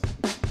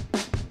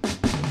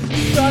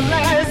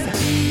Thoughtless,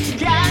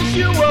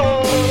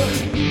 casual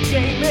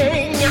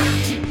gaming.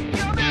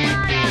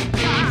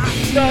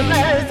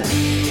 Thoughtless,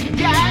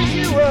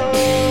 casual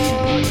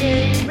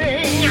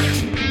gaming.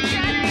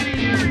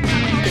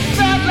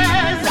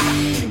 Thoughtless,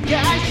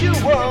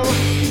 casual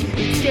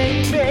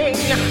gaming.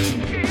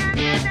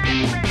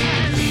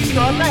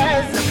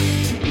 Thoughtless,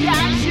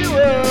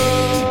 casual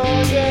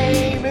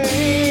gaming.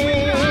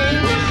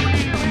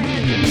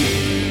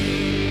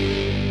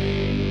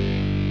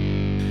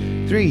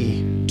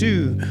 3,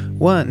 2,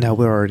 1. No,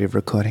 we're already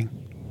recording.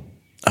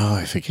 Oh,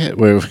 I forget.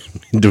 We're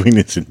doing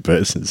this in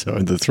person, so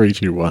the 3,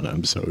 2, 1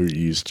 I'm so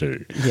used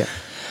to. Yeah.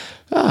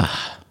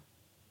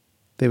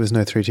 There was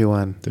no 3, 2,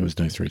 1. There was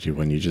no 3, 2,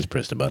 1. You just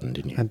pressed a button,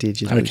 didn't you? I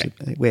did. Okay.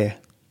 Where?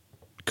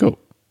 Cool.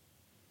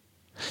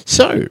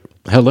 So,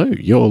 hello.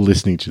 You're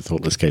listening to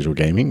Thoughtless Casual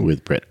Gaming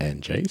with Brett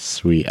and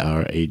Jace. We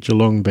are a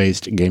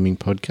Geelong-based gaming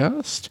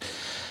podcast,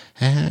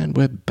 and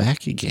we're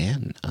back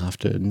again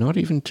after not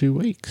even 2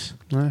 weeks.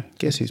 No,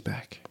 guess who's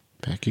back?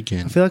 Back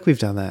again. I feel like we've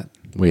done that.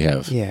 We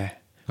have. Yeah.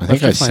 I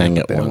think I'll I have to find sang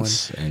a it better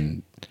once.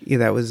 And Yeah,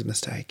 that was a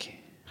mistake.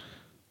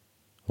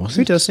 was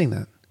Who it? does sing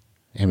that?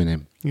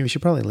 Eminem. Yeah, we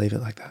should probably leave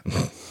it like that.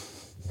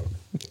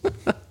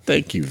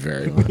 Thank you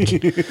very much.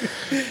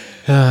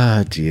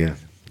 Ah, dear.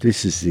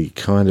 This is the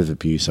kind of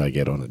abuse I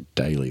get on a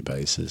daily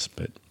basis,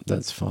 but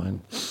that's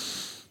fine.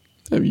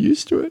 I'm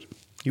used to it.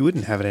 You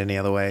wouldn't have it any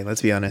other way,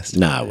 let's be honest.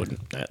 No, I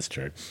wouldn't. That's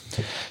true.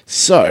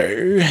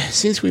 So,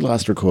 since we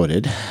last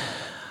recorded,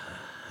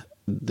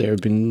 there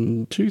have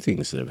been 2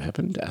 things that have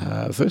happened.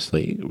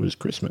 Firstly, it was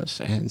Christmas,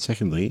 and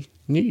secondly,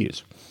 New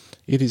Year's.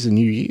 It is a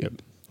new year.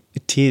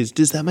 It is.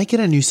 Does that make it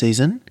a new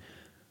season?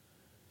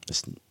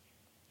 This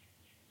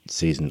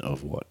season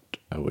of what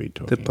are we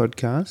talking? The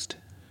podcast?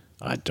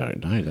 I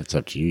don't know. That's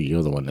up to you.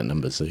 You're the one that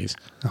numbers these.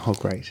 Oh,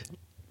 great.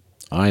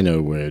 I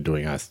know we're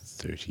doing our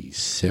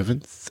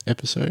 37th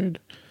episode.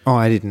 Oh,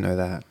 I didn't know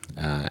that.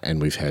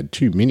 And we've had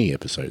 2 mini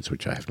episodes,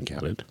 which I haven't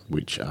counted,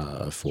 which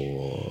are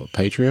for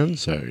Patreon.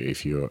 So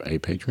if you're a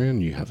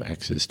Patreon, you have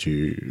access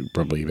to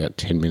probably about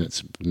 10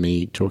 minutes of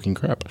me talking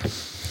crap.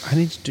 I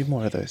need to do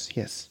more of those,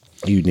 yes.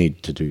 You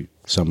need to do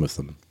some of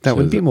them. That So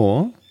would be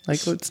more.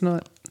 Like, it's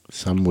not...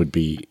 Some would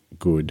be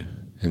good,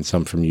 and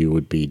some from you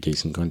would be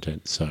decent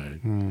content. So,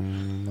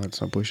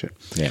 Let's not push it.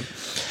 yeah.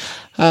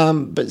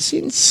 But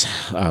since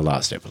our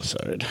last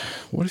episode,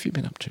 what have you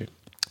been up to?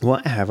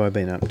 What have I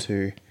been up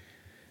to?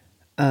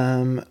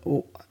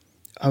 Well,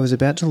 I was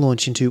about to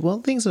launch into,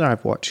 things that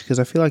I've watched, because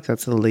I feel like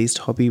that's the least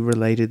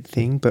hobby-related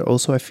thing, but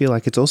also I feel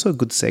like it's also a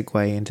good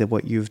segue into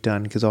what you've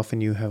done, because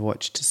often you have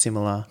watched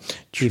similar,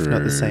 if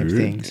not the same True.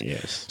 things.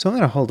 Yes. So I'm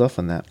going to hold off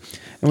on that,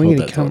 and we're Hold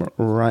going to that come thought.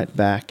 right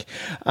back.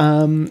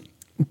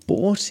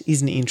 Bought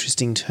is an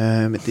interesting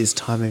term at this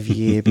time of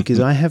year, because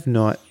I have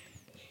not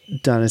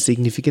done a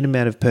significant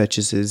amount of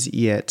purchases,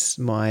 yet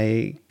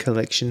my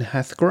collection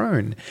hath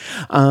grown,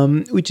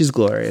 which is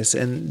glorious.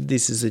 And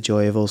this is the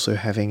joy of also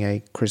having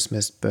a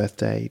Christmas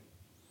birthday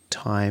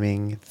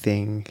timing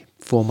thing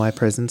for my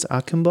presents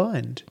are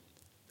combined.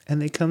 And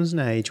there comes an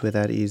age where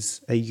that is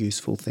a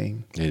useful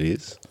thing. It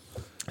is.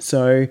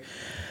 So,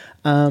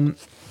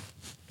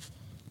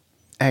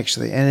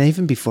 actually, and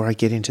even before I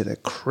get into the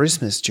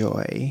Christmas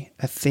joy,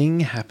 a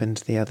thing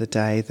happened the other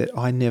day that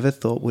I never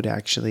thought would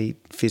actually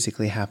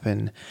physically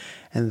happen.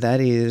 And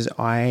that is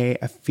I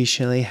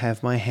officially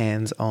have my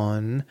hands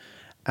on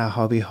our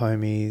Hobby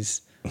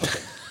Homies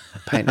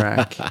paint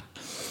rack.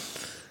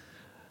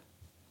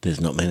 There's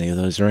not many of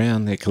those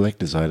around. They're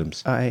collector's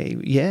items. I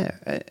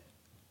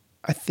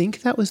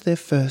think that was their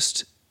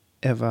first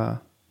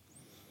ever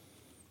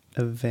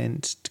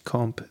event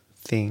comp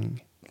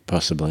thing.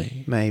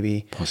 Possibly.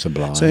 Maybe.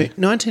 Possibly. So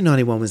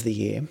 1991 was the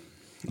year.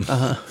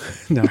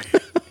 No.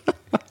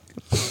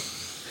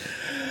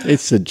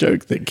 It's a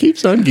joke that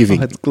keeps on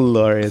giving. Oh, it's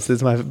glorious.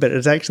 But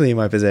it's actually in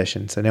my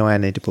possession, so now I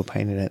need to put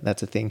paint in it.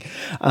 That's a thing.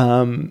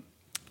 And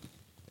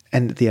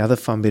the other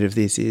fun bit of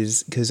this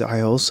is because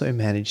I also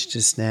managed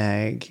to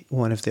snag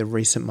one of their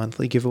recent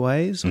monthly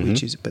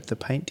giveaways, but the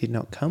paint did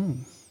not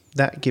come.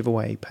 That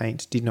giveaway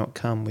paint did not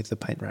come with the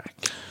paint rack.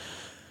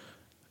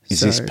 Is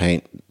this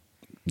paint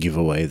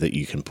giveaway that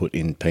you can put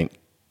in paint?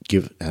 No,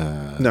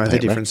 they're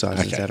paint different rack?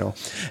 sizes Okay. at all.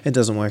 It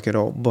doesn't work at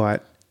all.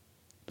 But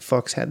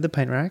Fox had the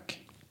paint rack.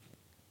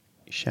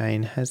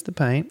 Shane has the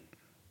paint.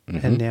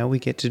 And now we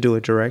get to do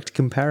a direct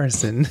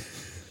comparison.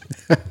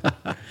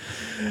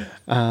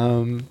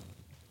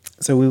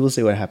 So we will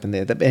see what happened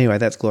there. But anyway,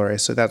 that's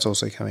glorious. So that's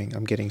also coming.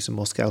 I'm getting some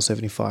more Scale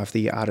 75,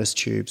 the artist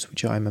tubes,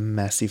 which I'm a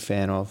massive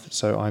fan of.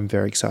 So I'm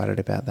very excited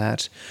about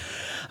that.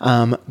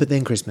 But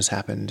then Christmas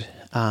happened.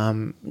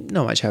 Not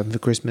much happened for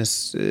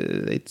Christmas.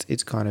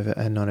 It's kind of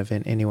a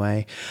non-event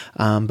anyway.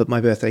 But my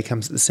birthday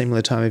comes at the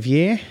similar time of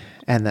year,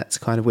 and that's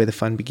kind of where the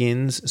fun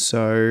begins.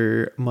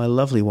 So my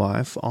lovely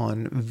wife,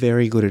 on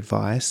very good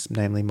advice,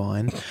 namely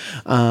mine,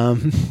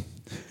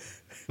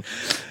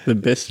 The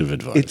best of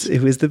advice.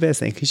 it was the best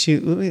thing because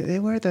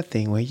we're at that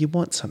thing where you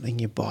want something,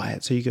 you buy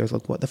it. So you go,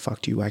 look, what the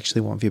fuck do you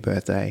actually want for your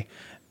birthday?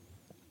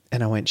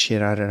 And I went,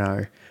 shit, I don't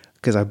know,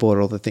 because I bought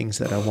all the things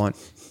that I want.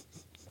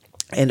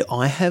 And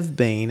I have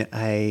been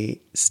I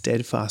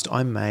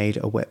made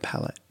a wet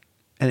palette.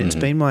 And it's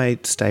been my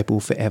staple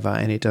forever,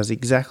 and it does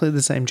exactly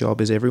the same job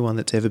as everyone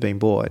that's ever been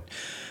bought.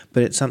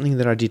 But it's something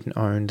that I didn't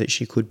own that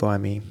she could buy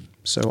me.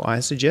 So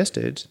I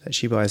suggested that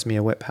she buys me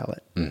a wet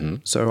palette.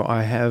 So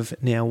I have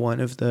now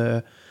one of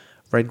the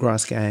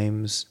Redgrass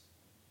games,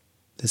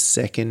 the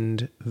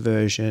second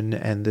version,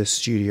 and the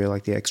studio,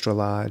 like the extra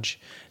large.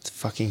 It's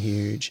fucking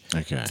huge.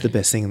 Okay. It's the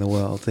best thing in the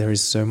world. There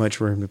is so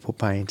much room to put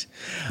paint.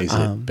 Is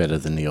it better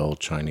than the old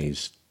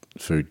Chinese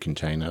food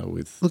container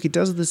with... Look, it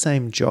does the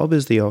same job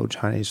as the old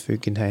Chinese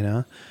food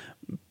container,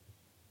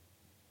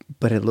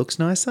 but it looks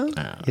nicer.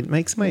 It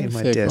makes my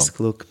fair desk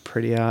look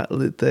prettier.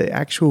 The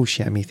actual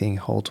chamois thing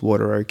holds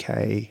water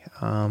okay.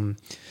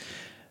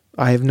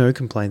 I have no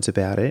complaints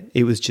about it.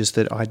 It was just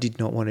that I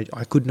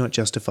could not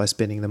justify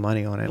spending the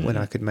money on it when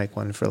I could make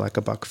one for like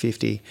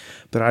 $1.50.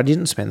 But I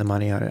didn't spend the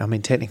money on it. I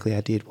mean, technically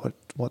I did.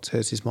 What's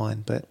hers is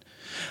mine. But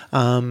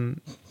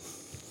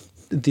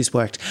this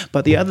worked.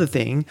 But the other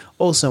thing,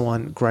 also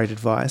on great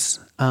advice,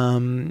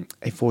 a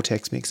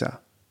Vortex mixer.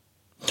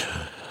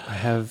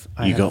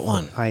 I got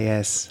one?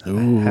 Yes, I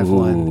have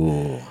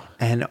one.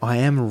 And I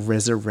am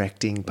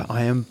resurrecting, but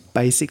I am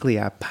basically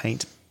a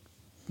paint,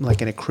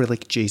 like an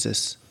acrylic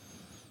Jesus.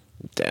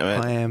 Damn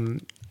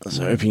it. I was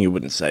hoping you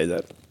wouldn't say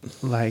that.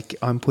 Like,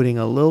 I'm putting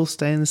a little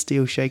stainless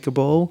steel shaker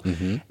ball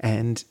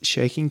and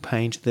shaking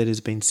paint that has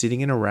been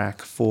sitting in a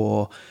rack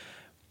for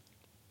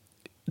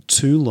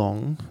too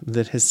long,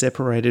 that has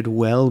separated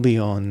well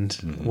beyond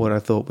what I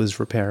thought was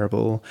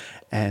repairable,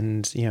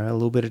 and a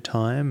little bit of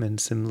time and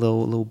some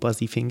little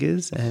buzzy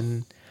fingers,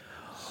 and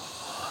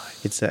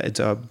it's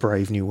a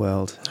brave new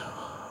world.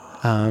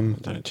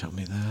 Don't tell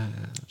me that.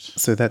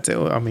 So that's it.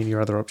 I mean,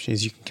 your other option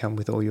is you can come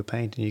with all your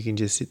paint and you can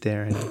just sit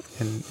there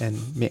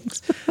and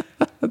mix.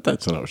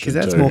 That's an option, because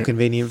that's more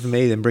convenient for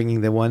me than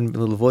bringing the one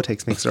little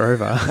Vortex mixer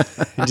over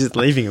and just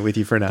leaving it with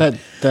you for an hour.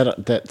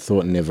 That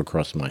thought never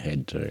crossed my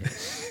head too.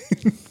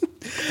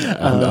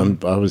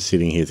 I was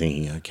sitting here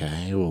thinking,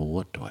 okay, well,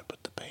 what do I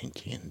put the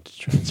paint in to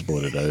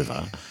transport it over?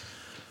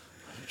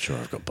 I'm sure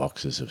I've got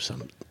boxes of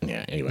some.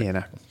 Yeah, anyway.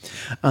 Yeah,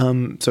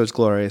 no. So it's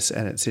glorious,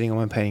 and it's sitting on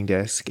my painting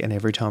desk, and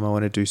every time I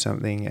want to do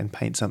something and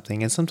paint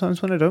something, and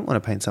sometimes when I don't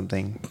want to paint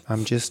something,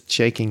 I'm just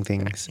shaking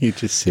things. You're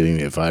just sitting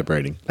there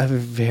vibrating.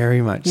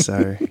 Very much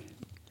so.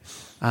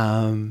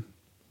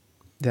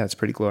 That's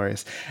pretty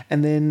glorious.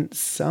 And then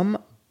some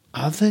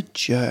other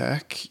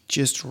jerk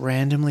just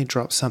randomly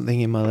dropped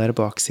something in my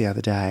letterbox the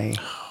other day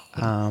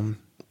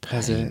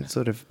as a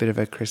sort of bit of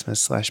a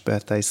Christmas /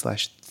 birthday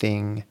 /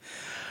 thing.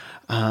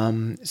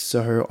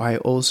 So I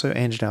also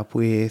ended up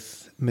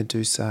with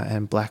Medusa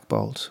and Black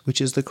Bolt,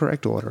 which is the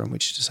correct order in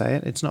which to say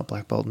it. It's not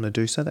Black Bolt and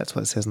Medusa. That's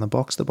what it says on the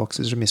box. The box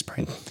is a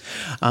misprint.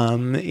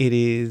 It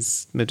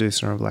is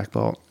Medusa and Black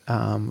Bolt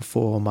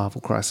for Marvel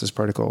Crisis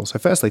Protocol. So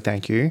firstly,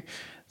 thank you.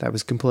 That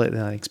was completely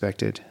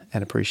unexpected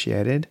and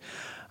appreciated.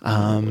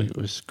 It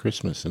was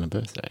Christmas and a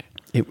birthday.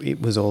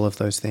 It was all of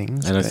those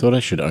things. And I thought I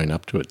should own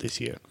up to it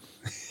this year,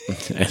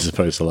 as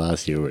opposed to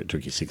last year where it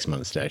took you 6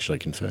 months to actually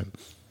confirm.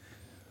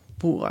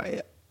 Well,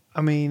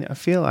 I mean, I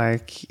feel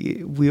like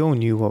we all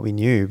knew what we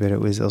knew, but it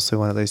was also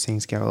one of those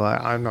things go,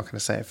 like, I'm not going to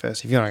say it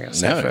first. If you're not going to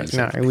say it first.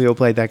 Exactly. No, we all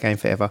played that game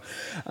forever.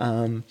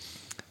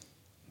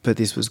 But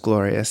this was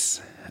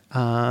glorious.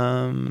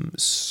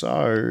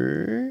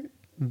 So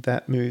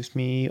that moves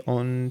me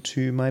on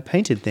to my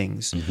painted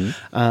things.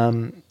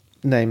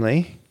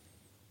 Namely,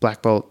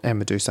 Black Bolt and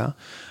Medusa.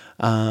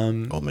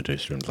 Or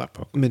Medusa and Black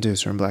Bolt.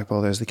 Medusa and Black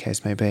Bolt, as the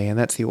case may be. And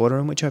that's the order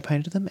in which I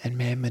painted them. And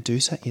man,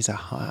 Medusa is a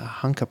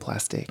hunk of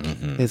plastic.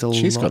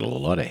 She's got a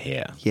lot of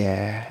hair.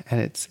 Yeah, and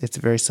it's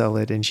very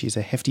solid, and she's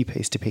a hefty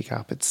piece to pick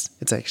up. It's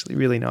actually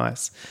really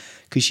nice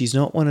because she's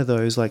not one of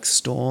those like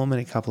Storm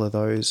and a couple of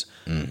those.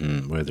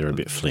 Where they're a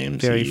bit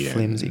flimsy. Very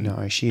flimsy.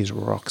 No, she is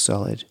rock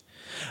solid.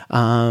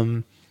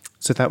 So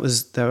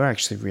they were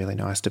actually really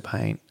nice to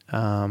paint.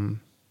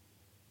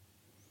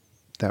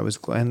 That was,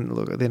 and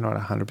look, they're not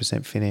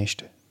 100%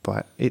 finished,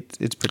 but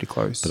it's pretty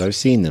close. But I've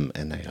seen them,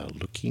 and they are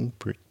looking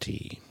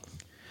pretty.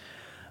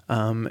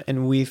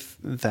 And with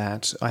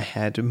that, I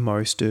had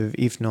most of,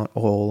 if not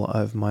all,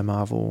 of my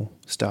Marvel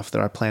stuff that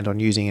I planned on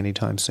using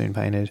anytime soon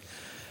painted,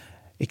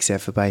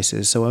 except for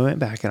bases. So I went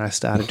back and I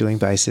started doing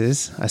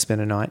bases. I spent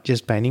a night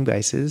just painting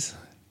bases.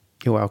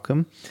 You're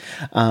welcome.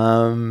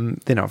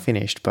 They're not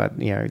finished, but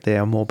they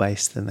are more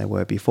base than they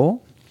were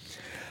before.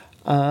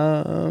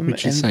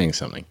 Which is saying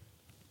something.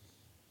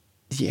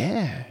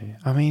 Yeah,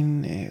 I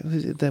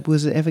mean,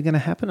 was it ever going to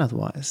happen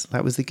otherwise?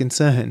 That was the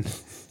concern.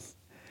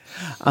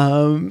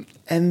 And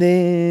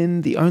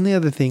then the only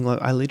other thing,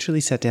 like, I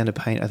literally sat down to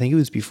paint. I think it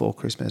was before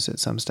Christmas at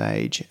some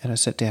stage, and I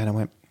sat down and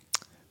went,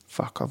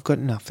 "Fuck, I've got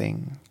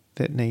nothing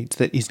that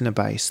isn't a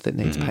base that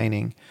needs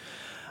painting."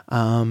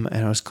 And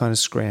I was kind of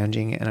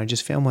scrounging, and I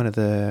just found one of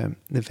the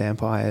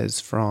vampires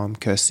from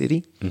Curse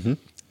City.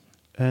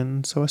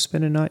 And so I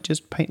spent a night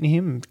just painting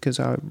him because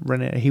I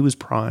ran out. He was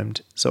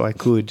primed, so I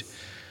could.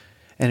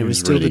 And it was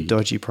still the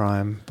dodgy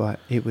prime, but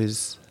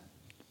it's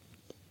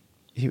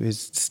it was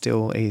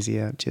still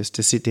easier just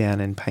to sit down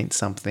and paint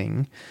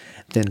something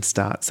than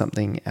start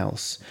something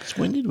else.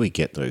 So when did we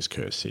get those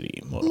Curse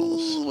City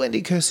models? Ooh, when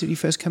did Curse City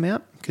first come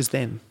out? Because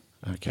then.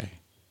 Okay.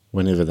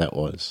 Whenever that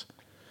was.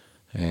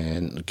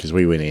 And because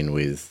we went in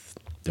with,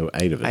 there were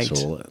 8 of us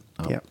 8. all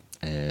up, Yep.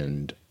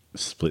 and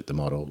split the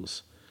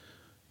models.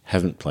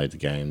 Haven't played the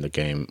game. The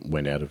game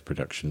went out of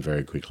production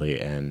very quickly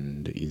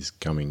and is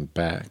coming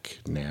back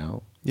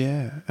now.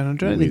 Yeah, and I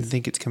don't even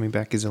think it's coming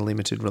back as a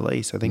limited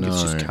release. I think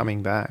it's just No.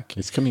 coming back.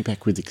 It's coming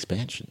back with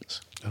expansions.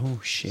 Oh,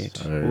 shit.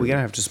 So- well, we're going to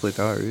have to split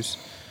those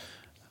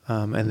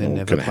and then We're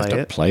never going to have play to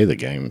it. play the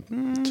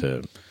game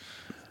to...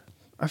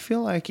 I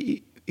feel like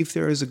if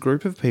there is a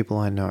group of people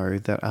I know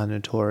that are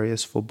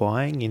notorious for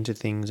buying into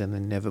things and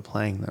then never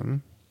playing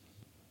them,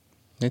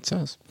 It's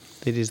us.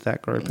 it is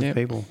that group of Yep.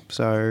 people.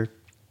 So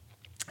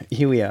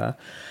here we are.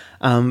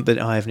 But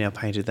I have now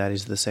painted, that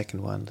is the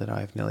second one that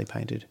I've nearly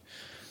painted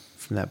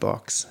from that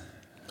box.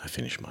 I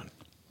finished mine.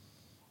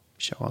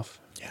 Show off.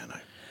 Yeah, I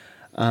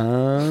know.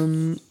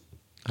 Um,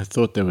 I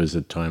thought there was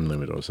a time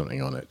limit or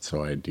something on it,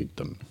 so I did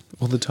them.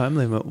 well, the time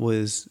limit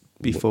was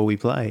before we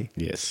play.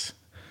 Yes.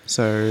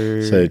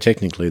 So So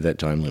technically that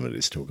time limit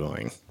is still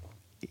going.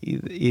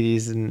 it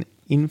is an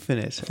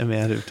infinite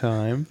amount of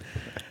time.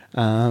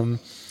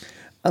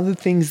 Other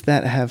things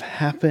that have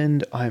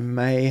happened, I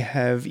may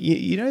have...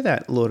 You know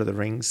that Lord of the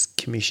Rings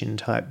commission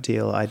type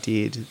deal I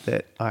did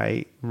that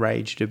I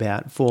raged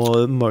about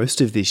for most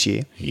of this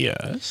year?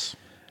 Yes.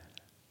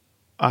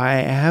 I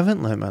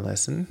haven't learnt my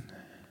lesson.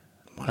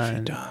 What have you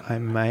And done? I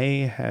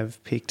may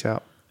have picked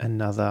up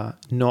another,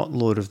 not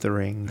Lord of the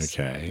Rings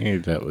Okay,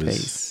 that was...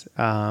 piece.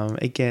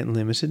 Again,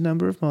 limited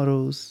number of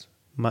models,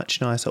 much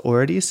nicer,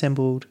 already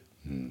assembled,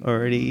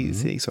 already.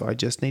 So I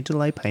just need to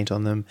lay paint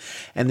on them,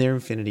 and they're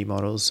Infinity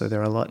models, so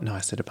they're a lot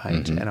nicer to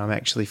paint. And I'm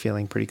actually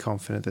feeling pretty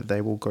confident that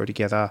they will go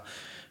together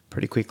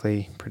pretty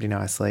quickly, pretty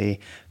nicely.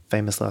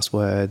 Famous last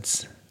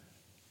words.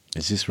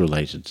 Is this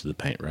related to the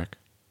paint rack?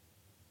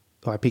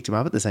 I picked them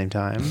up at the same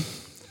time.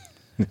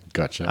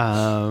 Gotcha.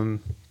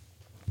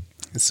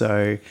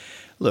 So,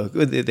 look,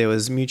 there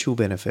was mutual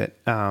benefit.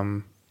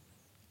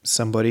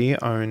 Somebody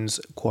owns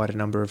quite a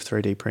number of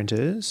 3D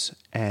printers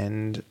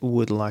and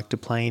would like to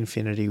play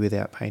Infinity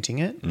without painting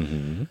it.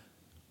 Mm-hmm.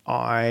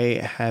 I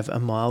have a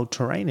mild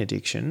terrain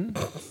addiction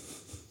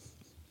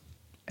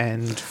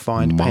and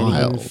find painting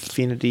Mild?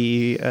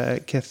 Infinity a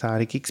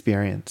cathartic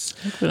experience.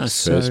 I think when I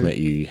first met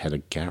you, you had a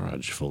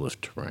garage full of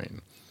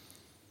terrain.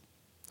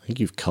 I think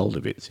you've culled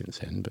a bit since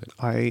then, but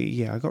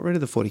I got rid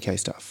of the 40k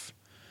stuff.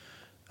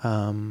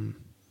 so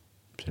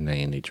now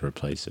you need to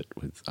replace it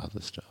with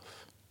other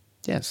stuff.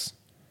 Yes.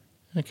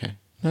 Okay.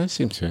 No, that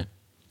seems fair.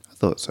 I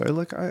thought so.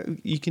 Like,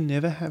 you can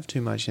never have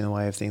too much in the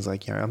way of things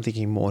like, I'm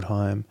thinking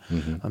Mordheim.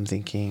 I'm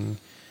thinking,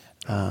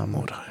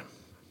 More time.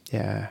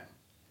 yeah.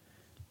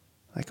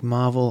 Like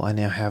Marvel, I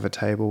now have a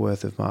table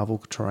worth of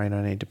Marvel terrain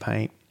I need to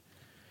paint.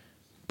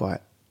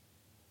 But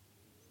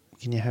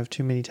can you have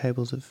too many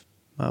tables of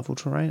Marvel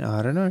terrain?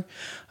 I don't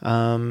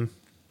know.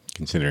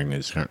 Considering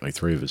there's currently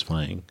 3 of us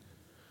playing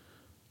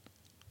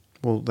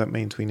Well, that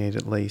means we need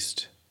at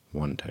least...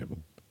 one table.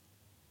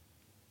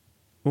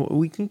 Well,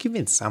 we can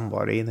convince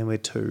somebody, and then we're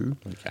 2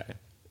 Okay.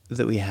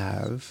 that we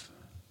have.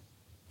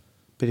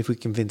 But if we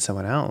convince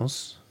someone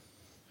else,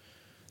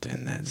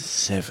 Then that's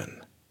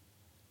 7.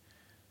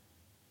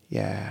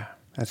 yeah,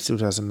 that still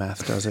doesn't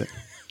math, does it?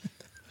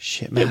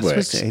 Shit, It maths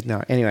was works.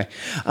 no. Anyway,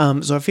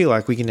 so I feel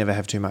like we can never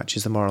have too much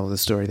is the moral of the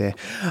story there.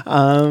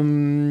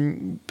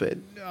 But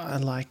I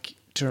like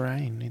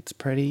terrain. It's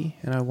pretty,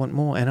 and I want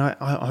more. And I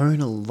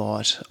own a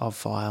lot of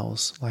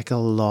files, like a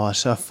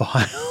lot of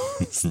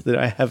files that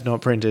I have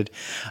not printed.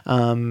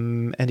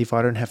 And if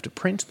I don't have to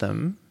print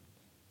them,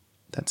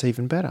 that's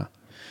even better.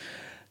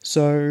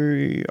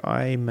 So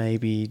I may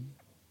be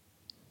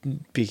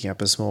picking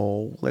up a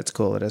small, let's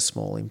call it a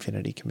small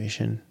Infinity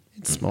commission.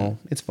 It's small.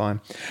 It's fine.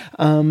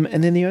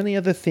 And then the only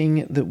other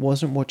thing that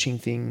wasn't watching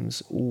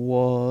things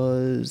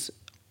was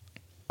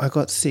I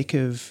got sick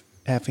of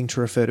having to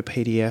refer to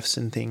PDFs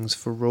and things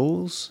for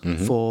rules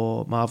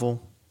for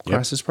Marvel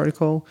Crisis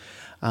Protocol.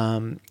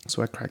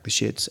 So I cracked the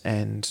shits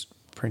and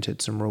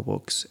printed some rule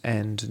books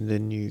and the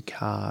new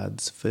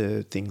cards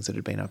for things that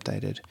had been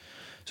updated.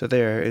 So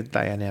they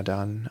are now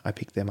done. I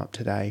picked them up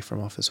today from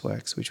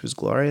Officeworks, which was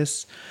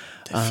glorious.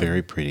 They're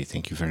very pretty.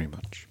 Thank you very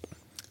much.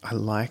 I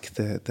like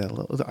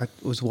I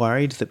was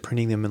worried that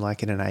printing them in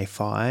an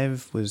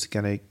A5 was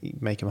going to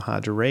make them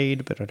hard to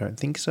read, but I don't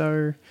think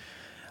so.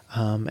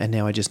 And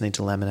now I just need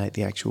to laminate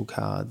the actual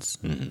cards.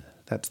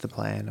 That's the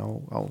plan.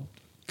 I'll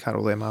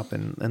cuddle them up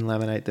and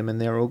laminate them, and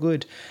they're all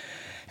good.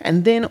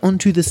 And then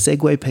onto the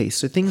segue piece.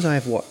 So things I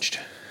have watched.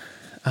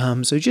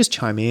 So just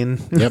chime in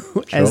Yep,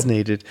 as sure.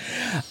 needed.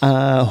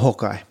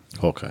 Hawkeye,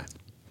 Hawkeye.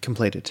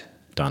 completed,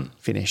 Done.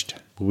 finished.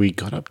 We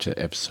got up to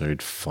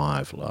episode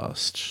 5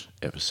 last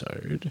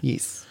episode.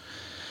 Yes.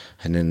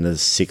 And then the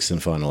 6th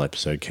and final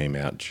episode came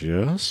out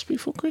just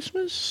before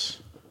Christmas,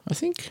 I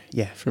think.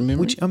 Yeah. From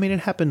memory. Which, I mean, it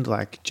happened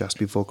just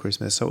before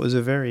Christmas. So it was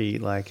a very,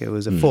 it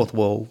was a fourth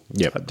wall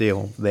Yep. type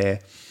deal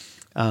there.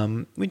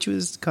 which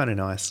was kind of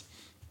nice.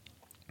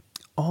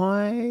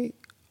 I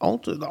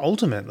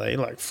ultimately,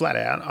 like flat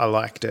out, I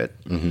liked it.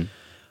 Mm-hmm.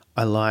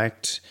 I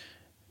liked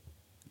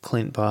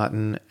Clint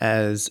Barton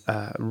as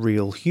a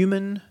real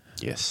human.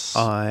 Yes.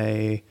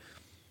 I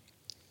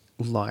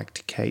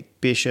liked Kate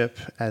Bishop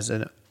as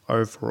an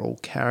overall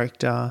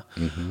character.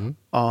 Mm-hmm.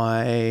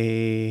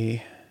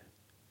 I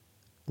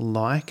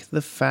like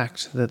the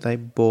fact that they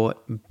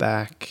brought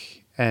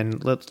back,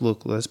 and let's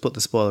put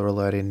the spoiler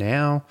alert in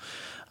now.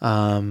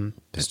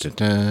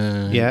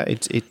 Da-da-da. Yeah,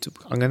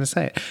 I'm going to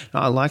say it. No,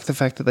 I like the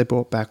fact that they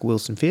brought back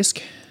Wilson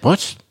Fisk.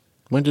 What?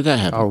 When did that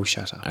happen? Oh,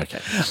 shut up. Okay.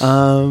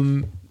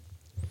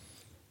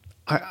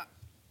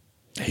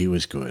 He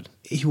was good.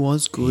 He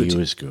was good. He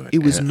was good.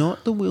 It was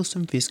not the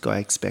Wilson Fisk I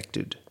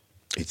expected.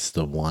 It's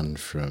the one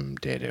from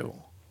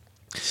Daredevil.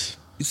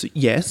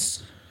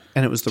 Yes,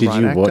 and it was the Did right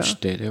you actor. watch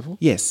Daredevil?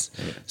 Yes.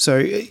 Yeah. So,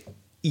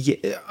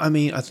 yeah, I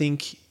mean, I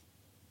think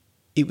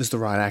it was the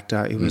right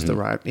actor. It was the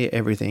right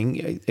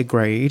everything.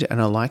 Agreed. And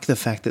I like the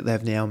fact that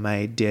they've now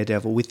made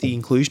Daredevil, with the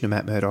inclusion of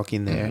Matt Murdock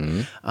in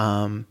there,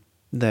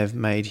 they've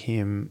made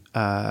him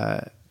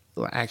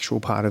actual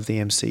part of the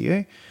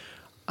MCU.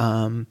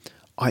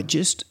 I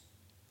just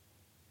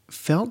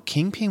felt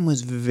Kingpin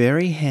was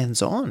very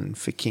hands-on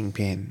for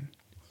Kingpin.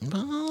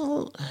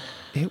 Well,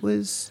 it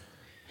was.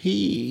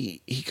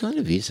 He kind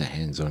of is a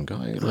hands-on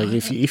guy. Like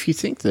if you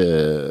think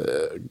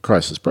the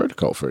Crisis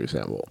Protocol, for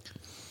example,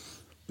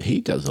 he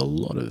does a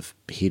lot of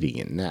hitting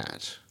in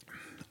that.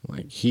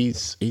 Like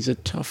he's a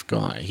tough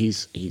guy.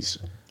 He's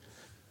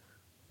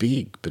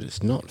big, but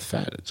it's not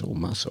fat. It's all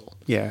muscle.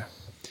 Yeah,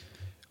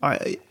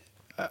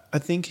 I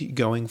think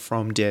going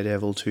from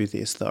Daredevil to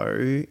this,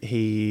 though,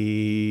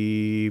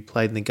 he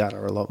played in the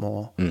gutter a lot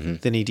more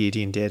than he did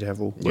in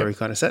Daredevil, where he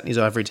kind of sat in his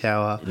ivory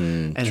tower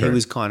and he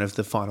was kind of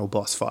the final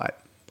boss fight,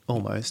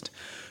 almost.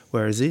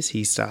 Whereas this,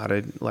 he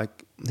started,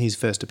 like, his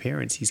first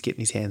appearance, he's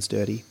getting his hands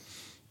dirty,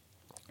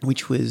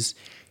 which was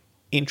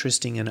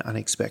interesting and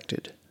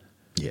unexpected.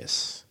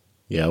 Yes.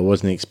 Yeah, I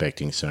wasn't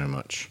expecting so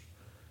much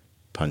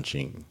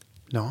punching.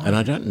 No. And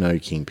I don't know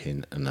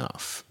Kingpin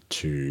enough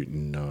to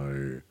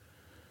know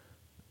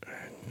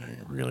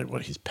really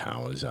what his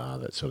powers are,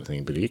 that sort of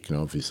thing, but he can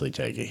obviously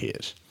take a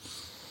hit.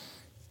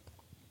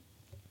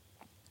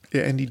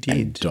 Yeah, and he did.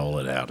 And dole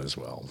it out as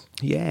well.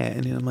 Yeah,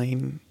 and I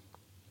mean,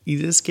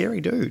 he's a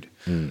scary dude.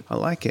 I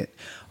like it.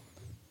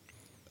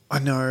 I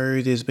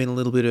know there's been a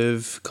little bit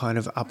of kind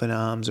of up in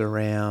arms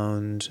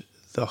around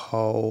the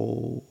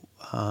whole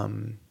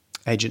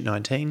Agent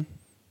 19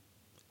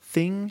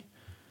 thing.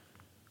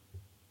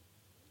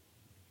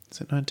 Is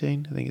it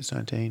 19? I think it's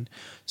 19.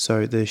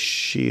 So the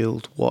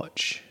SHIELD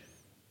watch.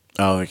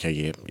 Oh, okay,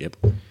 yep.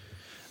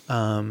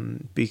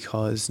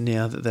 Because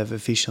now that they've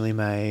officially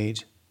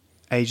made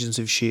Agents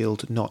of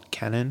S.H.I.E.L.D. not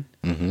canon,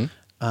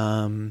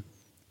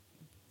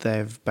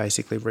 they've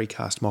basically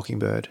recast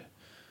Mockingbird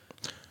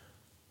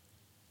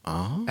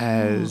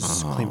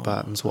as Clint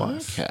Barton's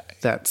wife. Okay.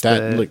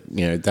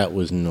 That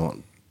was not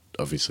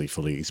obviously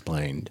fully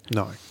explained.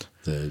 No.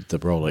 The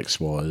Rolex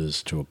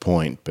was to a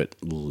point, but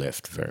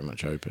left very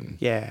much open.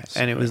 Yeah, so,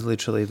 and it was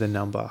literally the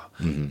number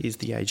is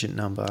the agent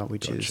number,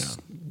 which is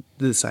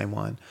the same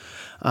one.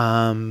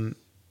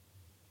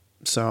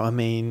 So, I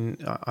mean,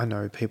 I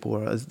know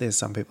there's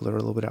some people that are a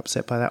little bit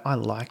upset by that. I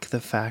like the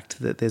fact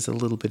that there's a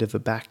little bit of a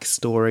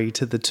backstory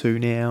to the two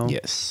now.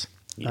 Yes.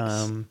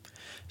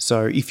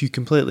 So if you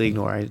completely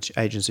ignore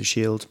Agents of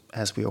S.H.I.E.L.D.,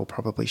 as we all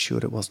probably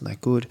should, it wasn't that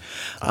good.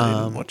 I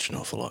didn't watch an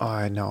awful lot.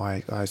 I know.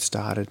 I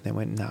started and then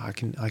went, no, I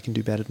can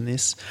do better than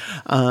this.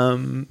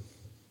 Yeah,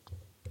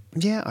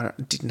 I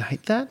didn't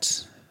hate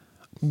that.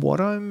 What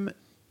I'm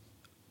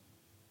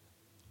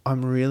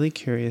really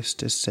curious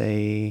to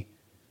see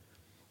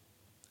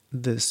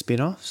the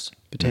spin-offs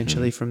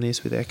potentially from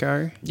this with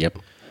Echo. Yep.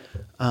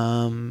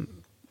 I'm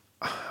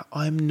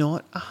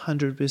not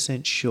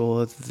 100%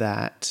 sure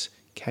that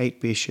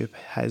Kate Bishop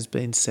has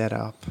been set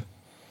up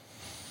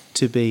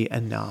to be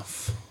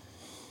enough.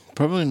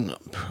 Probably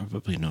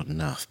not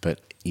enough,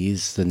 but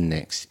is the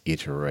next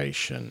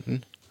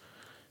iteration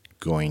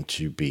going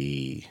to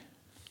be...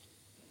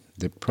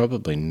 They're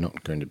probably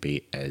not going to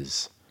be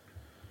as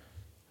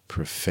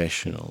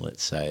professional,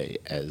 let's say,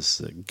 as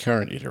the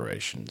current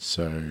iteration.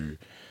 So,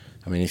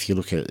 I mean, if you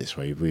look at it this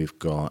way, we've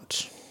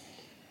got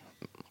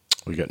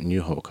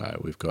new Hawkeye,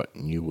 we've got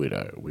new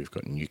Widow, we've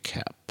got new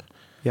Cap.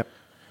 Yep.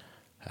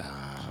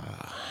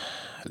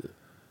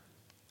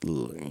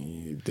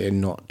 They're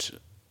not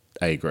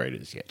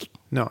A-graders yet.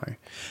 No.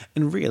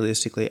 And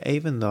realistically,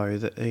 even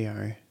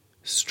though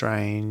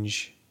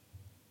Strange,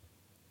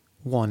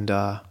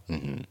 Wanda,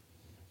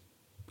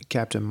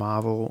 Captain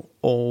Marvel,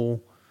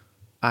 all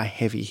are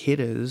heavy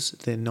hitters,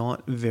 they're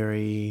not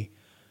very...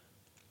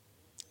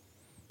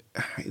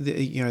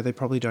 they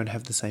probably don't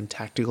have the same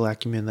tactical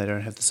acumen. They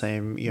don't have the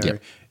same,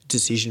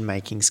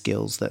 decision-making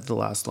skills that the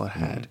last lot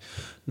had.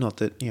 Not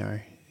that,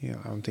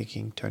 I'm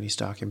thinking Tony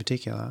Stark in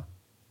particular.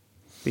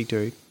 Big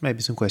dude.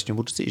 Maybe some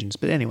questionable decisions.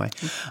 But anyway.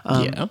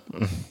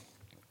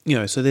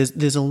 So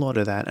there's a lot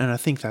of that, and I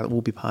think that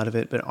will be part of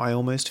it. But I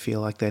almost feel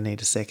like they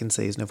need a second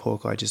season of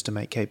Hawkeye just to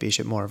make Kate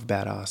Bishop more of a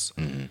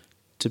badass,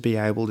 to be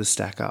able to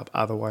stack up.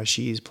 Otherwise,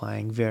 she is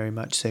playing very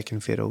much second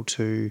fiddle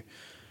to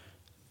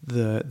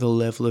the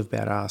level of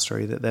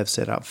badassery that they've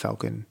set up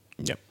Falcon.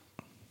 Yep.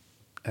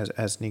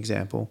 As an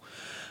example.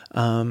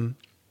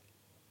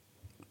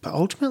 But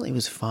ultimately it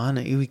was fun.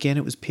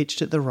 It was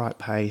pitched at the right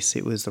pace.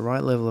 It was the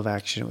right level of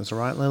action. It was the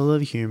right level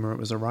of humour. It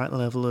was the right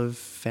level of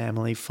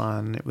family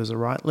fun. It was the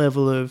right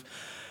level of...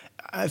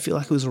 I feel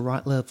like it was the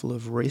right level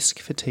of risk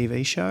for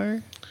TV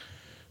show.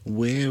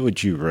 Where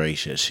would you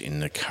rate it in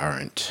the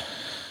current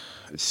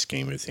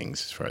scheme of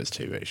things as far as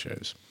TV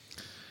shows?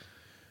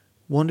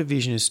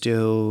 WandaVision is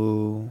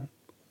still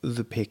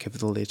the pick of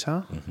the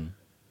litter. Mm-hmm.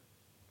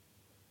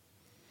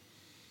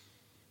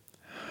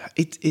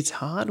 It's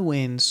hard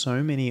when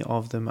so many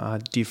of them are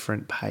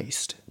different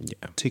paced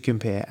to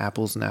compare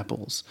apples and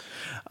apples.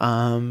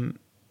 I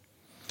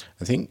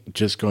think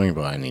just going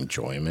by an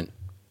enjoyment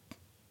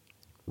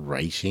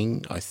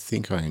rating, I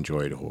think I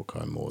enjoyed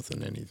Hawkeye more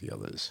than any of the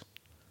others.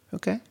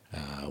 Okay.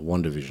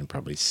 WandaVision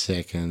probably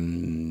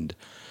second.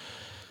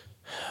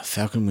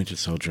 Falcon Winter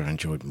Soldier I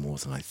enjoyed more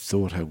than I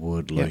thought I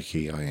would.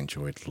 Loki I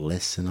enjoyed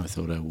less than I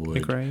thought I would.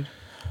 Agreed.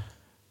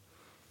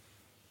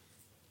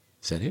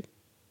 Is that it?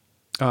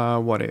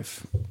 What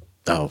If?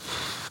 Oh,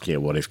 yeah,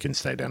 What If can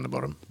stay down the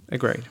bottom.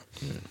 Agreed.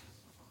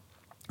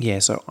 Yeah,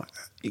 so,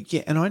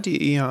 and I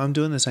do, I'm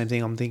doing the same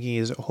thing. I'm thinking,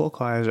 is it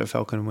Hawkeye or is it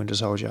Falcon and Winter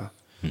Soldier?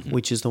 Mm-hmm.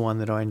 Which is the one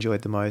that I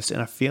enjoyed the most?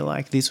 And I feel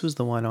like this was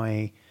the one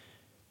I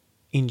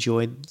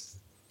enjoyed.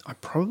 I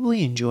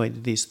probably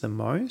enjoyed this the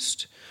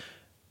most.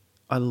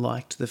 I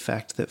liked the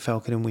fact that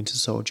Falcon and Winter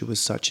Soldier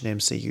was such an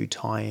MCU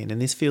tie-in, and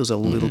this feels a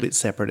little bit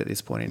separate at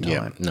this point in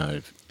time. Yeah,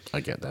 no, I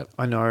get that.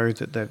 I know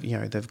that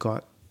they've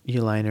got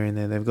Yelena in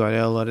there. They've got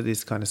a lot of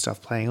this kind of stuff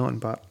playing on,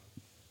 but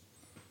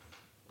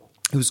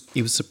it was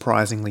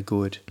surprisingly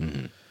good.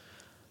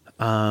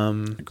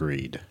 Mm-hmm.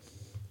 Agreed.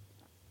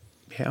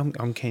 Yeah,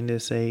 I'm keen to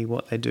see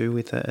what they do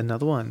with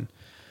another one.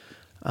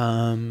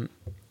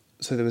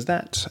 So there was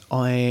that.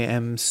 I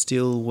am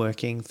still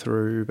working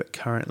through, but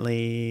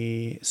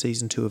currently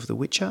season 2 of The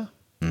Witcher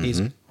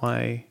is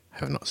my...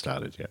 Have not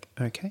started yet.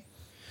 Okay.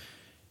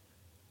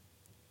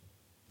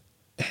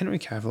 Henry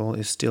Cavill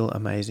is still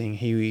amazing.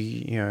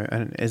 He,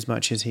 and as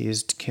much as he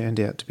has turned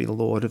out to be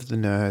Lord of the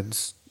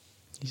Nerds,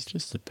 he's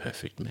just the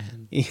perfect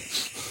man.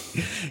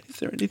 Is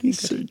there anything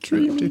so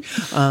dreamy?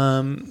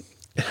 And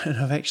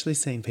I've actually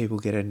seen people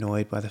get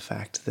annoyed by the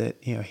fact that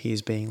he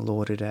is being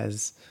lauded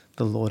as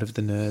the Lord of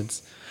the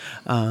Nerds.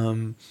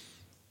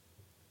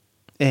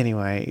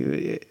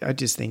 Anyway, I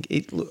just think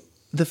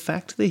the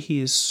fact that he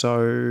is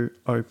so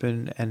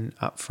open and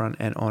upfront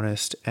and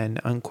honest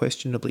and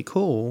unquestionably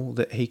cool,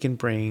 that he can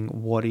bring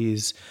what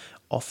is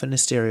often a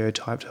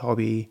stereotyped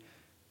hobby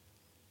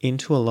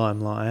into a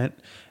limelight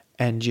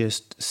and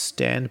just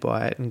stand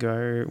by it and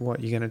go, what,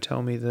 you're going to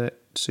tell me that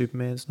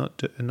Superman's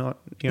not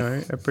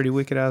a pretty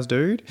wicked ass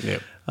dude?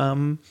 Yep.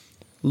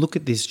 Look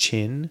at this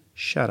chin.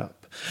 Shut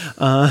up.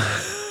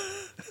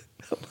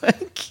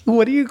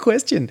 What do you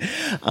question?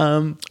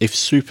 If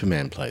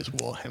Superman plays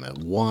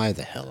Warhammer, why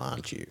the hell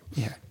aren't you?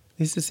 Yeah,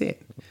 this is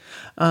it.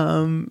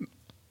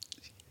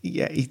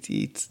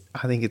 It's.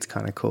 I think it's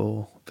kind of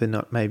cool, but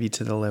not maybe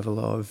to the level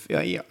of.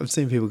 I've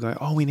seen people go,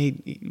 "Oh, we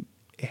need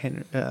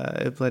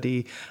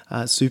bloody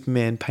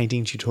Superman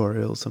painting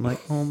tutorials." I'm like,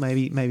 oh,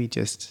 maybe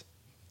just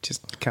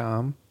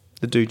calm.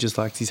 The dude just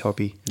likes his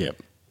hobby. Yep,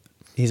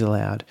 he's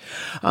allowed.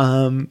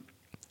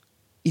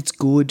 It's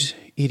good.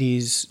 It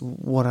is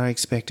what I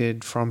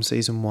expected from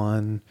season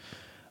 1.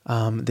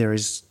 There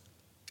is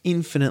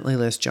infinitely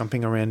less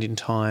jumping around in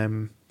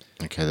time.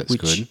 Okay, that's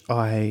which good.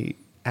 I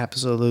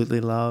absolutely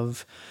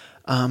love.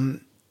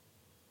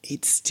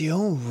 It's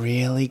still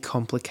really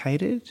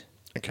complicated.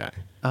 Okay.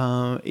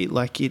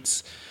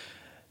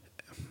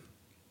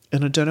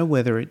 And I don't know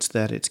whether it's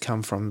that it's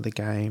come from the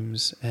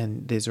games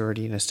and there's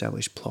already an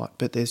established plot,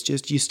 but there's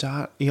just,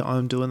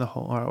 I'm doing the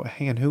whole, oh,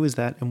 hang on, who is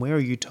that? And where are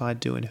you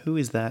tied to? And who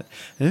is that?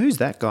 And who's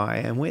that guy?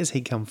 And where's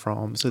he come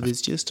from? So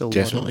there's just a lot.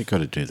 Definitely got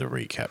to do the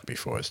recap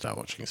before I start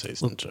watching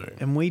season 2.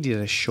 And we did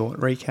a short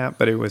recap,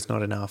 but it was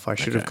not enough. I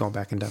should have gone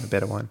back and done a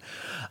better one,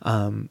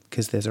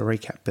 because there's a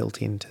recap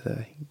built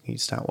into you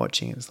start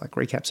watching it. It's like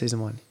recap season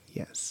 1.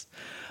 Yes.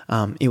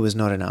 It was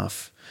not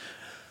enough.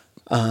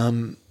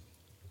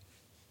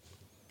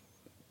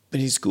 But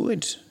it's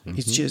good. Mm-hmm.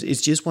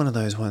 It's just one of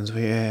those ones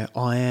where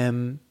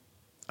I'm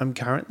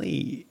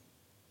currently,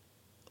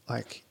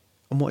 like,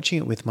 I'm watching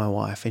it with my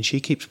wife and she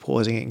keeps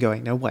pausing it and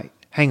going, no, wait,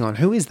 hang on,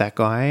 who is that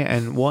guy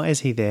and why is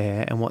he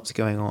there and what's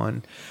going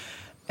on?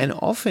 And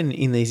often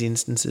in these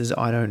instances,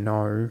 I don't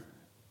know,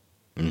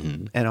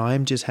 and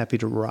I'm just happy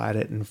to write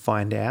it and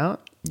find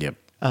out. Yep.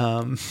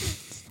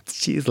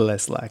 She's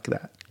less like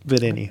that.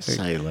 But anyway. I'd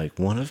say, like,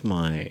 one of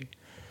my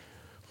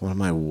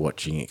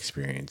watching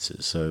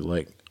experiences, so,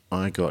 like,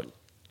 I got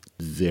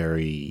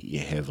very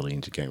heavily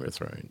into Game of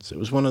Thrones. It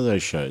was one of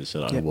those shows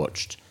that I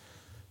watched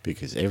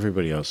because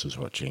everybody else was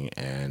watching,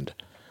 and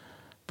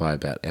by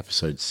about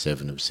episode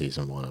 7 of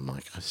season 1, I'm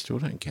like, I still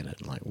don't get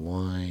it. Like,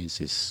 why is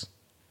this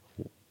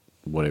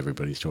what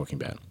everybody's talking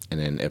about? And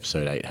then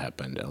episode 8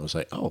 happened, and I was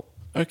like, oh,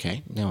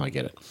 okay, now I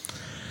get it.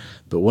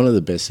 But one of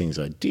the best things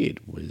I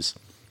did was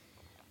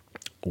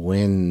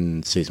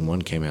when season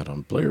 1 came out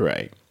on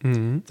Blu-ray,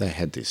 they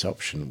had this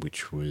option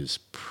which was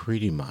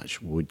pretty much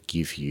would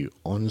give you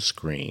on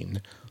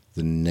screen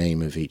the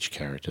name of each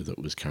character that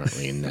was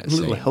currently in that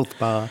Little scene. health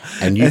bar.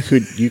 And you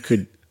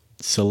could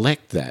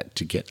select that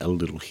to get a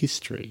little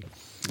history.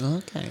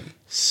 Okay.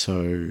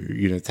 So,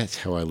 you know, that's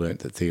how I learnt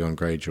that Theon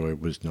Greyjoy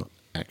was not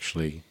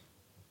actually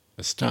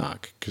a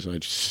Stark, because I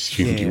just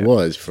assumed he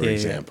was, for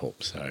example.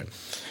 So,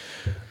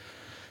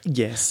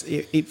 yes,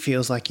 it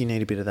feels like you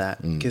need a bit of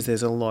that because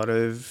there's a lot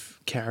of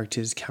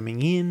characters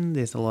coming in.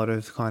 There's a lot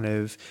of kind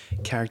of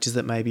characters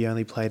that maybe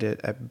only played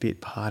a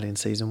bit part in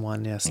season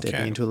 1 now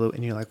stepping into a little,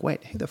 and you're like,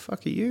 wait, who the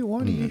fuck are you?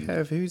 Why do you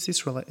have? Who's this?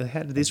 How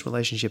did this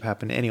relationship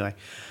happen? Anyway,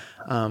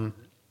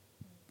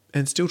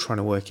 and still trying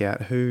to work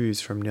out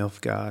who's from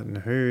Nilfgaard and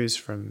who's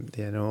from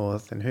the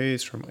north and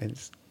who's from.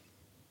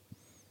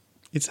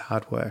 It's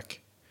hard work.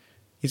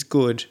 It's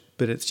good,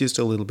 but it's just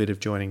a little bit of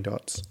joining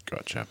dots.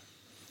 gotcha.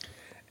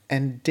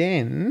 And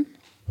then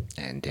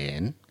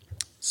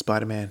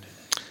Spider-Man.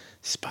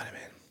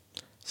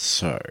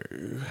 So,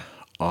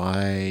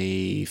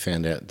 I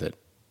found out that,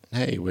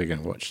 hey, we're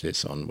going to watch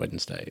this on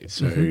Wednesday.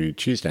 So,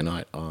 Tuesday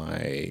night,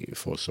 I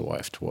forced the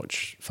wife to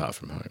watch Far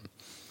From Home.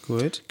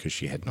 Good. Because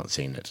she had not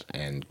seen it.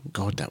 And,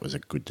 God, that was a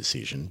good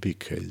decision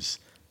because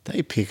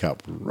they pick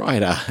up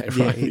right up.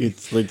 Right? Yeah.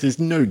 It's like there's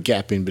no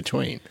gap in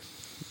between.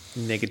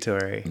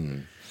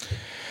 Negatory.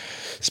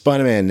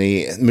 Spider-Man,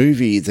 the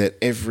movie that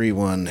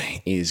everyone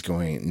is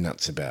going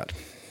nuts about.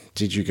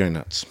 Did you go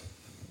nuts?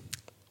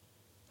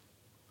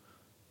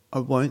 I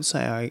won't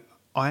say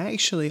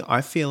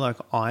I feel like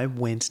I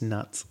went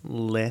nuts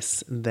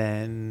less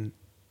than.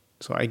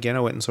 So again, I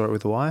went and saw it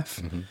with the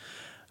wife.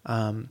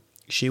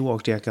 She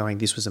walked out going,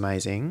 "This was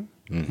amazing,"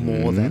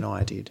 more than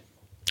I did.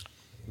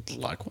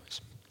 Likewise.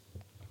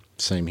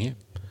 Same here.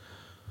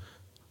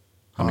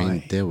 I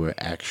mean, there were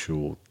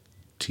actual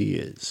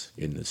tears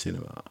in the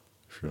cinema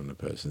from the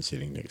person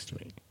sitting next to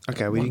me.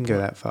 Okay, we didn't go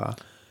that far.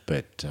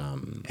 But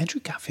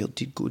Andrew Garfield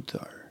did good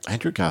though.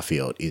 Andrew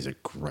Garfield is a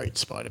great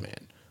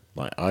Spider-Man.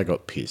 Like, I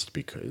got pissed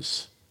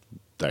because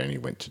they only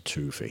went to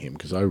 2 for him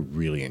because I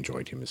really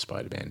enjoyed him as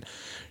Spider-Man.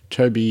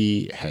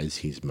 Toby has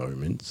his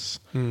moments.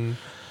 And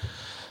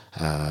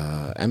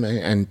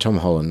Tom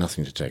Holland,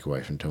 nothing to take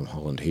away from Tom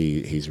Holland.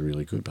 He's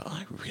really good, but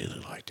I really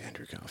liked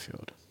Andrew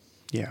Garfield.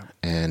 Yeah.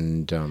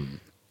 And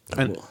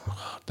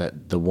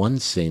that the one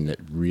scene that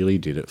really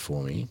did it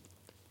for me,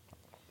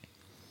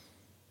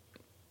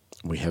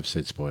 we have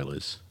said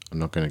spoilers. I'm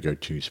not going to go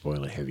too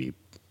spoiler heavy.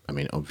 I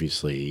mean,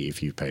 obviously,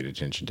 if you've paid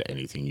attention to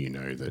anything, you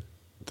know that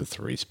the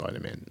 3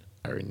 Spider-Men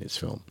are in this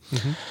film.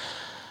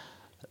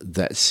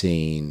 That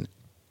scene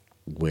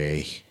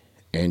where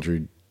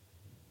Andrew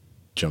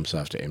jumps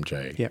after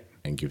MJ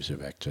and gives her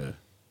back to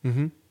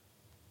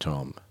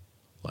Tom,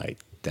 like,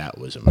 that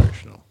was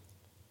emotional.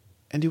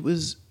 And it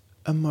was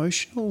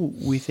emotional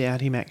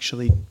without him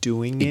actually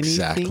doing anything.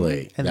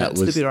 Exactly. And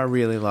that's the bit I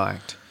really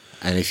liked.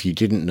 And if you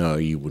didn't know,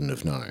 you wouldn't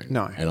have known.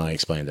 No. And I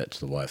explained that to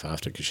the wife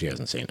after because she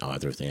hasn't seen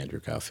either of the Andrew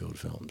Garfield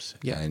films.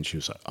 Yeah. And she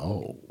was like,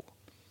 oh.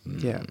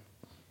 Yeah.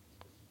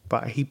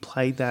 But he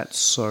played that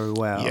so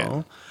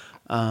well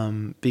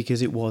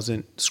because it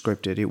wasn't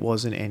scripted. It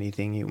wasn't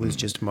anything. It was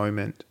just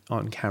moment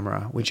on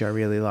camera, which I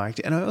really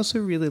liked. And I also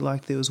really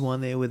liked there was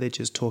one there where they're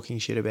just talking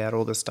shit about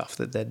all the stuff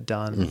that they'd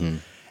done.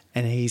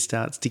 And he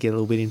starts to get a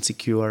little bit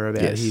insecure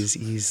about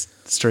his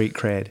street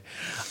cred.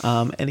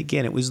 And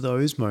again, it was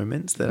those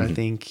moments that I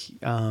think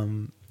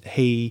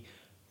he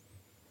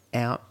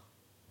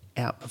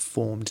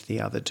outperformed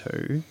the other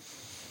 2.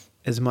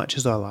 As much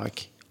as I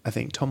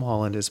think Tom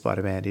Holland as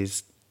Spider-Man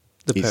is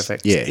the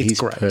perfect. Yeah, it's he's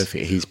great.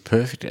 perfect. He's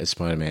perfect as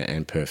Spider-Man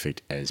and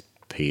perfect as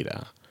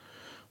Peter.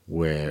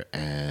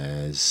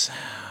 Whereas,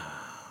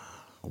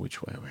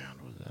 which way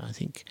around was it? I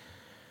think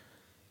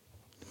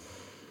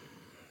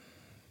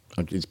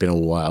it's been a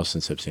while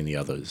since I've seen the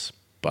others,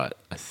 but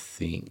I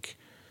think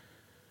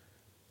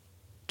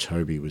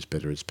Toby was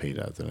better as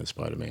Peter than as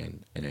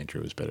Spider-Man, and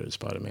Andrew was better as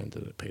Spider-Man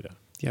than as Peter.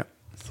 Yeah,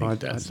 I think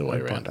that's the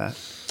way around.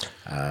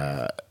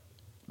 That.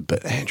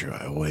 But Andrew,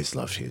 I always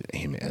loved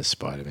him as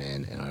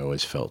Spider-Man, and I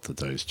always felt that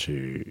those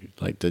two,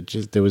 like,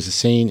 there was a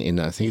scene in,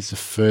 I think it's the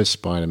first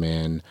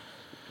Spider-Man,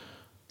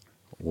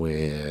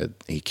 where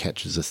he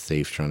catches a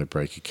thief trying to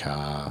break a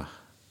car,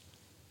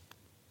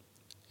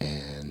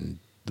 and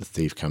the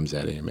thief comes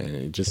at him, and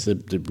it just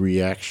the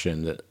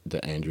reaction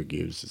that Andrew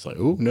gives is like,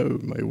 oh no,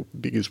 my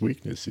biggest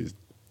weakness is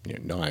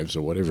knives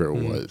or whatever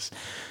it was,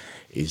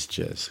 is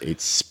just,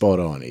 it's spot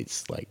on.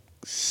 It's like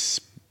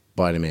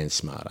Spider-Man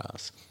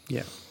smartass.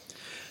 Yeah.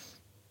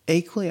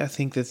 Equally, I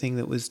think the thing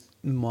that was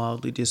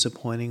mildly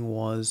disappointing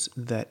was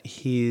that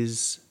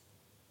his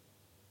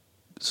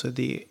so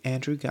the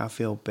Andrew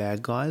Garfield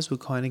bad guys were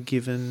kind of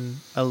given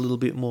a little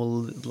bit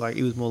more, like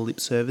it was more lip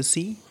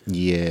servicey.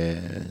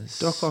 Yes.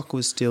 Doc Ock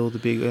was still the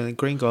big,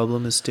 Green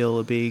Goblin is still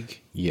a big.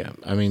 Yeah,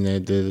 I mean, they're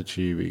the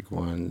two big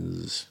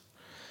ones.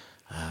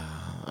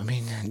 I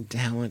mean,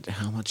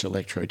 how much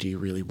Electro do you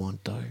really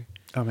want, though?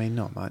 I mean,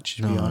 not much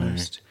to be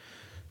honest,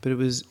 but it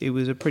was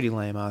a pretty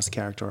lame ass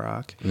character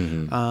arc.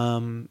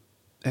 Mm-hmm.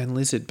 And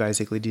Lizard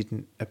basically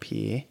didn't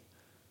appear.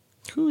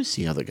 Who was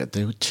the other guy?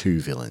 There were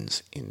two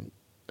villains in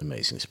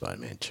Amazing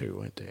Spider-Man 2,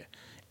 weren't there?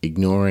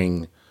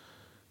 Ignoring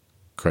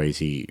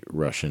crazy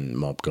Russian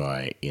mob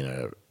guy in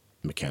a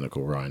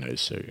mechanical rhino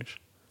suit.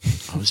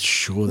 I was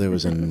sure there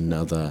was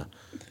another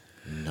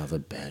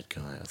bad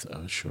guy. I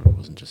was sure it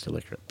wasn't just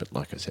Electro. But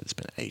like I said, it's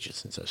been ages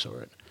since I saw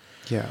it.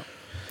 Yeah.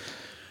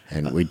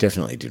 And we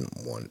definitely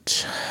didn't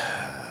want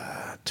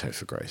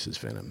Topher Grace's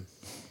Venom.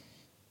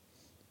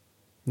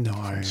 No.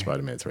 From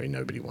Spider-Man 3,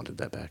 nobody wanted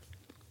that back.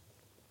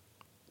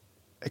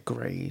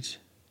 Agreed.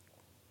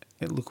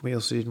 Look, we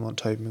also didn't want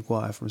Tobey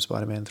Maguire from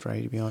Spider-Man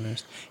 3, to be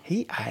honest.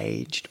 He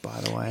aged,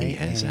 by the way. He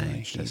has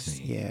aged, hasn't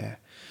he? Yeah.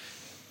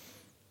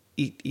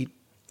 It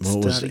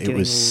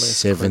was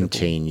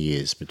 17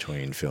 years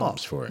between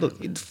films for him.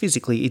 Look,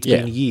 physically, it's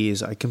been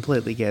years. I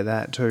completely get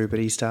that too, but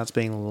he starts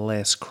being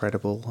less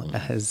credible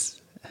as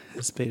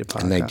Peter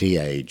Parker. And they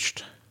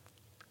de-aged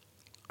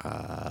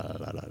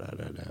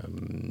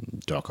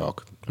Doc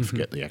Ock. I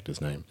forget the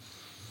actor's name.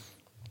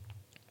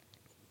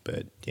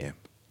 But, yeah.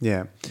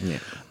 Yeah.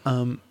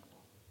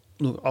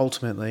 Look,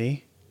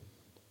 ultimately,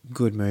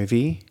 good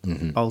movie.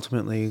 Mm-hmm.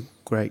 Ultimately,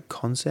 great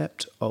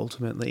concept.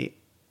 Ultimately,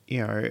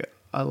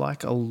 I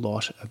like a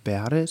lot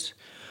about it.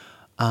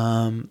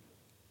 It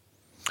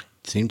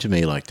seemed to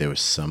me like there were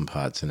some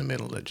parts in the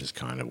middle that just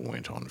kind of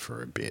went on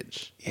for a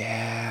bit.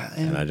 Yeah.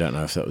 And I don't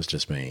know if that was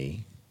just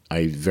me.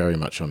 I very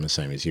much I'm the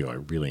same as you. I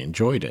really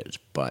enjoyed it,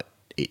 but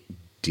it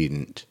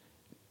didn't.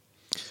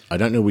 I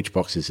don't know which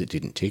boxes it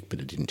didn't tick,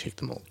 but it didn't tick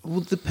them all. Well,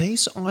 the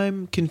piece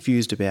I'm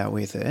confused about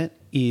with it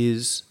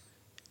is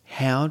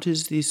how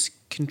does this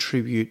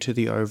contribute to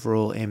the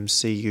overall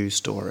MCU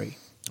story?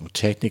 Well,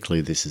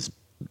 technically, this is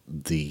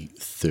the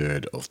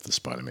third of the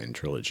Spider-Man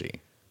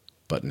trilogy,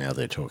 but now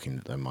they're talking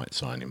that they might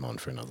sign him on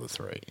for another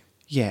 3.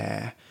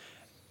 Yeah.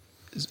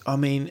 I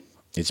mean...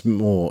 It's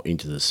more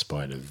into the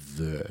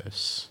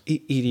Spider-Verse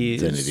it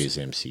is. than it is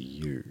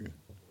MCU.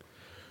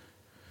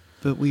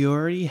 But we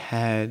already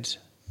had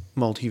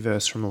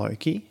multiverse from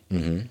Loki.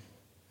 Mm-hmm.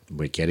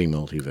 We're getting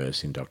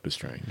multiverse in Doctor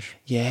Strange.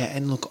 Yeah,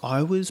 and look,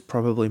 I was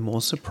probably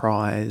more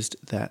surprised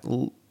that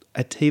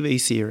a TV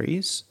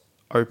series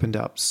opened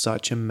up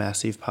such a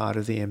massive part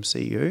of the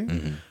MCU.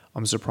 Mm-hmm.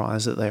 I'm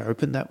surprised that they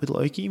opened that with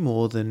Loki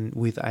more than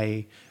with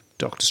a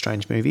Doctor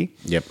Strange movie.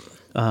 Yep.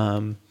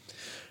 But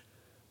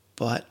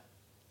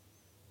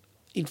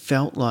it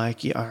felt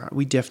like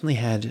we definitely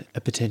had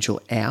a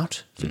potential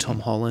out for Tom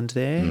Holland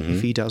there. Mm-hmm.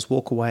 If he does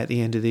walk away at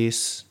the end of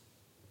this,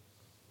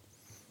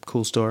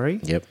 cool story.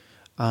 Yep.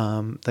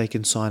 They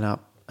can sign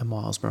up a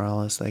Miles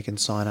Morales. They can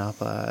sign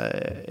up,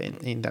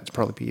 and that's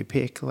probably your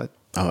pick.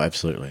 Oh,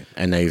 absolutely.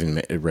 And they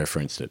even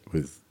referenced it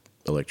with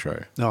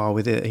Electro. Oh,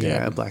 with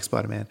a Black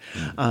Spider-Man.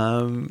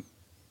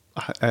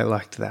 I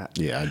liked that.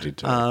 Yeah, I did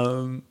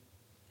too.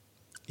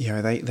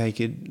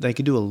 They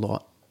could do a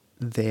lot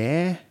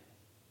there.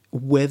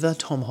 Whether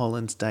Tom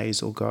Holland's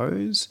days or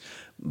goes,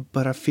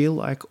 but I feel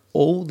like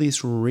all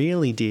this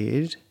really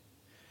did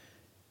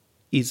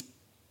is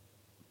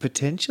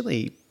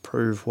potentially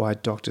prove why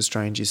Doctor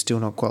Strange is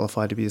still not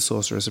qualified to be the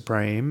Sorcerer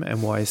Supreme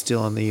and why he's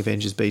still on the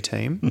Avengers B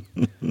team.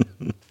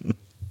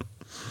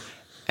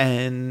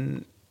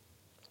 And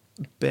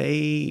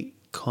B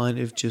kind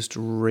of just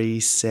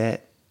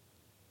reset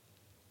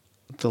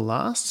the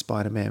last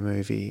Spider-Man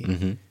movie.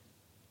 Mm-hmm.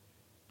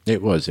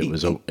 It was a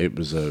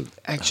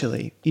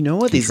actually, you know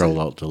what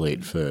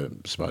Control-Alt-Delete for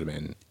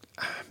Spider-Man.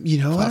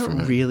 You know what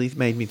it really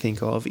made me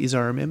think of is I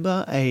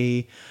remember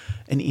an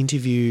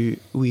interview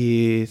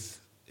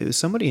with, it was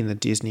somebody in the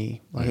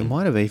Disney, like it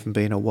might have even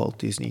been a Walt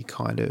Disney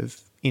kind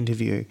of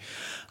interview,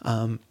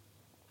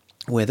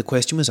 where the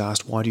question was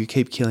asked, why do you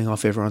keep killing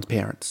off everyone's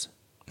parents?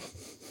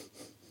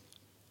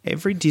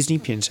 Every Disney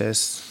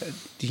princess,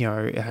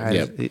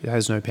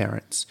 has no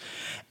parents.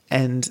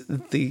 And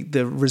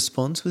the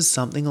response was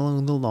something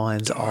along the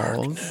lines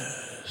of...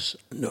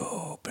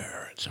 No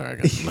parents. Sorry,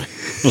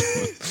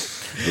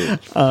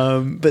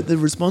 but the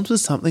response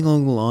was something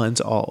along the lines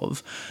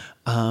of,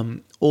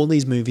 all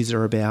these movies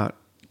are about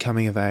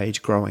coming of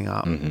age, growing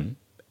up. Mm-hmm.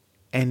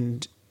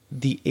 And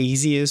the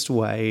easiest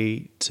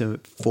way to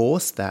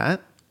force that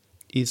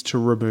is to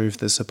remove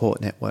the support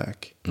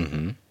network.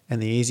 Mm-hmm.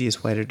 And the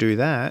easiest way to do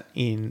that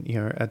in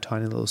a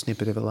tiny little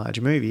snippet of a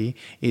large movie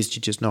is to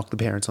just knock the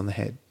parents on the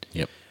head.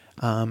 Yep.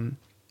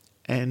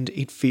 And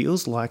it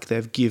feels like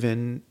they've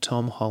given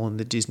Tom Holland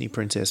the Disney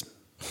princess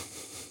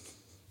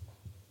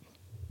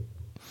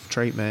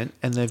treatment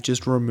and they've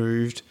just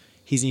removed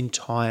his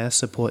entire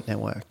support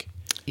network.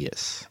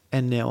 Yes.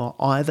 And now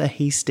either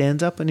he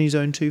stands up on his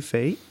own 2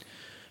 feet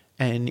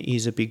and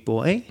is a big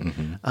boy,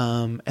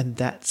 and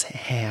that's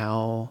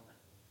how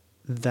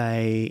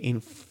they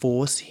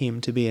enforce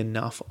him to be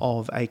enough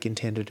of a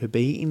contender to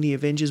be in the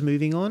Avengers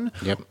moving on,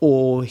 Yep.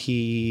 or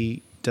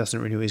he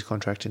doesn't renew his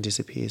contract and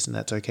disappears, and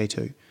that's okay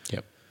too.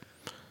 Yep.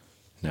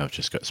 Now I've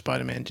just got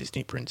Spider-Man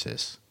Disney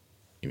Princess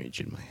image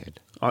in my head.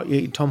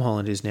 Yeah, Tom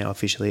Holland is now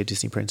officially a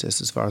Disney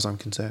princess as far as I'm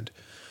concerned.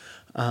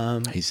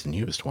 He's the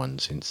newest one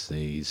since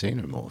the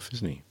Xenomorph,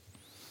 isn't he?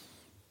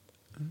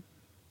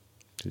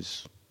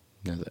 Because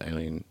now the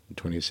Alien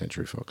 20th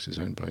Century Fox is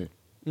owned by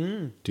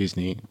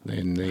Disney,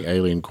 and the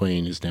Alien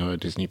Queen is now a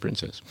Disney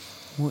princess.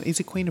 Well, is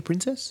a queen a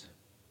princess?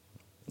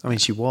 I mean,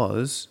 she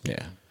was.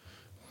 Yeah.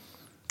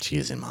 She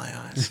is in my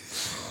eyes.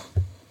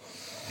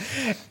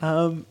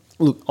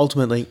 Look,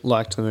 ultimately,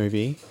 liked the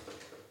movie.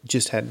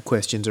 Just had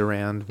questions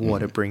around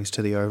what it brings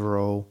to the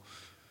overall.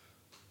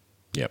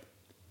 Yep.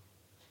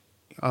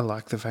 I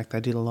like the fact they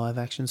did a live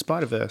action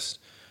Spider-Verse.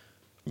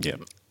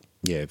 Yep.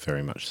 Yeah,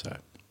 very much so.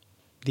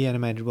 The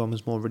animated one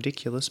was more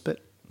ridiculous, but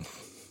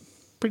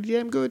pretty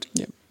damn good.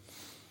 Yep.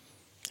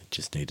 It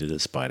just needed a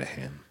spider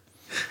ham.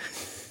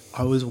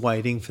 I was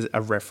waiting for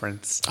a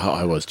reference, Oh,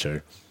 I was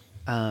too.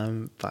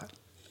 but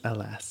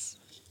alas.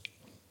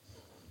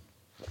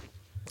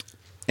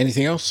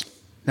 Anything else?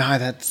 No,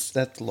 that's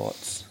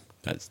lots.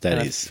 That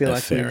I is feel a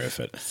like fair we've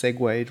effort.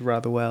 segued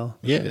rather well.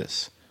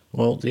 Yes.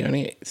 Well, the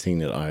only thing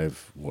that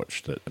I've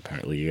watched that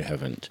apparently you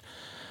haven't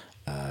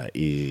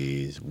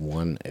is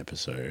one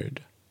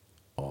episode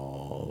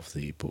of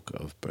the Book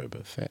of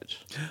Boba Fett.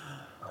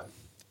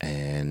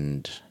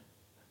 And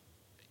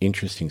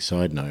interesting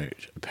side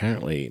note,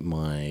 apparently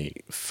my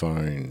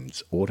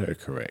phone's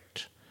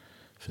autocorrect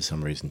for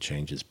some reason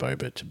changes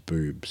Boba to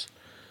boobs.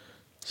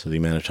 So the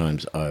amount of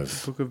times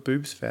I've... Book of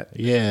Boobs Fat.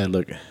 Yeah,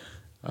 look,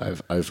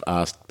 I've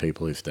asked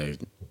people if they've...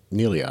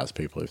 Nearly asked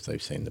people if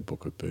they've seen the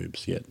Book of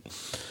Boobs yet.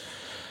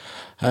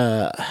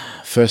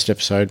 First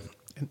episode.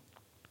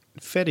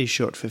 Fett is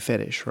short for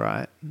fetish,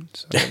 right?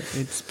 So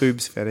it's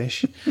boobs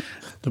fetish.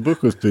 The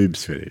Book of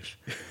Boobs fetish.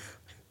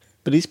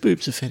 But is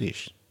boobs a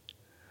fetish?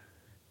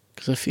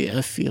 Because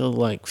I feel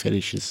like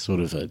fetish is sort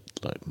of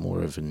like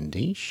more of a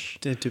niche.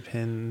 It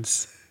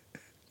depends.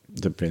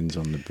 Depends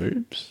on the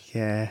boobs.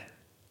 Yeah.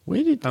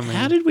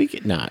 How did we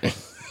get... No.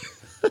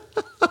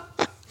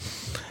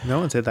 No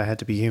one said they had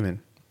to be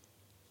human.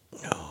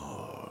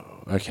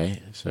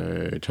 Okay,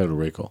 so Total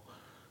Recall.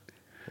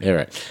 All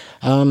right.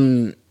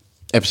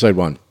 Episode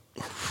 1.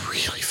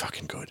 Really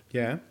fucking good.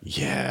 Yeah.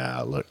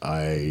 Yeah, look,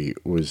 I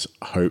was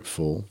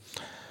hopeful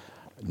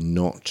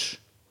not...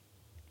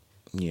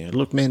 Yeah,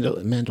 look,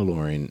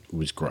 Mandalorian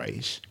was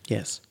great,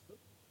 Yes.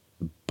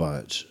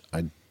 but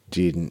I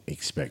didn't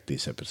expect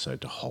this episode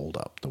to hold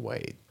up the way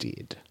it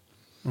did.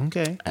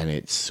 Okay. And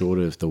it's sort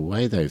of... The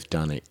way they've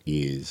done it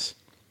is...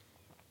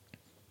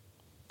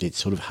 It's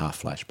sort of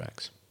half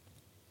flashbacks.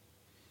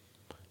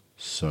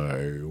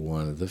 So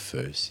one of the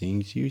first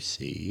things you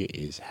see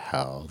is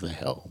how the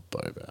hell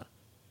Boba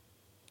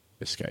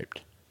escaped.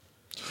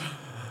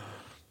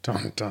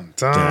 Dun, dun,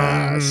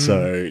 dun.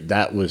 So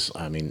that was,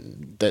 I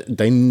mean,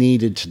 they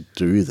needed to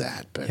do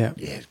that. But Yep.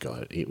 yeah,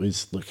 God, it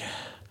was, look,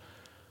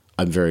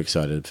 I'm very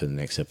excited for the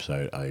next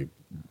episode. I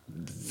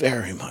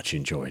very much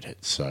enjoyed it.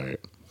 So,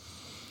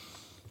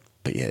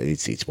 but yeah,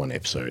 it's one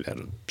episode out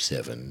of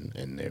 7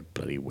 and they're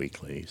bloody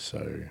weekly.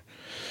 So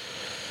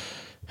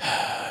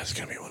it's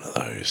going to be one of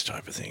those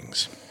type of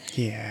things.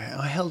 Yeah,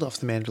 I held off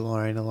The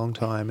Mandalorian a long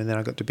time, and then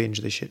I got to binge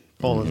the shit,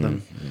 all of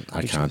them. I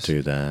which can't was-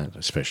 do that,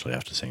 especially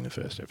after seeing the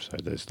first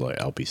episode. There's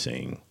like, I'll be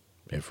seeing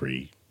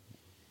every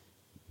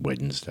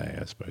Wednesday,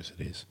 I suppose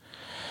it is.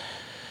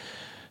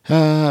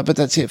 But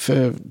that's it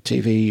for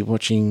TV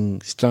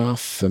watching stuff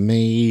for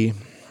me.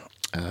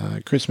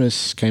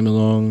 Christmas came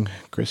along.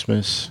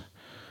 Christmas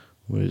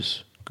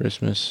was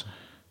Christmas.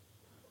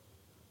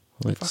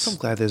 Fuck, I'm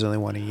glad there's only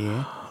one a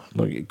year.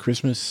 Look,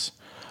 Christmas,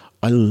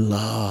 I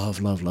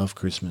love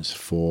Christmas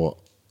for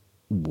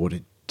what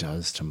it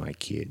does to my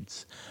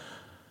kids.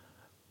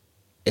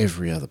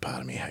 Every other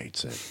part of me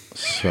hates it.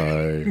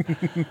 So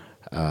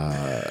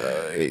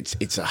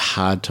it's a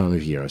hard time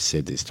of year. I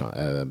said this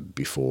time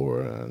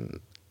before.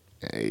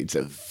 It's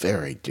a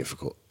very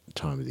difficult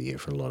time of the year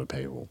for a lot of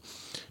people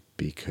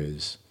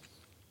because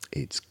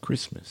it's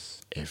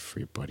Christmas.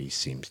 Everybody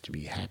seems to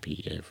be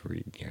happy.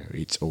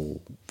 It's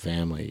all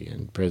family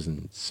and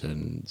presents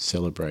and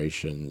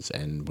celebrations.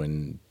 And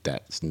when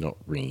that's not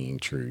ringing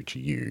true to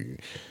you,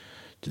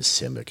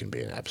 December can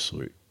be an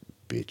absolute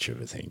bitch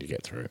of a thing to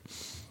get through.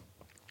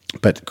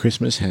 But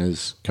Christmas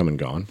has come and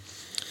gone.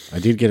 I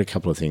did get a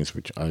couple of things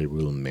which I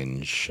will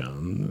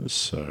mention.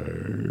 So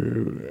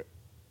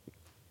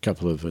a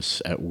couple of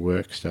us at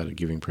work started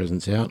giving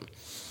presents out.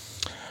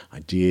 I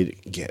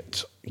did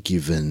get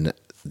given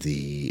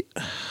the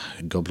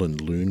Goblin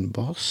Loon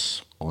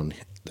Boss on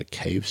the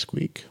Cave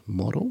Squeak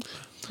model,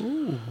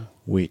 Ooh,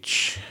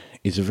 which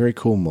is a very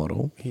cool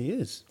model. he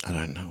is. I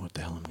don't know what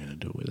the hell I'm going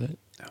to do with it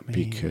I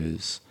mean-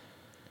 because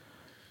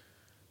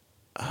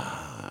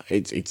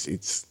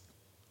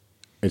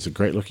it's a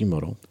great looking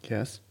model.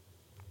 Yes.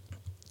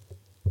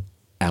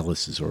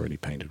 Alice has already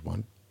painted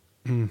one.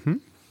 Mm-hmm.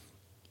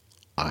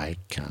 I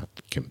can't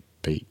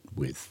compete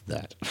with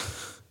that.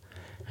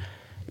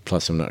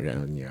 Plus, I'm not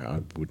going.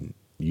 I wouldn't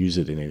use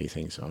it in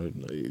anything. So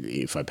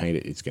if I paint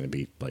it, it's going to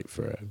be like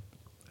for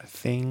A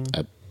thing.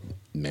 a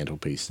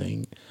mantelpiece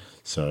thing.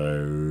 So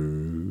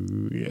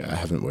I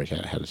haven't worked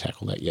out how to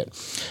tackle that yet.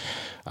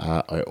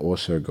 I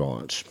also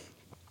got.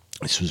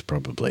 This was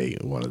probably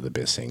one of the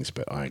best things,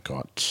 but I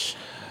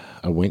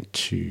went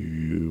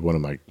to one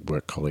of my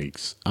work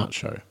colleagues'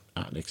 art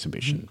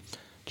exhibition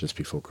just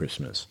before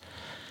Christmas.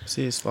 Is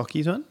this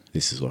Lockie's one?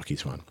 This is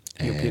Lockie's one.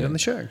 You appeared on the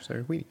show,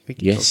 so we can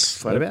Yes.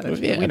 talk flat about it.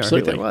 Yeah, we know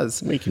absolutely. who that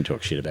was. We can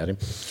talk shit about him.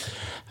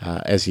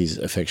 As he's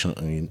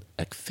affectionately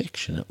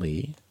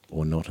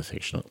or not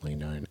affectionately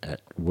known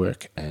at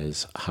work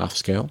as Half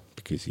Scale,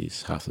 because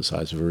he's half the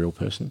size of a real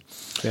person.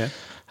 Yeah.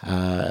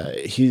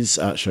 His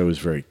art show was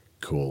very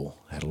cool.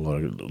 Had a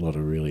lot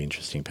of really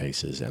interesting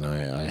pieces, and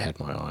I had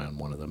my eye on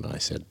one of them, and I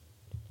said,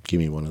 "Give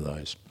me one of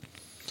those."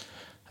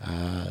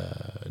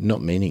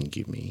 Not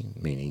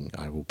meaning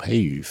I will pay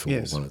you for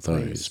one of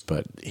those, please.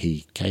 but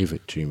he gave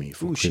it to me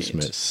for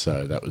Christmas, shit.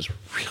 so that was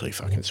really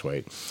fucking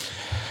sweet.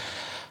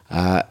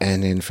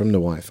 And then from the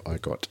wife, I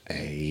got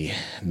a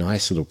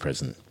nice little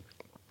present,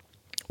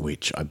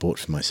 which I bought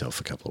for myself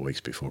a couple of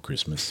weeks before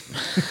Christmas.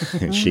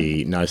 And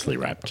she nicely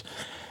wrapped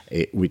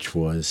it, which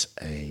was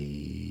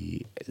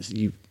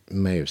you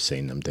may have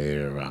seen them.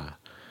 There's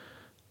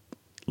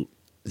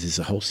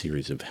a whole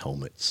series of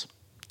helmets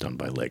done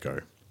by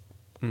Lego.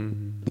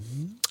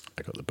 Mm-hmm.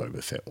 I got the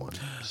Boba Fett one.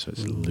 So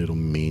it's a little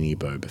mini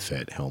Boba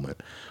Fett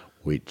helmet,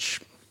 which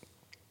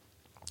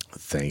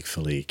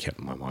thankfully kept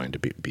my mind a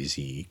bit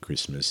busy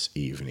Christmas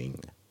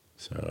evening.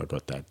 So I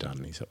got that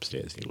done. He's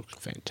upstairs. He looks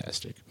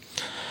fantastic.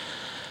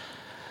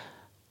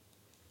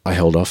 I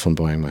held off on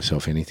buying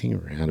myself anything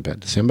around about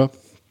December.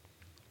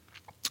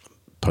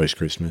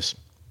 Post-Christmas,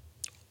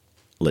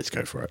 let's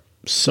go for it.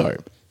 So,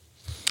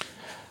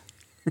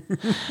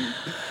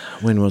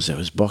 when was that? It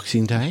was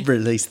Boxing Day.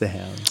 Release the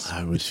hounds.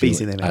 I was Bees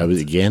in their I was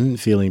mouths. again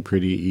feeling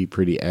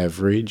pretty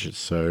average.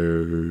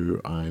 So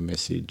I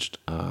messaged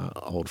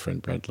old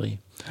friend Bradley,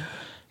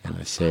 and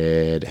I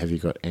said, "Have you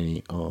got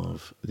any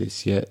of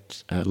this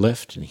yet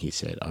left?" And he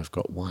said, "I've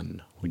got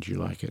one. Would you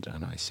like it?"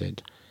 And I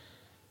said,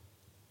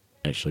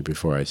 actually,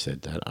 before I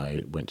said that,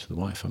 I went to the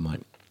wife. I'm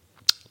like,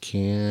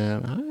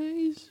 "Can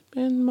I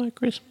spend my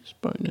Christmas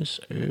bonus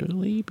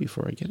early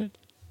before I get it?"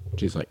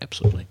 She's like,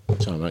 "Absolutely."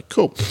 So I'm like,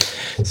 "Cool."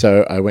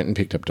 So I went and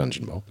picked up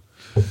Dungeon Ball.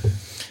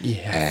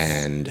 Yeah.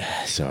 And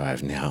so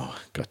I've now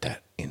got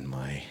that in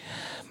my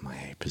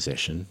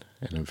possession,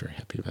 and I'm very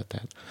happy about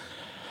that.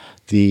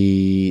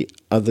 The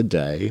other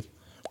day,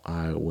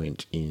 I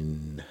went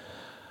in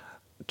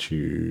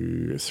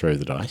to throw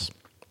the dice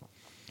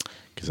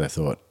because I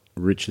thought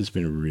Rich has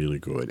been really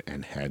good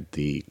and had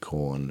the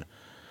corn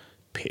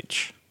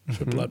pitch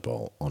for Blood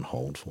Bowl on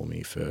hold for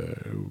me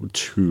for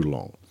too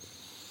long.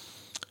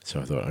 So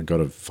I thought I've got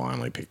to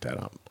finally pick that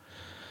up.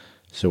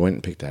 So I went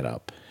and picked that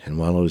up, and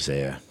while I was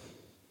there,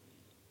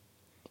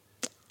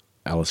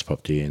 Alice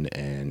popped in,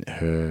 and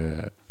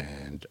her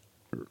and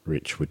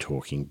Rich were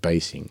talking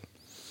basing.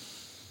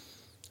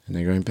 And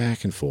they're going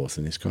back and forth,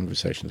 and this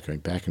conversation is going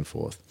back and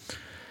forth.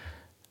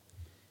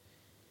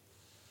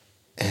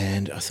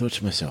 And I thought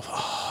to myself,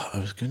 I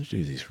was going to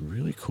do these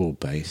really cool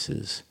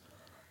bases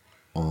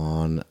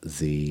on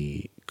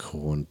the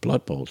Corn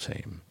Blood Bowl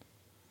team.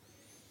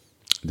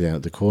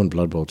 The Corn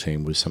Blood Bowl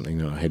team was something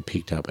that I had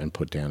picked up and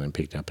put down and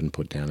picked up and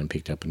put down and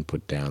picked up and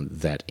put down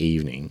that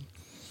evening,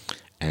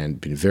 and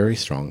been very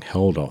strong,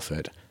 held off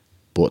it,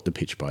 bought the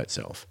pitch by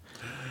itself.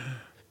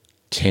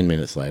 10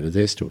 minutes later,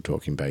 they're still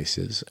talking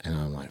bases, and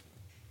I'm like,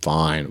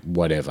 fine,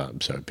 whatever.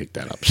 So I picked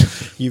that up.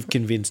 You've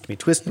convinced me.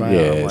 Twist my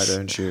arm, why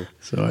don't you?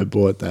 So I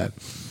bought that.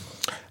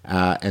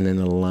 And then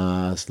the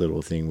last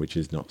little thing, which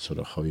is not sort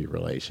of hobby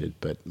related,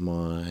 but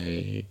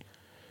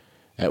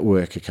at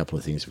work, a couple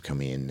of things have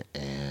come in,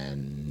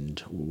 and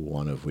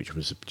one of which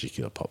was a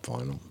particular pop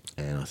vinyl.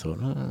 And I thought,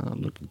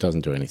 look, it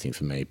doesn't do anything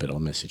for me, but I'll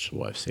message the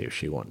wife, see if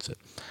she wants it.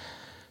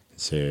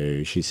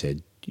 So she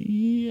said,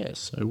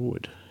 yes, I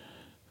would.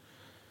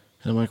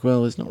 And I'm like,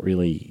 well, there's not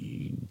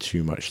really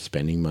too much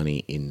spending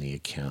money in the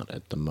account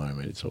at the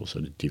moment. It's all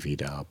sort of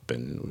divvied up,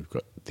 and we've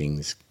got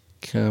things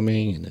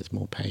coming, and there's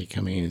more pay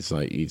coming. It's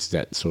like, it's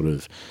that sort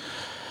of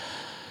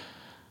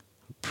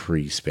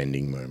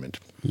pre-spending moment.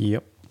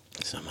 Yep.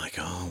 So I'm like,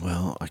 oh,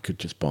 well, I could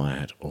just buy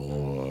it,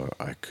 or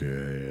I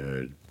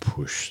could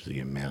push the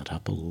amount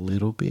up a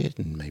little bit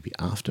and maybe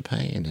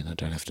afterpay, and then I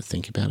don't have to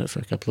think about it for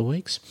a couple of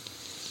weeks.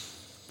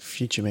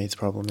 Future me's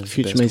problem is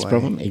Future the best me's way.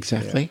 problem,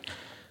 exactly. Yeah.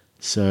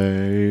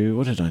 So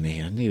what did I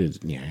need? I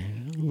needed,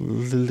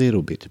 a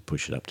little bit to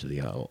push it up to the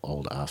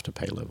old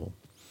afterpay level.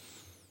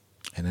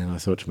 And then I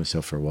thought to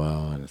myself for a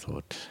while, and I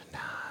thought,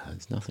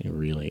 there's nothing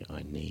really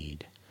I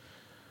need.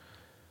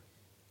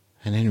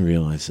 And then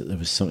realised that there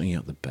was something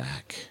out the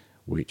back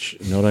which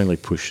not only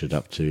pushed it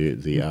up to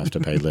the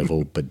afterpay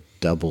level, but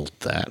doubled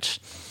that,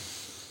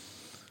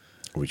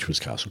 which was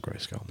Castle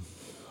Grayskull.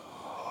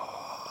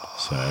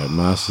 So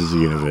Masters of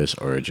the Universe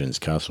Origins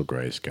Castle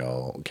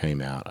Grayskull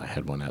came out. I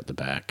had one out the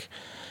back,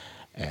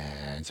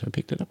 And so I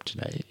picked it up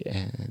today,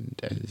 and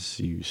as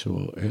you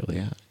saw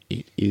earlier,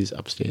 it is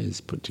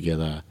upstairs, put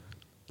together,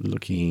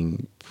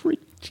 looking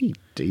pretty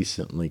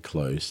decently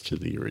close to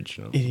the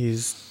original. It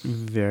is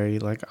very,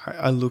 like,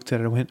 I looked at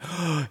it and went,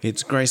 oh,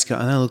 it's Grayskull.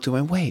 And I looked and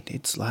went, wait,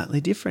 it's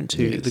slightly different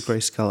to the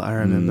Grayskull I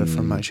remember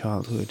from my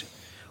childhood.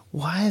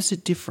 Why is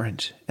it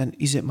different? And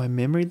is it my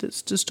memory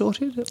that's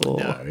distorted? Or?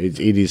 No, it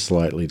is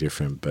slightly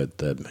different, but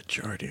the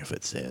majority of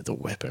it's there. The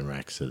weapon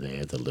racks are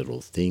there. The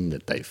little thing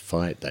that they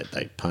fight, that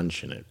they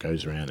punch, and it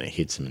goes around and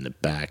hits them in the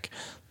back,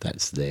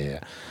 that's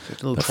there. The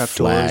little the trapdoor's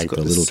flag, got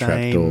the the little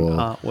same trapdoor.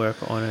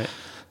 artwork on it.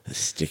 The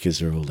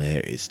stickers are all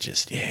there. It's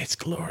just, it's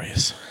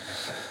glorious.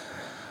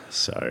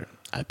 So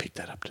I picked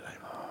that up today.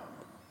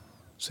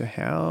 So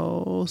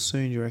how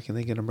soon do you reckon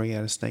they're going to bring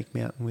out a Snake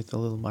Mountain with a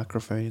little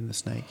microphone in the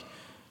snake?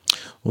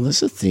 Well,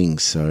 that's the thing.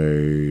 So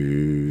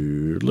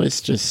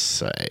let's just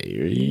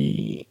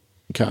say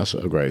Castle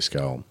of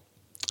Grayskull,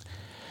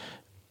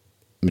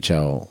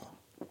 Mattel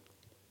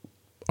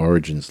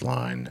Origins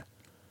line,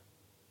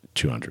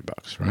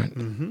 $200, right?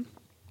 Mm-hmm.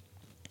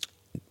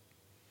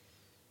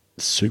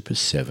 Super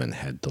 7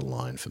 had the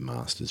line for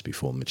Masters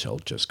before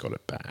Mattel just got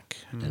it back.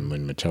 And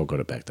when Mattel got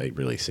it back, they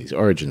released these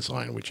Origins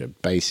line, which are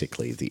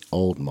basically the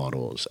old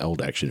models,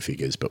 old action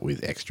figures, but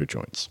with extra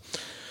joints.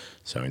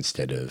 So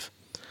instead of...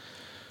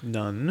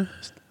 None.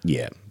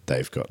 Yeah,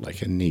 they've got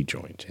like a knee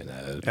joint and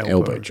an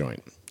elbow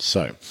joint.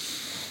 So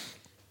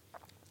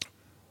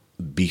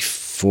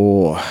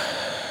before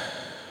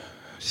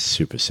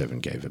Super 7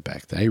 gave it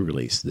back, they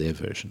released their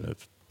version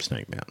of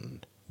Snake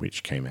Mountain,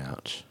 which came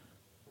out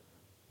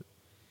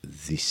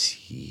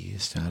this year,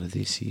 start of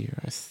this year,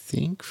 I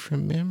think,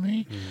 from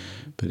memory.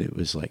 But it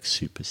was like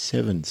Super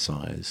 7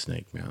 size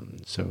Snake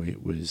Mountain, so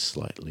it was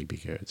slightly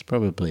bigger. It's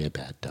probably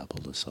about double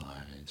the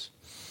size,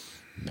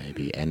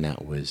 maybe. And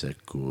that was a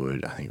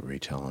good, I think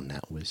retail on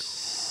that was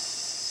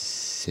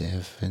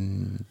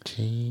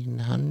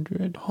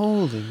 $1,700.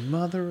 Holy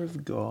mother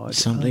of God.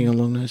 Something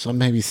along those lines,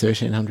 maybe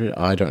 $1,300.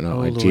 I don't know.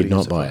 Oh, I Lord, did not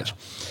is it buy fire. it.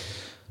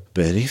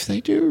 But if they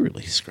do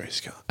release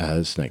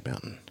Grayskull, Snake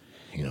Mountain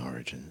in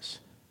Origins,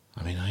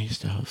 I mean, I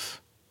used to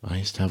have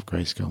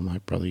Grayskull. My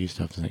brother used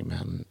to have Snake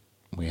Mountain.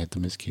 We had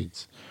them as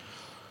kids.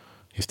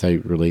 If they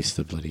released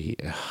the bloody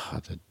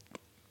the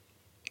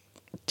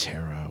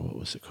Terror, what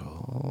was it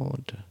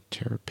called?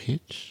 Terror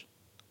Pitch,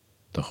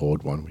 the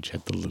Horde one, which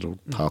had the little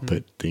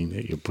puppet thing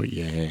that you put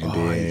your hand in.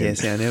 Oh,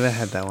 yes, I never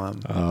had that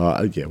one.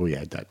 Yeah, we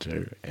had that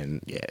too.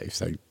 And yeah, if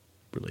they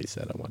release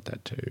that, I want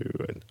that too.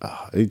 And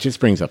it just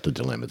brings up the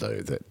dilemma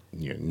though that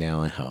now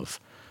I have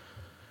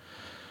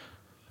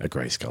a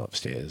Grayskull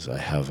upstairs. I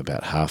have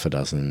about half a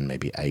dozen,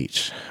 maybe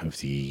 8 of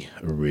the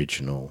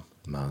original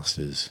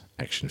Masters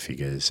action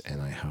figures,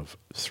 and I have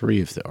 3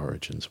 of the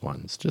Origins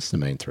ones, just the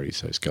main 3.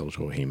 So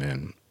Skeletor,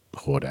 He-Man,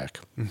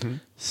 Hordak,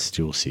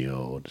 still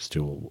sealed,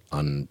 still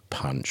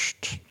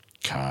unpunched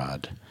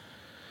card.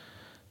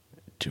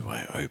 Do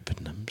I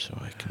open them so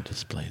I can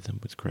display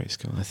them with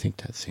Grayskull? I think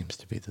that seems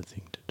to be the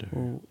thing to do.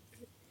 Well,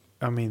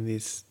 I mean,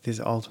 this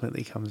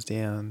ultimately comes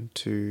down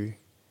to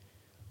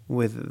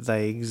whether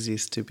they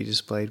exist to be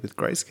displayed with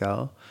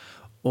Grayskull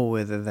or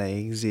whether they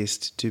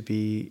exist to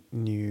be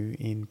new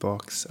in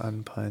box,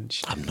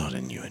 unpunched. I'm not a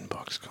new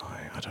in-box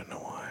guy. I don't know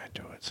why I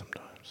do it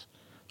sometimes.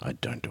 I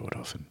don't do it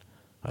often.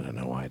 I don't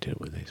know why I did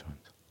it with these ones.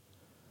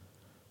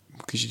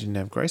 Because you didn't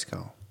have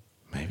Grayskull.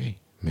 Maybe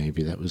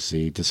that was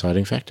the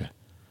deciding factor.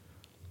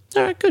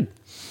 All right, good.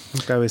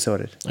 Okay, we're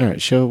sorted. All right,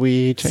 shall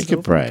we take a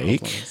Solving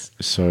break problems.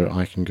 so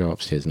I can go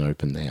upstairs and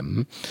open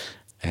them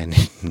and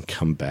then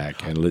come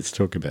back and let's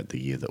talk about the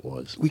year that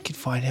was. We could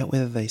find out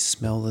whether they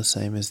smell the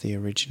same as the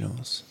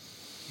originals.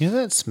 You know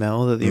that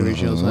smell that the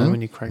originals have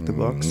when you crack the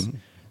box?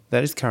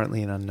 That is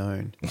currently an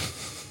unknown.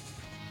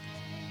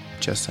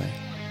 Just saying.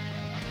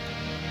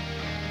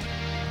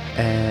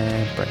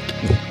 And break.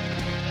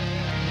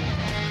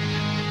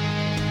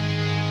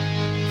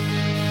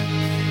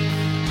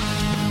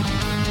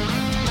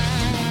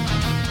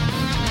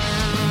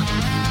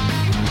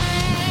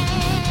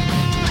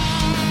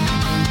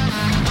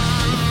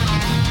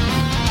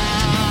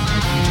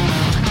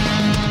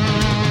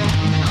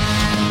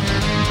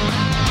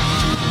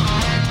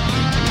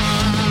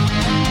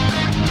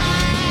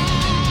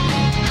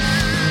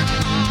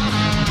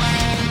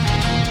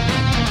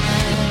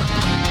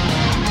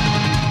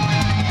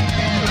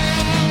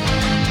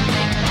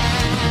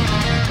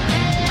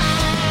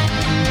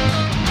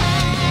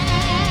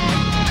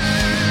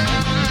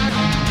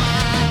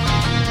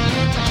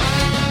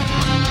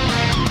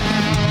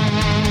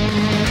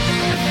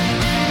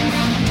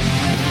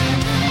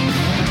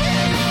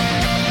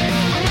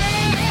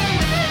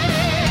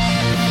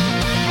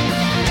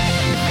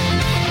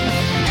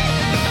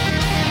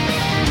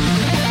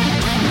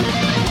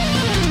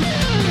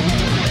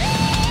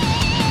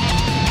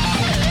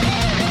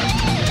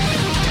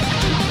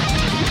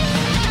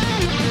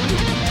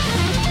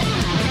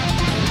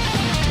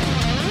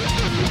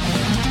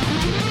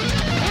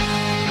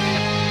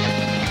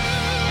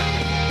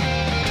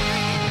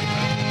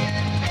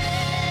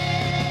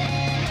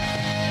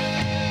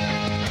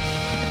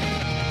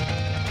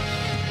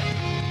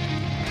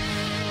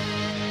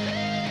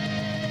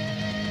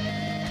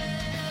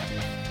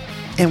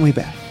 And we're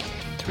back.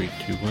 3,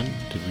 2, 1.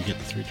 Did we get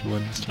the 3, 2,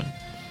 1 this time?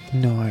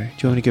 No. Do you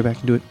want me to go back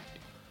and do it?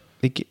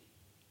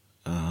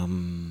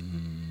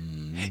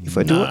 If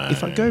I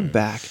go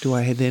back, do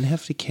I then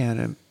have to count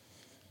an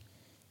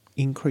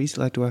increase?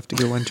 Like, do I have to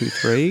go 1, 2,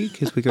 3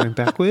 because we're going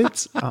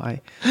backwards?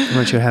 I'm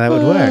not sure how that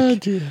would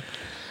work. Dear.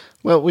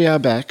 Well, we are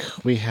back.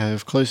 We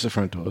have closed the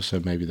front door, so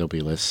maybe there'll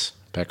be less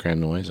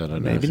background noise. I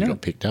don't know if it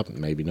got picked up.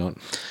 Maybe not.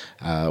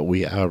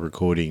 We are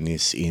recording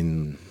this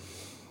in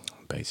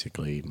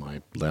basically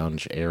my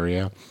lounge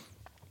area,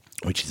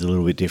 which is a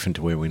little bit different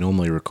to where we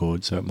normally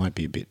record, so it might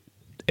be a bit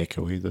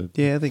echoey.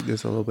 Yeah, I think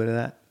there's a little bit of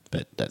that.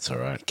 But that's all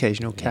right.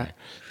 Occasional cat.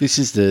 This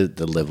is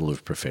the level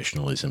of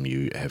professionalism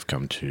you have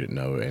come to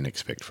know and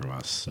expect from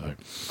us. So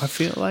I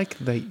feel like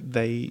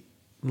they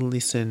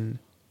listen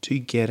to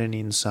get an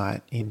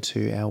insight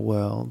into our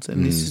world,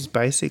 and this is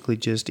basically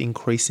just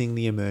increasing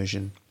the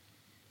immersion.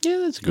 yeah,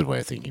 that's a good way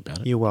of thinking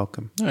about it. You're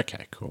welcome.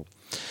 Okay, cool.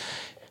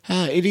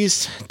 It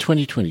is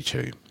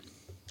 2022.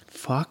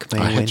 Fuck me.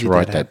 I when had to did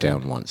write that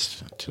happen? down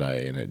once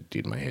today, and it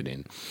did my head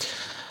in.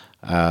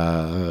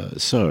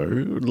 So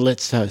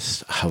let's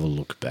just have a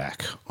look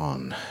back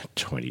on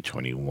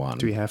 2021.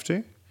 Do we have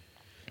to?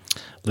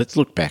 Let's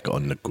look back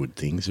on the good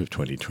things of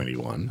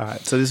 2021. All right,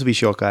 so this will be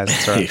short, guys.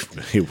 That's all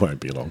right. It won't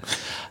be long.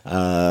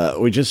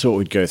 We just thought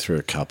we'd go through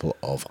a couple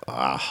of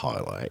our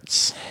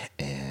highlights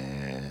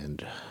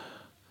and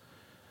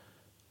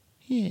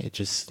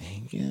just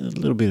a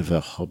little bit of a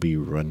hobby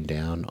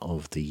rundown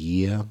of the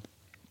year.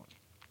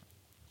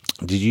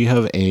 Did you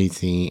have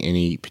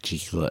any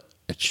particular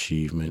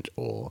achievement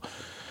or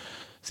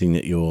thing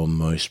that you're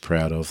most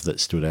proud of that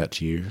stood out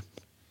to you?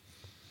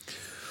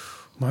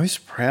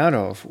 Most proud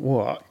of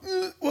what?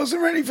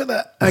 Wasn't ready for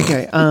that.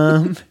 Okay.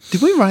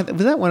 Did we write that?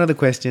 Was that one of the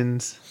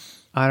questions?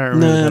 I don't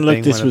remember. No, that look,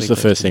 being this one was of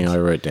the first thing I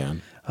wrote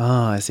down.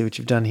 Oh, I see what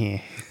you've done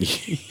here.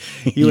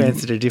 You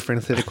answered a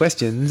different set of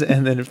questions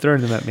and then have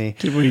thrown them at me.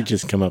 Did we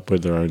just come up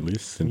with our own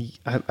lists?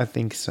 I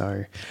think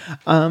so.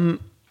 The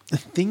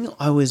thing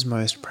I was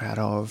most proud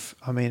of,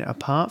 I mean,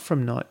 apart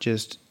from not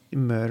just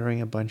murdering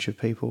a bunch of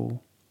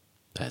people,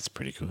 That's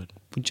pretty good.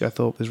 which I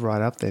thought was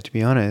right up there, to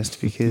be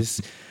honest,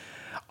 because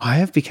I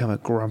have become a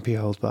grumpy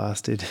old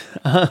bastard.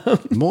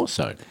 More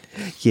so.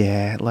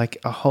 Yeah, like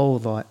a whole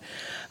lot.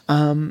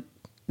 No,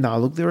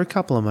 look, there were a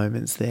couple of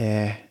moments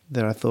there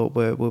that I thought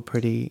were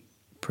pretty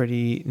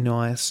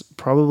nice.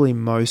 Probably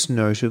most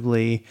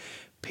notably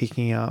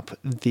picking up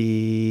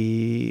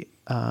the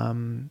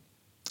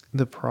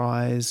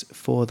prize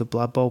for the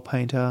Blood Bowl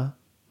painter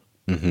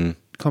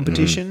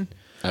competition.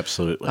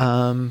 Absolutely.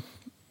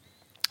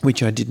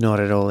 Which I did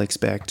not at all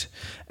expect,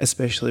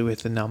 especially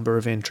with the number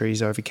of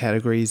entries over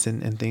categories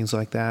and things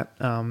like that.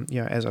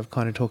 As I've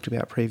kind of talked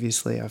about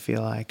previously, I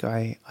feel like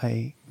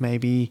I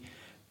maybe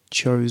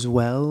chose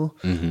well,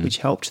 which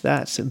helped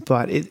that.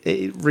 But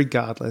it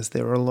regardless,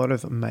 there were a lot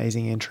of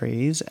amazing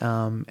entries,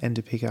 and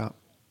to pick up,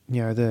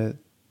 the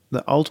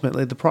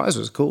ultimately the prize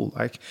was cool.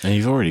 Like, and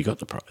you've already got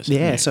the prize.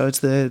 yeah, so it's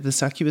the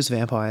Succubus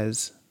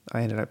Vampires.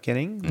 I ended up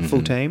getting the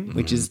full team,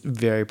 which is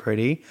very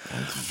pretty.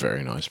 That's a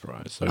very nice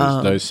prize.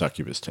 Those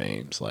Succubus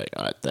teams, like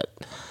that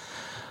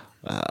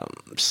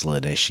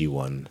Slaneshi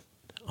one,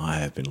 I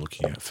have been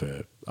looking at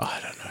for I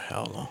don't know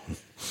how long.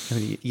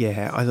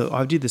 Yeah,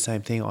 I did the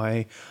same thing.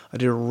 I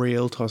did a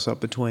real toss up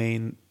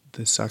between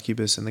the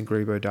Succubus and the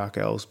Grebo Dark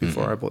Elves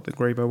before I bought the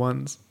Grebo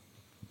ones.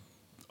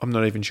 I'm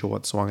not even sure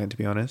what swung it, to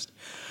be honest.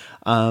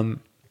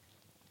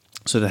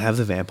 So to have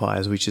the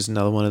Vampires, which is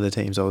another one of the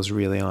teams I was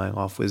really eyeing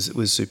off,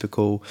 was super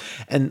cool.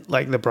 And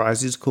like the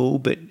prize is cool,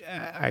 but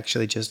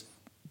actually just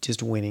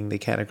winning the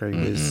category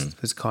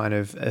was kind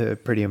of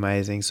pretty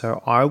amazing.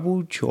 So I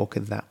will chalk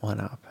that one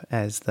up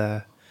as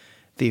the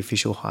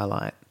official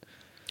highlight.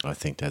 I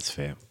think that's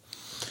fair.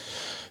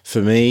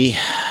 For me,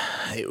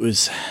 it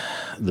was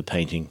the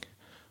painting.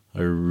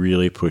 I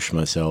really pushed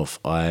myself.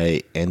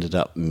 I ended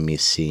up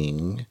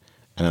missing,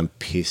 and I'm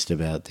pissed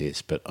about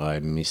this, but I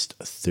missed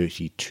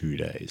 32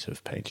 days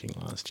of painting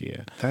last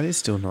year. That is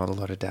still not a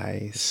lot of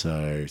days.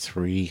 So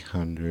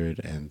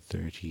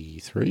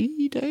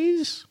 333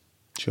 days?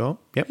 Sure.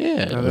 Yep.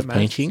 Yeah, No, of that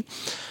painting.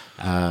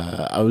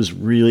 I was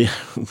really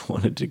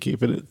wanted to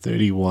keep it at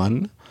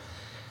 31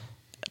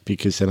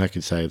 because then I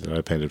could say that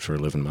I painted for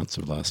 11 months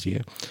of last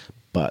year.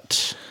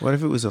 But what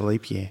if it was a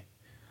leap year?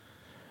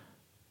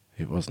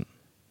 it wasn't.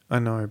 I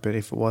know, but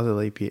if it was a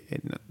leap year,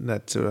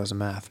 that still doesn't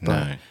math.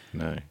 But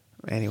No.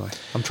 anyway,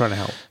 I'm trying to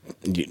help.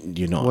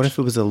 You're not. What if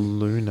it was a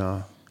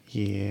lunar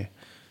year?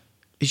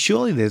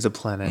 Surely there's a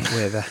planet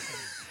where that...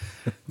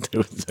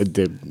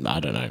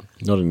 I don't know.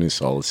 Not in this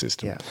solar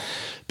system. Yeah.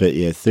 But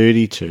yeah,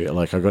 32.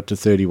 Like I got to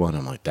 31.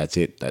 I'm like, that's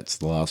it. That's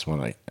the last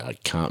one. I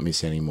can't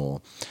miss any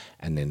more.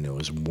 And then there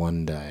was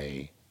one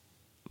day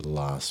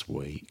last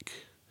week.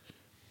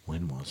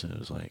 When was it? It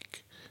was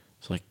like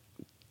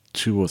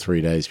 2 or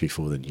 3 days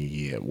before the new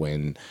year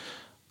when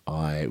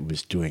I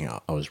was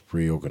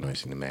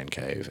reorganizing the man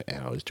cave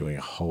and I was doing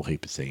a whole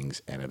heap of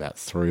things, and about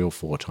 3 or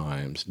 4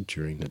 times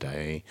during the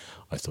day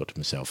I thought to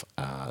myself,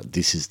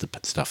 this is the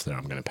stuff that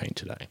I'm going to paint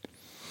today.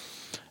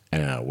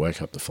 And I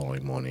woke up the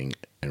following morning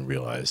and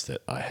realized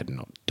that I had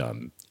not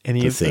done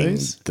Any the of thing.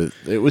 those?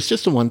 It was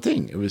just the one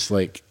thing. It was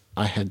like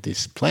I had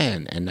this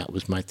plan, and that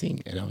was my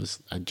thing, and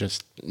I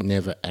just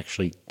never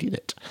actually did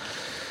it.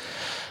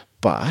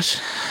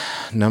 But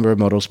number of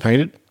models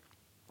painted,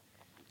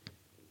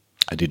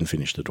 I didn't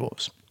finish the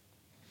dwarves.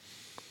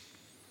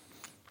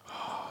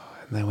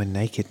 They were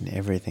naked and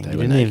everything. They You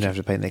were didn't even naked. have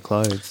to paint their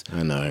clothes.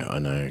 I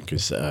know,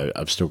 because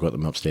I've still got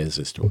them upstairs.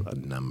 There's still a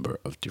number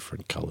of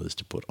different colours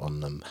to put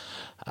on them.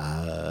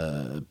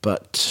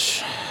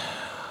 But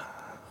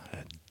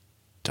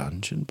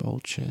dungeon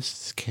bowl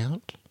chests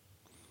count?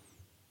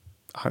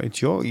 Oh,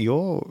 it's your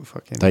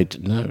fucking...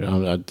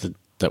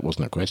 That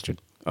wasn't a question.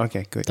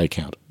 Okay, good. They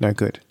count. No,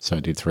 good. So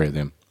I did 3 of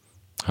them.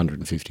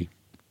 150.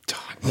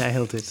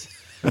 Nailed it.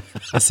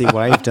 I see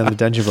why you've done the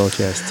Dungeon Ball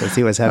chest. I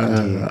see what's happened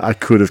to you. I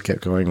could have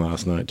kept going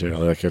last night too.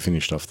 Like I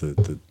finished off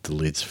the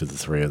lids for the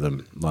 3 of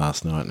them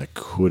last night, and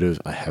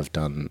I have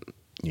done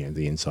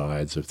the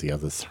insides of the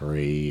other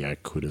 3. I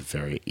could have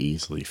very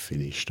easily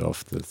finished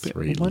off the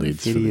 3 lids for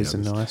 150 the is a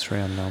others. nice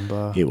round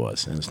number. It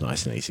was, and it's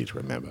nice and easy to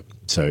remember.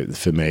 So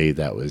for me,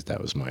 that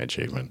was my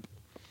achievement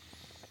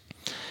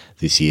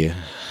this year.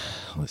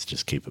 Let's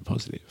just keep it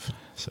positive.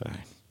 So.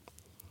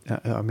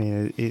 I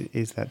mean,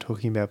 is that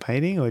talking about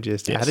painting or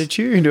just Yes.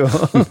 attitude? Or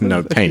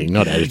No, painting,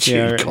 not attitude.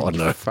 Yeah, God,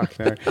 no. fuck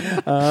no.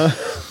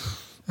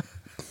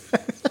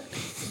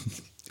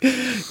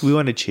 We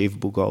want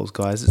achievable goals,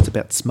 guys. It's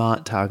about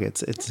smart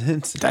targets. It's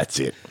That's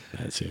it.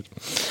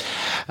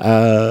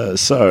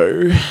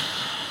 So,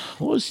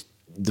 what was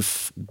the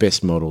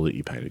best model that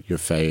you painted? Your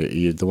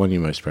favorite, the one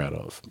you're most proud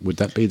of? Would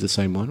that be the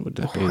same one? Would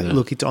that be the...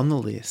 Look, it's on the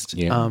list.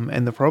 Yeah.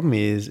 And the problem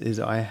is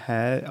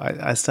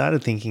I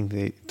started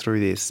thinking through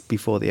this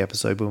before the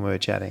episode when we were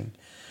chatting,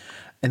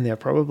 and there are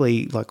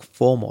probably like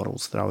 4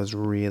 models that I was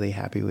really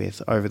happy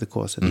with over the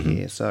course of the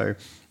year. So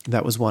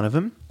that was one of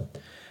them.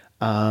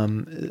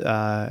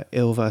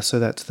 Ilva, so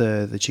that's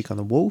the chick on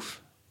the wolf.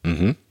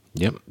 Mm-hmm.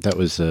 Yep, that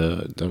was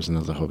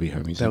another Hobby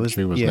Homies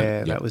entry, wasn't it?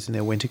 Yep. That was in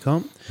their winter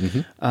comp.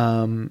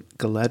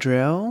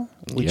 Galadriel,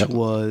 which Yep.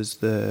 was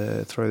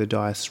the throw the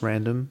dice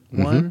random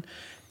one,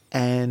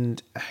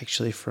 and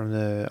actually from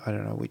the, I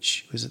don't know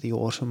which, was it the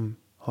autumn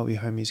Hobby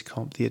Homies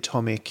comp, the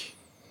atomic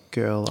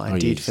girl I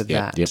did yes. for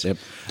Yep, that. yep.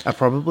 Are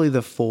probably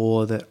the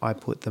 4 that I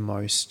put the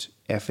most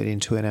effort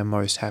into and am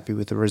most happy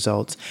with the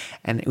results.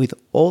 And with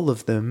all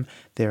of them,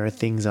 there are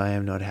things I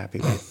am not happy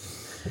with.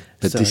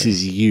 But So- this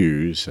is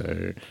you,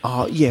 so...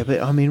 Oh, yeah,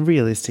 but I mean,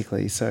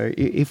 realistically, so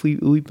if we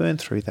burn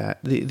through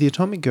that, the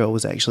Atomic Girl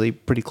was actually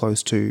pretty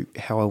close to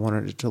how I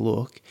wanted it to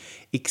look,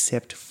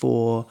 except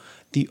for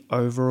the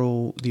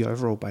overall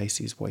base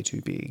is way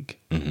too big,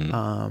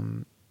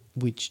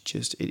 which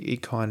just,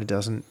 it kind of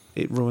doesn't,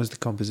 it ruins the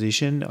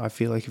composition. I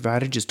feel like if I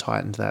had just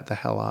tightened that the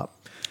hell up.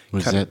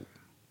 Was cut- that...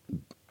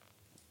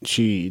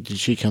 Did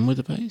she come with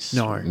a base?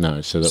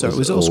 No, so it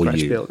was all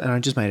scratch you. built, and I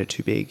just made it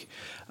too big,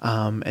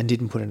 and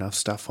didn't put enough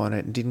stuff on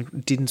it,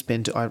 and didn't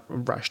spend. I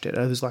rushed it.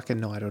 It was like a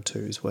night or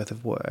two's worth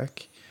of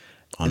work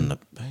On the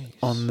base?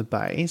 on the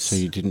base. So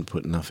you didn't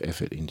put enough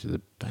effort into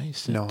the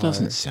base? That No.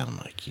 doesn't sound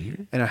like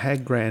you. And I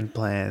had grand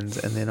plans,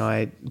 and then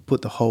I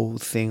put the whole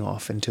thing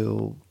off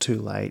until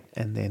too late,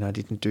 and then I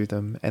didn't do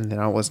them, and then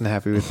I wasn't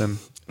happy with them.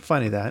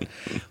 Funny that.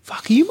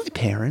 Fuck, are you my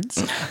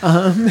parents?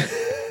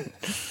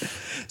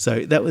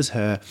 So that was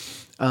her.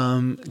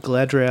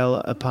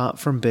 Galadriel, apart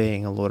from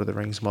being a Lord of the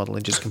Rings model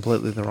and just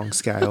completely the wrong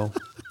scale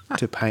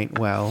to paint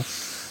well,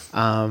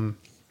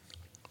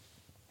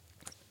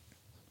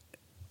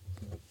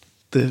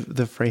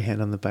 the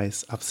freehand on the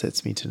base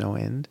upsets me to no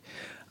end,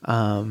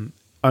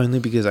 only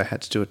because I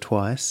had to do it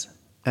twice.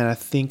 And I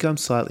think I'm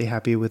slightly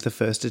happier with the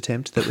first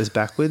attempt that was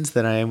backwards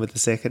than I am with the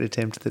second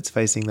attempt that's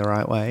facing the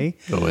right way.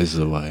 Always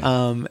the way.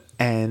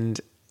 And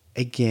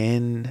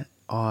again,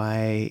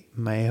 I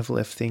may have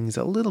left things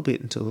a little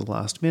bit until the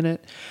last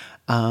minute,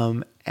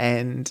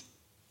 and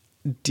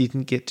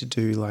didn't get to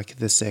do like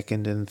the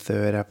second and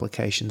third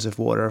applications of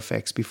water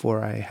effects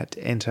before I had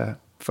to enter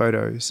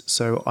photos.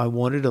 So I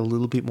wanted a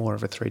little bit more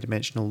of a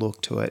 3-dimensional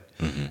look to it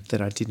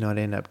that I did not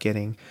end up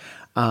getting.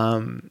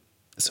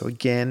 So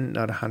again,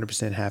 not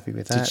 100% happy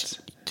with that.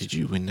 Did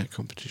you win that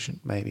competition?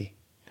 Maybe.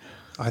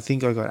 I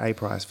think I got a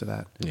prize for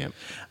that. Yeah.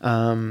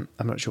 I'm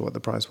not sure what the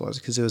prize was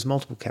because there was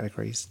multiple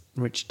categories.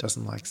 Rich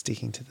doesn't like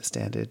sticking to the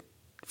standard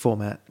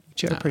format,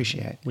 which I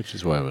appreciate. Which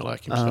is why we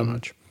like him so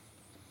much.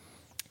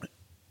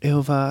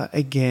 Ilva,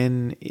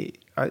 again,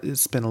 I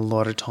spent a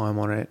lot of time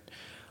on it.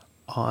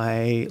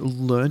 I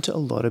learnt a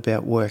lot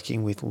about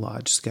working with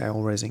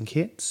large-scale resin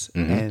kits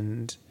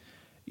and,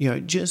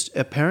 just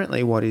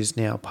apparently what is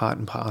now part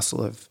and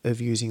parcel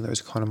of using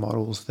those kind of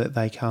models, that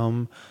they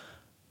come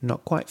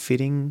not quite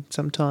fitting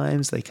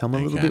sometimes. They come a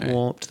little bit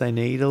warped. They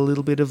need a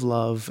little bit of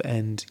love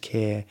and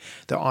care.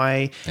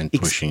 And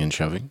pushing and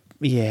shoving?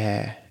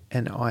 Yeah,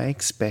 and I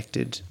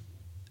expected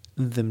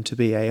them to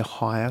be a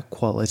higher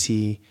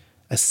quality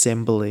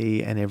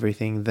assembly and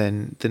everything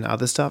than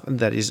other stuff, and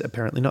that is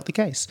apparently not the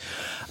case.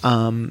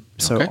 So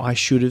I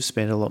should have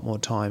spent a lot more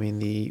time in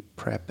the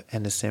prep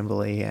and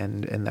assembly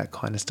and that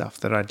kind of stuff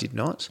that I did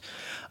not.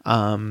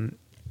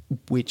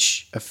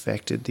 which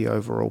affected the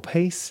overall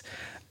pace.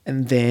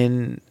 And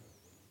then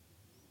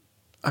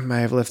I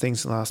may have left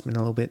things to the last minute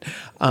a little bit.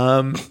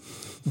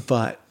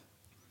 But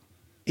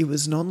it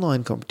was an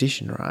online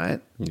competition, right?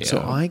 Yeah.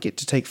 So I get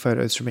to take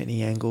photos from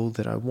any angle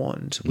that I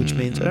want, which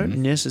means I don't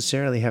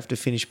necessarily have to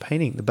finish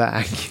painting the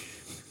back.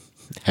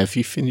 Have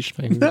you finished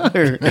painting? No.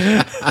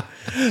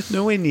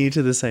 Nowhere near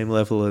to the same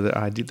level that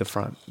I did the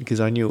front, because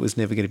I knew it was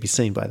never going to be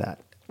seen by that.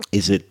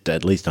 Is it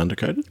at least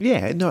undercoated?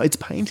 Yeah, no, it's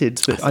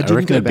painted, but I I didn't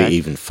reckon go it'd back. be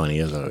even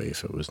funnier though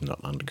if it was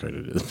not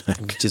undercoated at the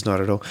back. Which is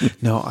not at all.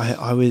 No,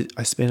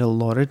 I spent a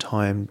lot of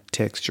time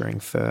texturing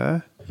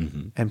fur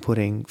and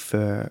putting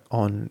fur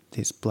on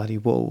this bloody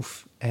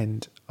wolf,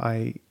 and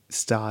I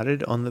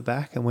started on the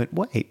back and went,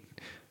 wait,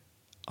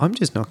 I'm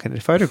just not going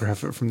to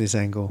photograph it from this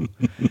angle,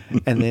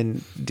 and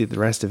then did the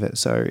rest of it.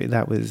 So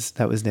that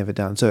was never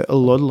done. So a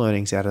lot of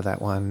learnings out of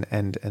that one,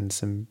 and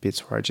some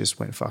bits where I just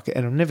went fuck it,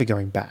 and I'm never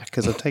going back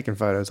because I've taken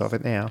photos of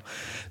it now,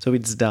 so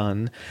it's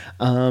done.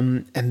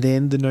 And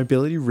then the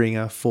nobility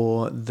ringer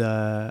for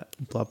the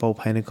Blood Bowl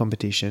painter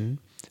competition.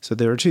 So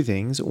there are two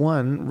things.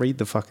 One, read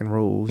the fucking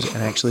rules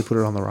and actually put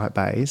it on the right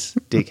base,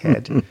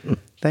 dickhead.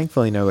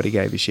 Thankfully, nobody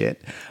gave a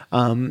shit.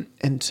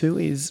 And two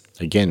is,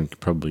 Again,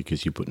 probably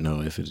because you put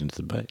no effort into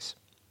the base.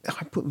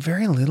 I put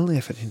very little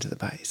effort into the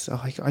base.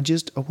 I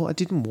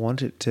didn't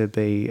want it to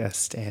be a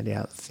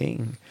standout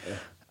thing.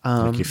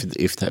 Like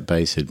if that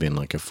base had been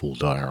like a full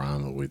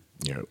diorama with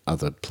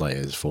other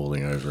players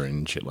falling over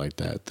and shit like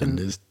that, then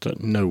there's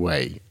no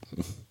way.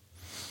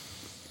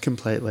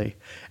 Completely.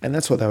 And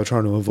that's what they were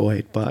trying to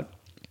avoid, but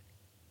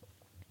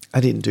I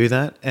didn't do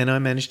that, and I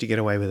managed to get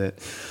away with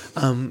it.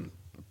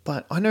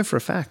 But I know for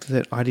a fact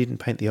that I didn't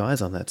paint the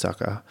eyes on that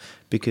sucker,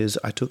 because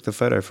I took the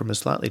photo from a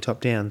slightly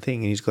top-down thing,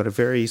 and he's got a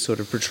very sort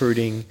of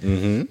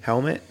protruding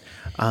helmet.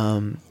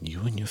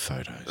 You and your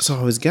photos. So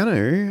I was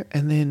gonna,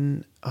 and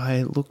then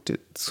I looked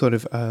at sort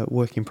of a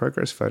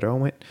work-in-progress photo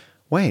and went,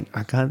 wait,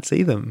 I can't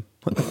see them.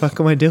 What the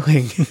fuck am I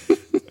doing?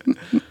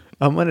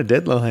 I'm on a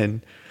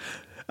deadline.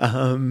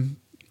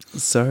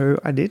 So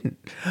I didn't.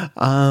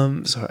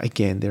 So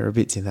again, there are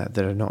bits in that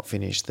are not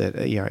finished that,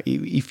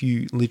 if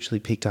you literally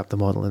picked up the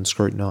model and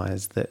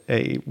scrutinized, that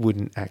it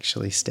wouldn't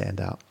actually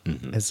stand up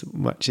as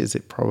much as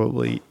it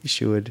probably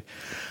should.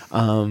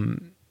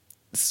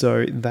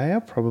 So they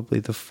are probably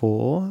the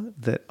 4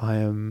 that I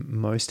am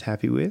most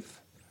happy with.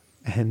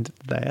 And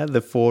they are the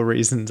 4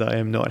 reasons I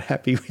am not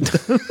happy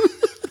with them.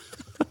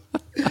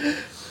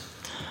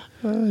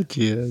 Oh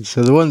dear.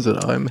 So the ones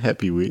that I'm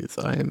happy with,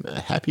 I am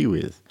happy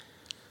with.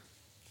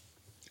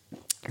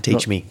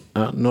 Teach me.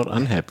 Not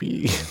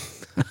unhappy.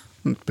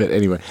 But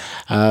anyway,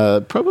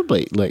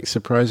 probably, like,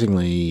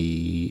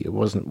 surprisingly, it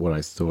wasn't what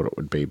I thought it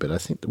would be, but I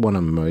think the one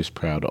I'm most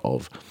proud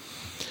of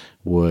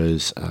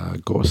was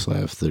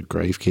Gorslav, the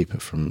Gravekeeper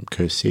from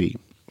Curse City.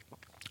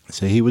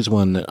 So he was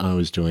one that I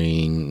was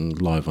doing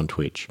live on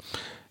Twitch,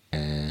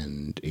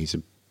 and he's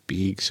a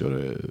big sort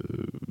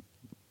of,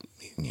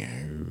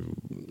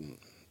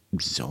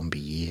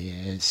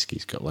 zombie-esque.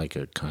 He's got like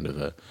a kind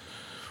of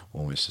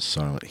almost a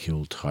Silent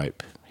Hill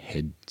type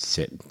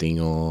headset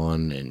thing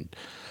on, and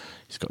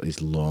he's got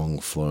these long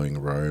flowing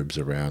robes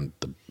around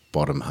the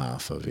bottom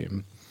half of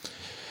him.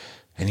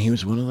 And he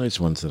was one of those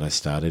ones that I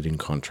started in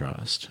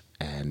contrast,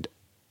 and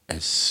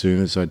as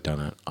soon as I'd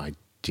done it, I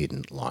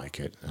didn't like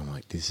it. I'm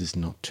like, this has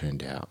not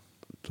turned out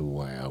the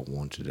way I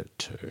wanted it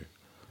to.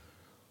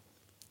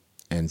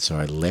 And so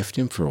I left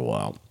him for a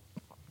while,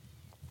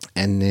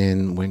 and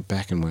then went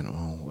back and went,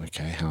 oh,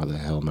 okay, how the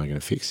hell am I going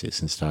to fix this?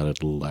 And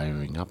started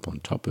layering up on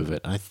top of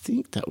it. I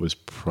think that was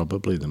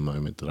probably the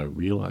moment that I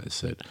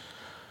realized that,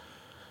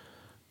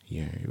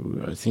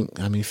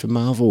 for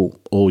Marvel,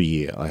 all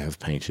year I have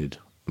painted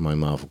my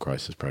Marvel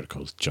Crisis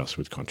Protocols just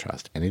with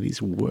contrast, and it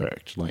has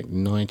worked. Like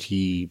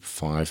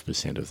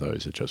 95% of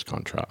those are just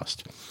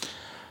contrast.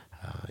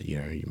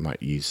 You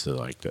might use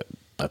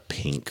a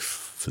pink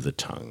for the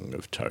tongue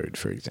of Toad,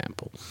 for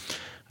example,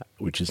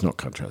 which is not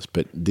contrast.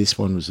 But this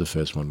one was the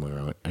first one where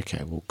I went,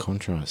 okay, well,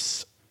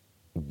 contrasts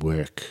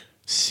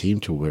seem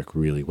to work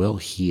really well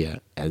here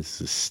as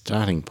the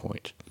starting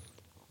point.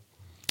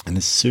 And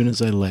as soon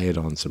as I layered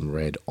on some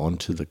red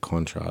onto the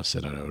contrast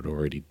that I had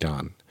already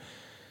done,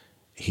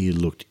 he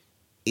looked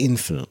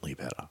infinitely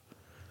better.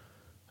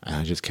 And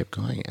I just kept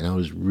going. And I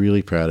was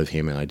really proud of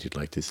him. And I did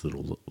like this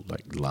little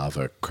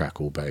lava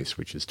crackle base,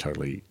 which is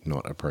totally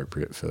not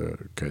appropriate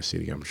for Curse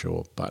City, I'm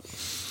sure. But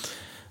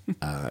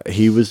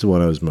he was the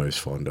one I was most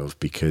fond of,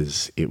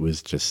 because it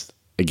was just,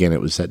 again, it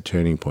was that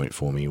turning point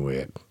for me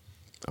where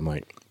I'm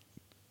like,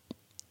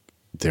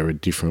 there are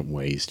different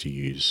ways to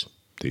use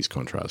these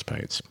contrast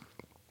paints.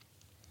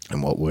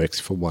 And what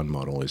works for one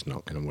model is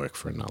not going to work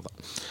for another.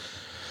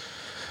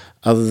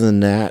 Other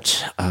than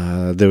that,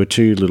 there were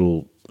 2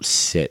 little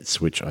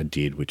sets which I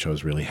did, which I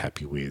was really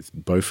happy with,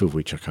 both of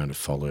which I kind of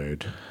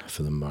followed,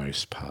 for the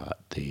most part,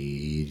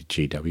 the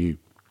GW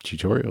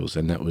tutorials,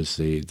 and that was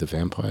the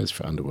vampires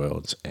for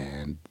Underworlds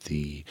and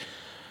the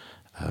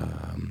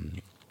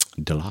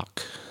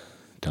Dalak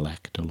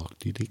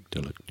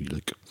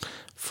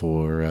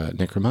for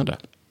Necromunda.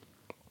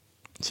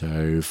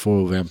 So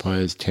 4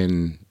 vampires,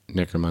 10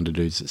 necromunda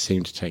dudes. It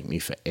seemed to take me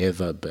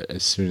forever, but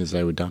as soon as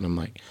they were done, I'm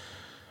like,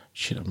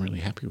 shit, I'm really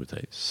happy with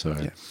these. So,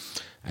 Yeah.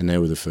 and they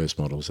were the first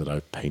models that I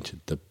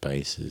painted the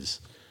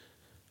bases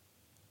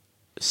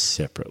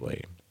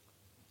separately.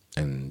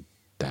 And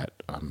that,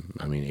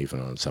 I mean, even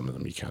on some of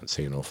them, you can't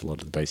see an awful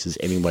lot of the bases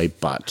anyway,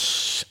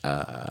 but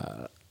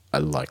I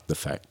like the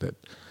fact that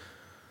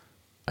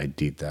I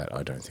did that.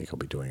 I don't think I'll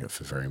be doing it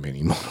for very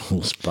many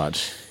models,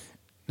 but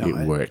it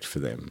worked for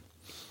them.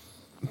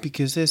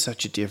 Because there's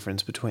such a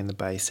difference between the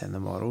base and the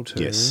model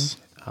too. Yes.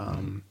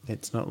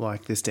 It's not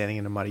like they're standing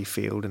in a muddy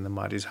field and the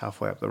mud is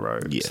halfway up the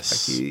road.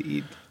 Yes.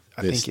 Like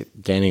I think it.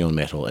 Standing on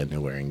metal and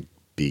they're wearing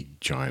big,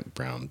 giant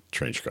brown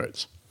trench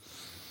coats.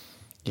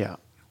 Yeah.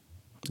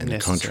 And the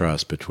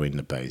contrast between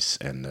the base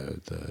and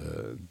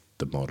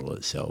the model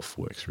itself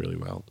works really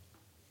well.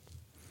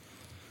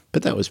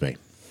 But that was me.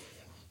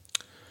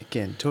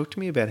 Again, talk to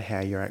me about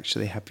how you're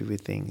actually happy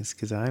with things,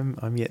 because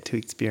I'm yet to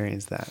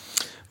experience that.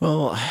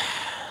 Well,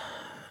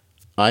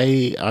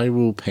 I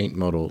will paint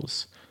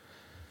models.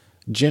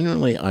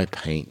 Generally, I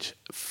paint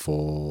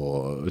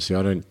for... See,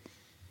 I don't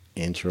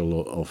enter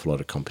awful lot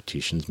of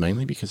competitions,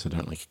 mainly because I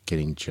don't like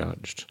getting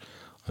judged.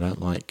 I don't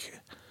like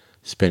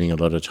spending a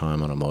lot of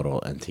time on a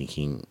model and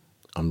thinking,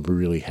 I'm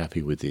really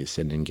happy with this,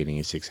 and then getting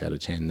a 6 out of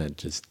 10.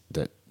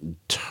 That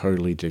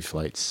totally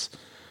deflates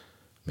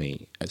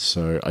me.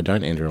 So I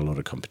don't enter a lot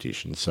of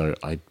competitions. So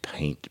I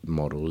paint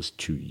models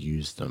to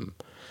use them.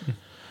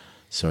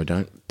 So I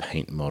don't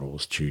paint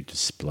models to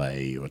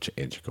display or to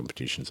enter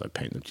competitions. I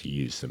paint them to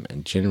use them.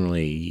 And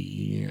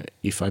generally,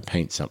 if I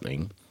paint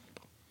something,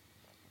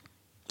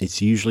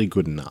 it's usually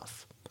good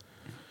enough.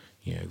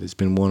 There's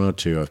been 1 or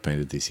 2 I've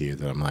painted this year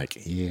that I'm like,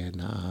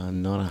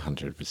 not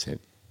 100%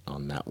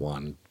 on that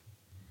one,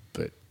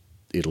 but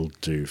it'll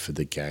do for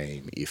the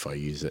game if I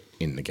use it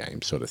in the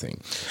game, sort of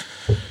thing.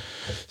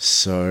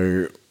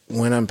 So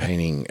when I'm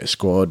painting a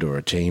squad or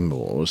a team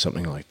or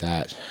something like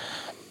that,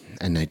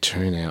 and they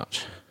turn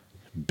out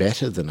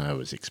better than I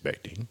was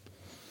expecting,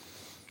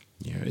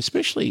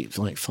 especially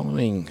like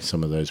following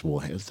some of those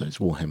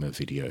Warhammer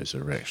videos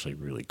are actually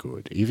really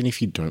good. Even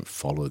if you don't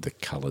follow the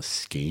color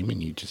scheme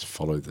and you just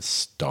follow the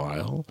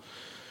style,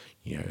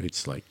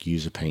 it's like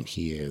use a paint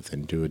here,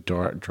 then do a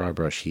dry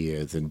brush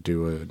here, then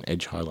do an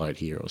edge highlight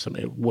here or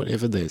something,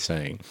 whatever they're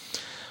saying.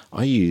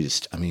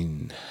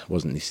 It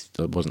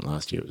wasn't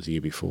last year, it was the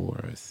year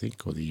before, I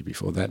think, or the year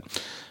before that,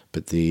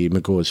 but the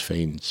Magor's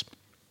Fiends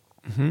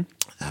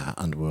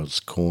Underworld's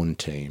Khorne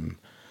team,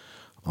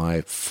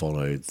 I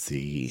followed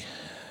the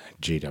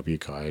GW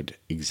guide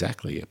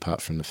exactly,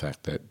 apart from the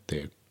fact that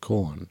they're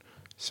Khorne,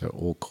 so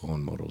all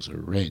Khorne models are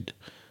red.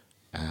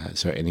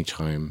 So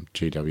anytime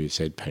GW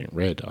said paint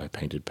red, I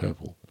painted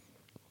purple.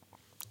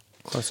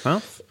 Close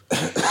enough.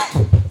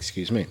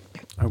 Excuse me.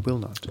 I will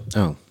not.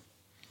 Oh,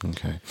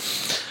 okay.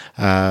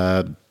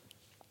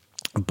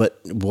 But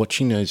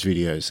watching those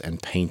videos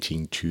and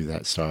painting to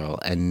that style,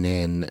 and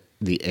then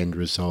the end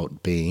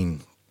result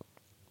being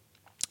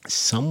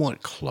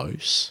somewhat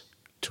close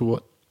to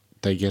what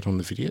they get on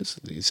the videos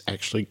is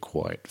actually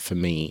quite, for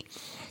me,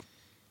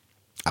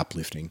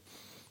 uplifting.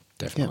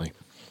 Definitely. Yeah.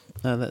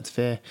 No, that's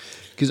fair.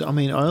 Because,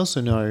 I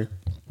also know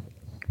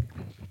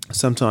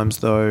sometimes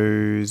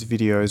those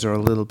videos are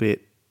a little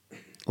bit...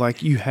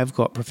 Like, you have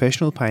got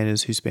professional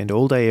painters who spend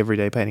all day, every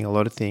day painting a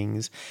lot of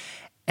things,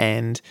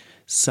 and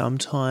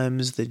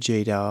sometimes the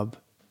GW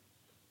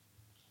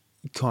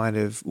kind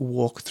of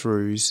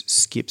walkthroughs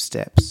skip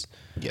steps.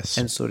 Yes.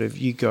 And sort of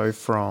you go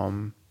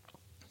from,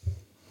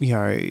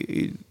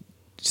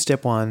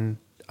 step 1,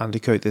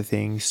 undercoat the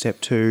thing,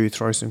 step 2,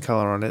 throw some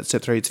colour on it,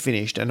 step 3, it's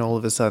finished, and all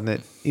of a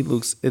sudden it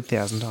looks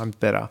 1,000 times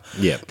better.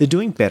 Yeah. They're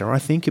doing better, I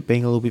think, at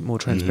being a little bit more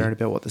transparent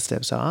about what the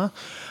steps are.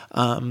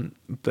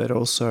 But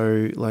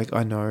also, like,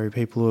 I know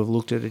people who have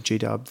looked at a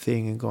GW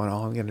thing and gone,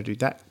 I'm going to do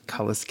that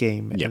colour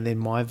scheme. Yep. And then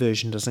my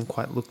version doesn't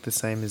quite look the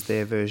same as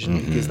their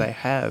version because they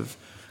have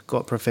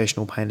got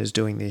professional painters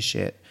doing this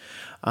shit.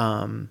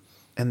 And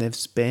they've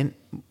spent,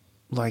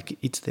 like,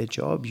 it's their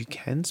job. You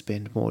can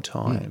spend more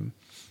time.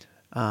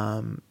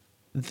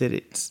 That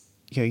it's,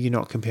 you're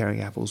not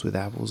comparing apples with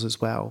apples as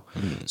well.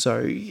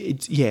 So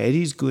it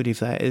is good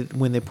if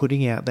when they're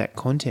putting out that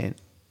content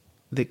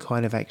that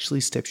kind of actually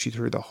steps you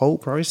through the whole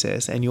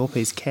process, and your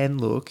piece can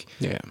look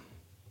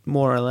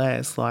more or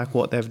less like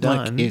what they've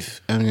done.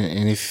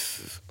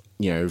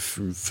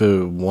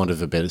 For want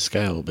of a better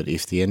scale, but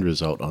if the end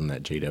result on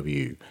that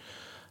GW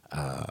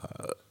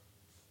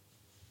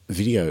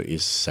video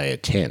is, say, a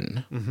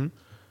 10,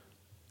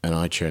 and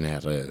I churn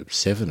out a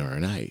 7 or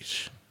an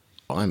 8,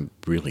 I'm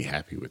really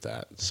happy with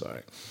that. So,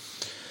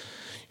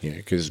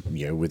 because,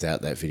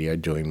 without that video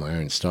doing my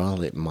own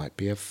style, it might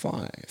be a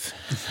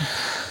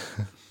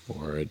 5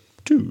 or a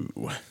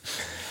 2.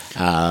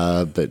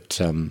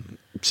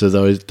 So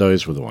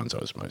those were the ones I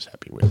was most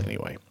happy with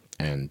anyway.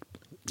 And,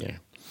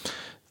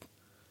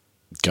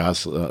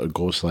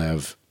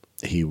 Gorslav,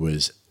 he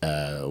was,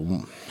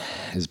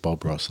 as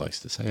Bob Ross likes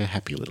to say, a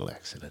happy little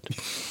accident.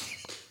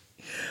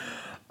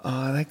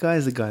 Oh, that guy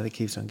is the guy that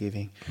keeps on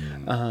giving.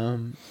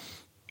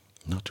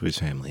 Not to his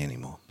family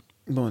anymore.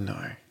 Well,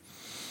 no.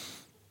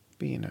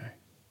 But,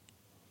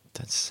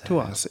 That's sad. to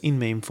us, in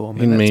meme form.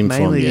 In And that's meme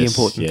form, mainly the yes,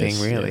 important yes,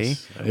 thing, really.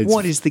 yes. It's-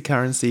 What is the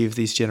currency of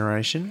this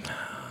generation?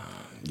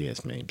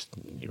 Yes, memes.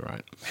 You're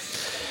right.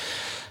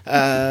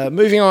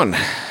 Moving on.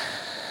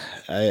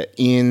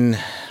 In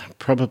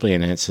probably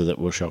an answer that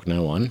will shock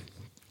no one,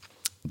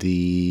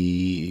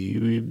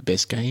 the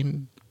best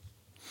game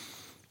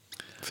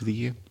for the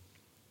year?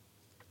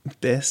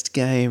 Best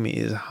game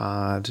is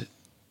hard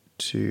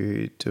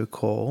to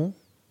call.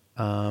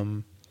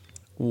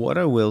 What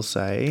I will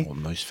say... Or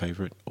most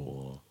favourite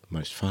or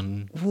most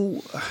fun?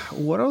 Well,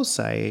 what I'll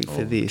say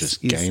for Or this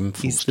just is, game,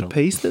 full is the stop?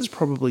 piece that's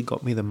probably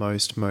got me the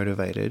most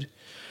motivated.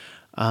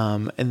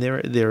 And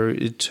there are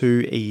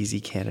two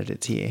easy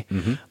candidates here,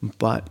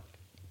 but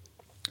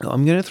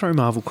I'm going to throw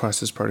Marvel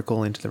Crisis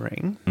Protocol into the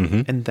ring,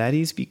 and that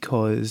is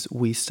because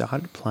we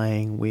started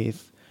playing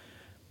with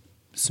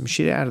some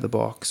shit out of the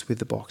box with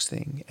the box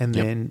thing, and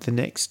Yep. then the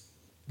next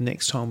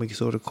time we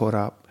sort of caught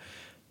up,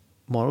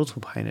 models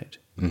were painted.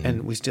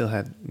 And we still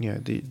had,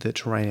 the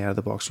terrain out of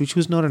the box, which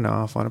was not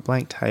enough on a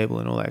blank table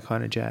and all that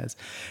kind of jazz.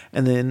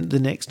 And then the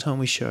next time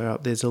we show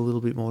up, there's a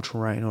little bit more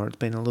terrain, or it's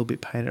been a little bit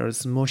painted, or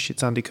it's more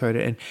shit's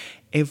undercoated. And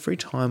every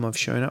time I've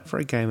shown up for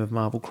a game of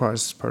Marvel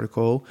Crisis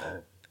Protocol,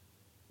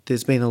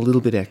 there's been a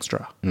little bit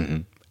extra.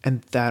 And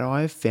that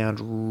I've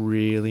found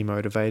really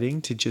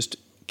motivating to just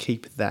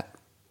keep that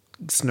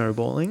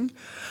snowballing.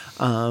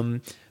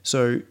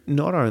 So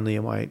not only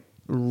am I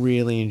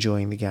really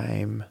enjoying the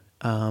game,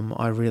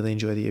 I really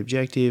enjoy the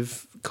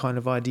objective kind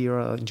of idea.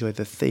 I enjoy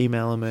the theme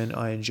element.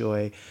 I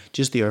enjoy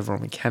just the overall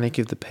mechanic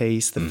of the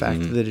piece, the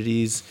fact that it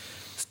is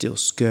still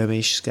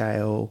skirmish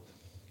scale,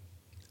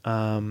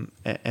 and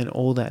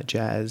all that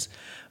jazz.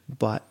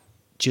 But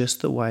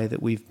just the way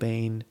that we've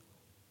been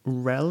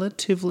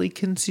relatively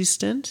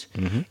consistent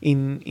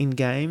in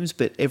games,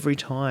 but every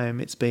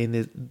time it's been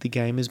the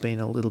game has been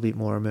a little bit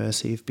more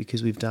immersive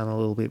because we've done a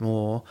little bit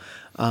more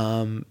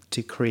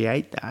to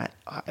create that.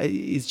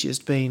 It's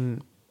just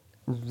been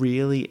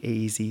really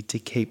easy to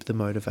keep the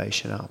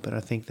motivation up, and I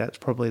think that's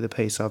probably the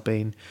piece I've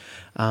been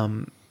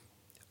I'm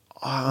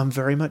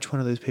very much one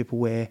of those people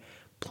where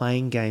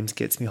playing games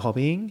gets me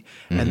hobbying,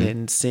 and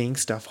then seeing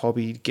stuff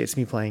hobby gets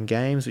me playing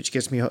games, which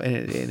gets me,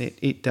 and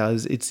it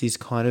does. It's this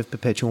kind of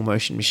perpetual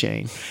motion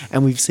machine,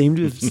 and we've seemed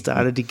to have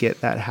started to get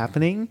that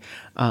happening,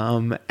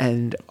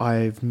 and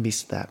I've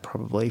missed that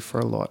probably for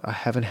a lot. I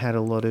haven't had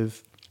a lot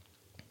of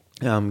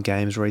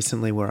games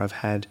recently where I've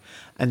had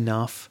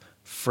enough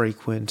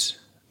frequent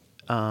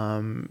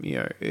kind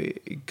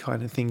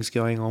of things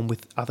going on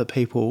with other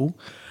people.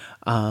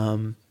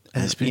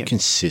 And it's been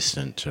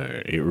consistent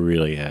too. It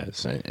really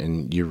has.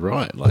 And you're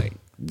right. Like,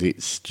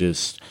 it's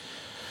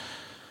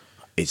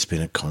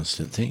been a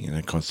constant thing and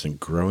a constant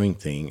growing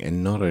thing.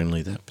 And not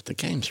only that, but the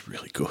game's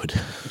really good.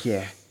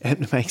 Yeah,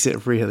 it makes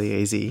it really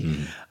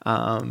easy.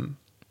 And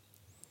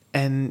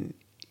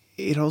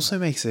it also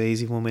makes it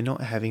easy when we're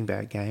not having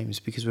bad games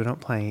because we're not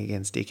playing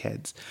against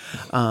dickheads.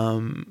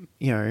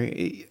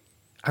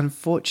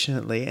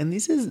 Unfortunately, and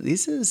this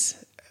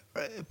is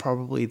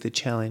probably the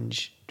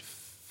challenge,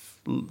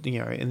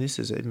 and this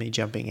is me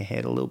jumping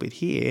ahead a little bit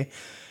here.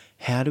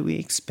 How do we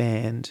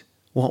expand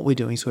what we're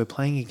doing so we're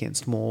playing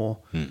against more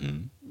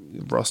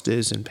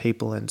rosters and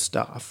people and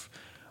stuff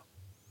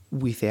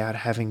without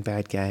having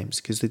bad games?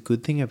 Because the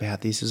good thing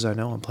about this is I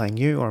know I'm playing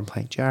you or I'm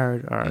playing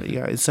Jared or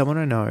it's someone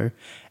I know,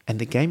 and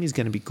the game is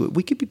going to be good.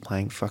 We could be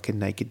playing fucking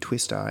Naked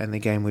Twister and the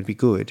game would be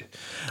good.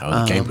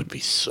 Oh, the game would be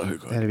so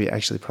good. That'd be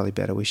actually probably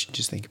better. We should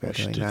just think about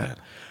doing that.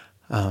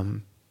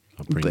 I'll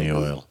bring the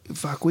oil.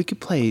 Fuck, we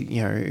could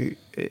play,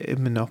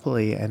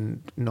 Monopoly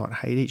and not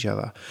hate each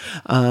other.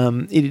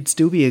 It'd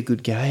still be a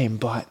good game,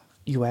 but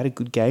you add a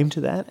good game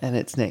to that and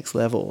it's next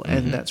level.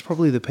 And that's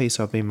probably the piece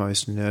I've been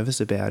most nervous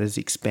about, is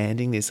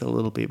expanding this a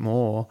little bit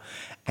more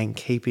and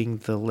keeping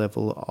the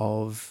level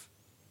of,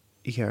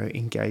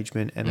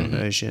 engagement and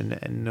immersion,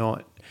 and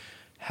not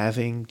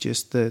having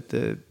just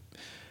the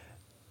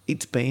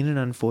it's been an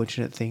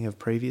unfortunate thing of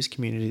previous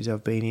communities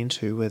I've been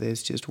into where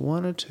there's just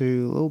one or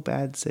two little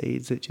bad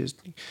seeds that just,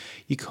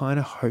 you kind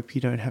of hope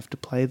you don't have to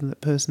play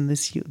that person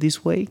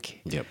this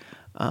week. Yep.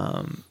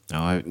 I've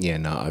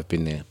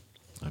been there.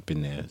 I've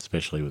been there,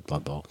 especially with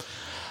Blood Bowl.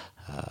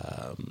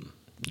 I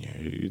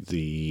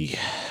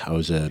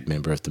was a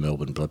member of the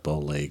Melbourne Blood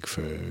Bowl League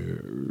for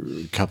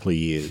a couple of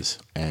years,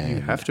 and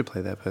You have to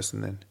play that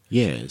person then.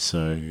 yeah,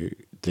 so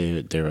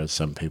there are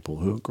some people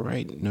who are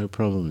great, no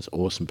problems,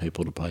 awesome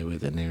people to play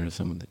with, and there are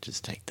some that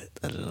just take that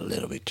a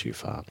little bit too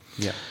far.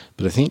 Yeah.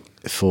 But I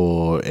think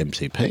for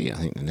MCP, I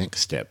think the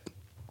next step,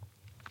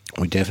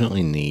 we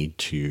definitely need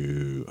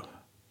to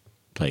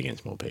play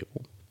against more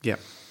people. Yeah.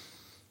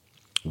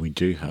 We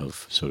do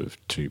have sort of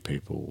two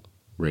people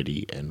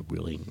ready and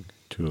willing,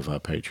 two of our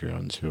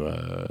Patreons who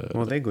are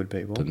Well, they're good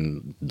people.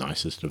 the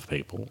nicest of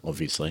people,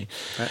 obviously.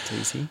 That's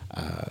easy.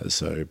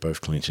 So both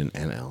Clinton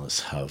and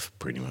Alice have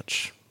pretty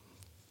much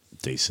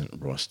decent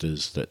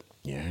rosters that,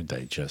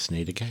 they just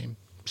need a game.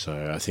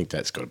 So I think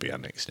that's got to be our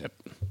next step.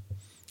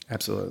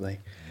 Absolutely.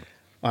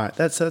 All right,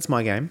 that's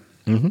my game.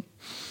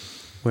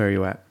 Where are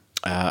you at?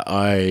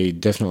 I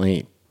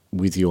definitely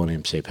with you on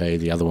MCP.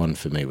 The other one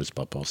for me was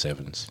Blood Bowl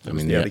Sevens. The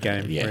other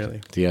game,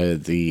 really.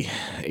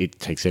 It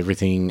takes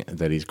everything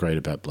that is great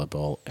about Blood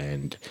Bowl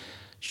and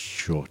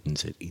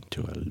shortens it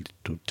into a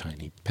little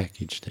tiny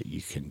package that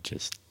you can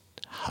just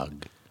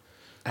hug.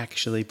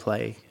 Actually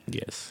play.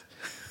 Yes.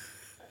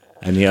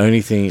 And the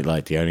only thing,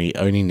 like the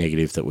only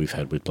negative that we've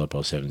had with Blood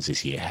Bowl Sevens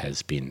this year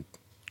has been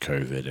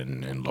COVID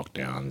and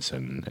lockdowns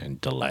and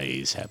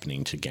delays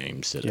happening to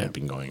games that have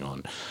been going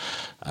on.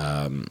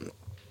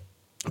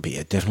 But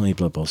yeah, definitely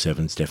Blood Bowl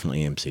Sevens,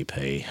 definitely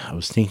MCP. I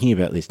was thinking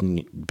about this,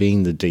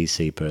 being the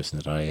DC person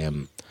that I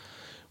am,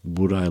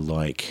 would I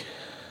like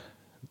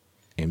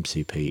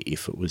MCP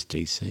if it was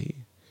DC?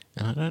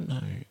 And I don't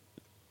know.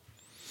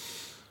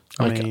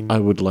 I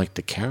would like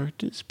the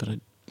characters, but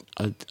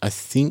I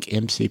think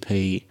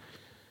MCP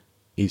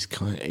is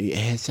it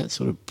has that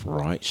sort of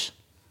bright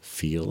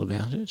feel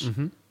about it,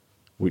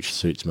 which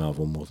suits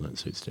Marvel more than it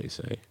suits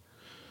DC.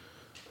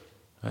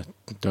 I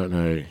don't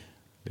know.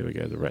 There we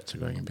go. The rats are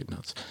going a bit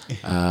nuts.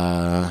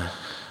 I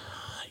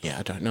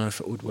don't know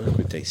if it would work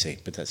with DC,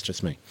 but that's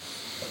just me.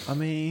 I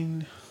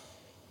mean,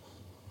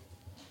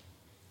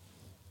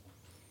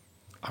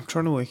 I'm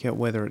trying to work out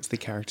whether it's the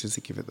characters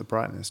that give it the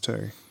brightness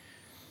too.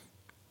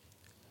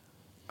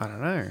 I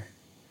don't know.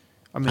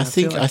 I mean, I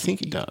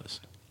think it does.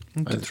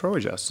 You could throw a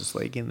Justice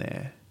League in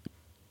there.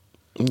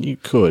 You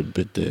could,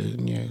 but the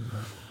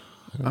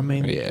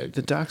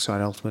Darkseid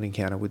Ultimate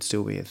Encounter would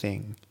still be a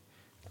thing.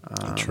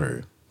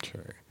 True.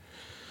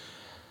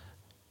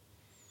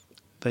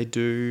 They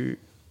do,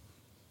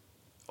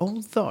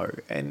 although,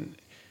 and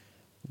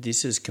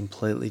this is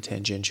completely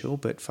tangential,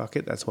 but fuck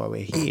it, that's why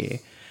we're here.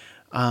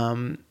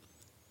 I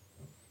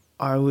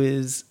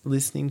was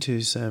listening to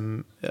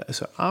some,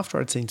 so after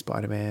I'd seen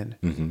Spider-Man,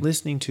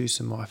 listening to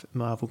some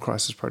Marvel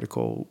Crisis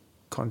Protocol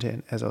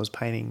content as I was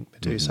painting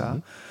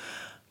Medusa,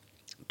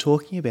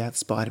 talking about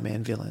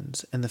Spider-Man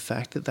villains and the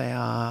fact that they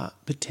are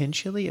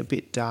potentially a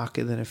bit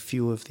darker than a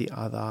few of the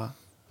other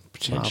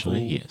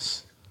Marvel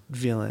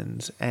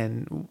villains,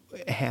 and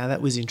how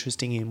that was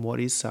interesting in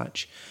what is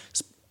such.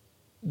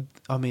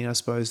 I mean, I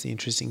suppose the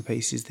interesting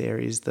piece is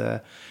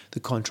the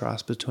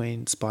contrast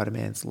between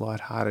Spider-Man's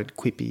lighthearted,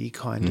 quippy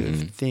kind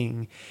of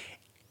thing,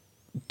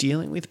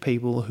 dealing with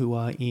people who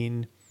are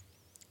in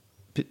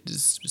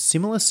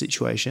similar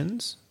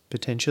situations,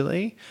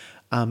 potentially,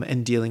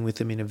 and dealing with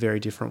them in a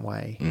very different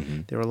way.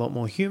 They're a lot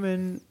more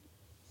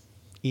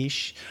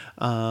human-ish,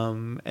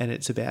 and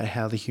it's about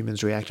how the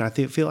humans react. And I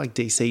feel like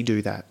DC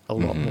do that a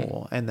lot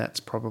more, and that's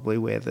probably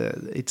where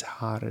it's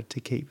harder to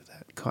keep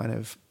that kind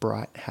of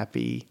bright,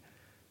 happy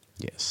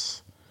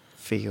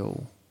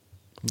feel.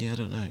 Yeah, I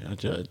don't know. I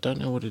don't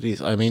know what it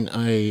is. I mean,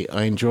 I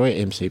enjoy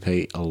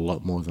MCP a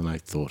lot more than I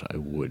thought I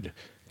would,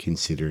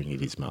 considering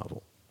it is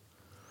Marvel.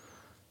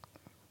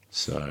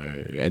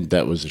 So, and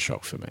that was a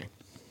shock for me.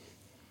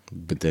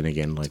 But then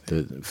again, like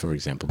for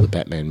example, the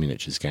Batman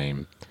miniatures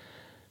game,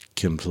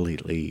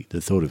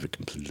 the thought of it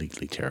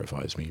completely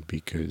terrifies me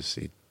because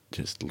it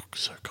just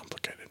looks so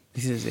complicated.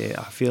 This is it.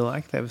 I feel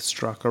like they've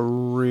struck a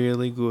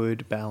really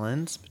good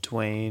balance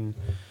between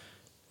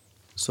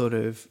sort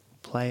of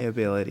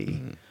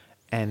playability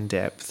and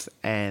depth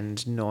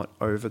and not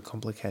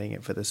overcomplicating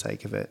it for the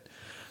sake of it.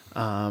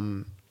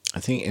 I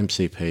think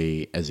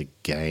MCP as a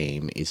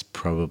game is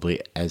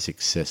probably as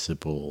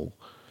accessible,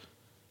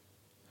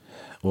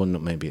 or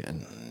not, maybe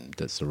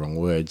that's the wrong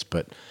words,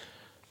 but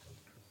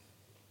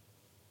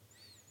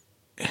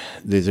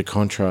there's a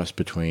contrast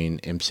between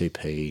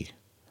MCP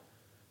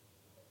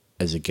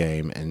as a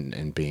game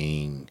and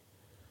being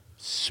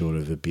sort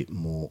of a bit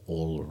more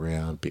all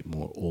around, a bit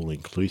more all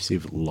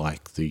inclusive,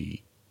 like the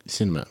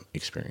cinema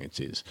experience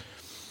is.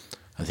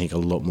 I think a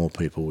lot more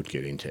people would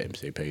get into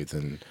MCP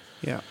than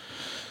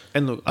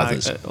and look,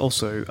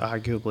 also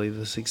arguably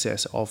the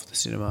success of the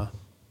cinema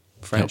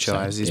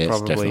franchise is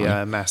probably definitely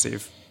a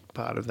massive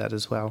part of that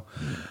as well.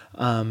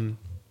 Blood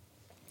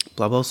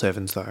Bowl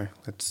Sevens though,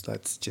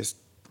 let's just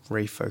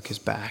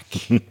refocus back.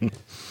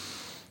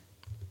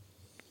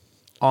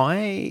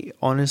 I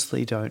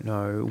honestly don't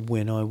know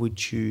when I would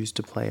choose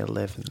to play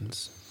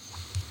 11s.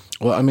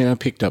 Well, I mean, I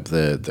picked up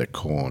the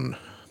Khorne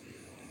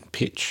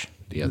pitch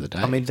the other day.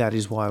 I mean, that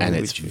is why we would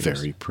choose. And it's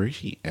very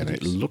pretty, and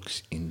it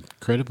looks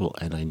incredible,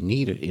 and I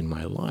need it in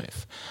my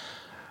life.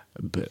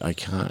 But I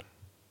can't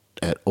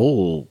at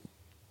all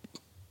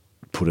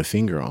put a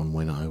finger on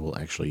when I will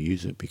actually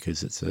use it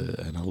because it's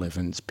an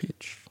 11s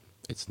pitch.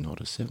 It's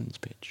not a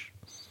 7s pitch.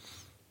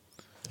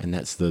 And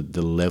that's the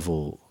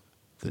level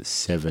that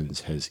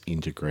Sevens has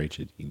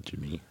integrated into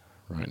me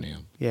right now.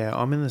 Yeah,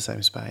 I'm in the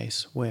same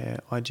space where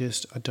I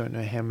don't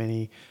know how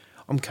many.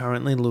 I'm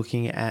currently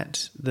looking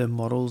at the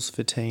models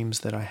for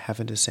teams that I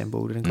haven't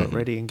assembled and got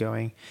ready and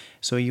going,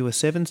 so are you a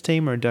Sevens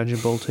team or a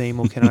Dungeon Ball team,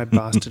 or can I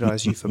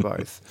bastardize you for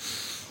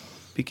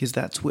both? Because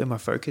that's where my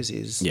focus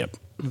is. Yep.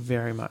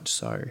 Very much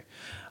so.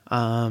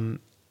 I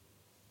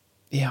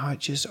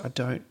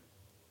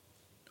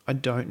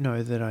don't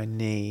know that I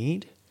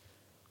need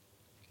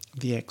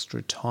the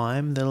extra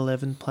time that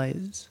 11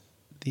 players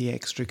the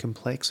extra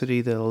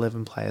complexity that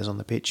 11 players on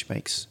the pitch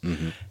makes.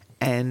 Mm-hmm.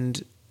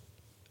 And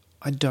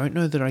I don't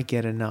know that I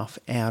get enough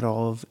out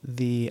of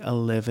the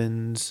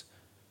 11's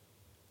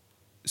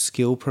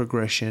skill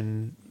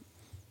progression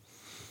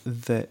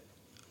that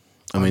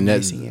I'm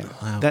missing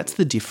out. Wow. That's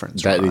the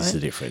difference, That right? is the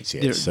difference,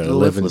 yes. The So level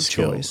 11 of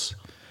skills. choice.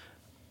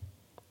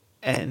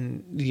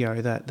 And, you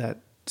know, that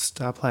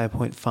star player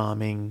point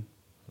farming,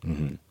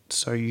 Mm-hmm.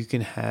 so you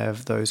can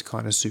have those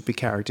kind of super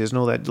characters and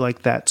all that.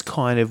 Like, that's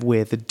kind of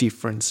where the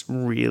difference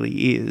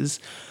really is.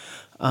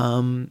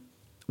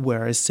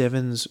 Whereas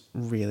Sevens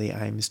really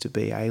aims to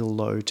be a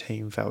low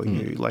team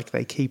value. Like,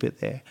 they keep it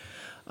there.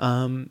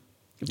 Yeah,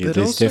 But there's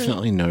also-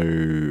 definitely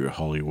no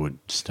Hollywood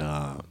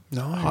star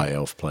high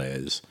elf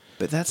players.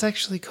 But that's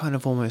actually kind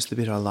of almost the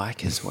bit I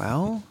like as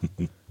well.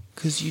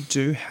 Because you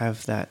do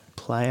have that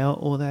player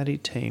or that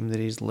team that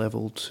is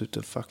leveled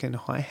to fucking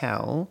high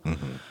hell.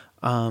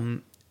 Mm-hmm.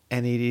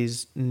 And it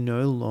is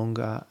no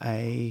longer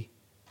a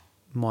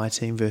my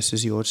team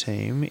versus your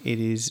team. It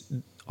is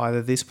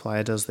either this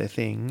player does their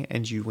thing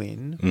and you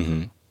win,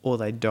 Mm-hmm. or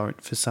they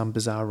don't for some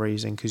bizarre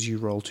reason because you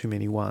roll too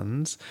many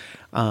ones.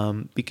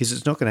 Because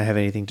it's not going to have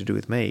anything to do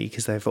with me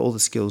because they have all the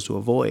skills to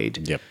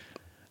avoid Yep.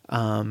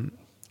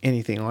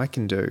 anything I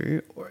can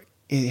do. Or,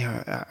 you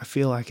know, I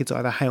feel like it's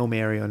either Hail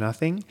Mary or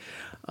nothing.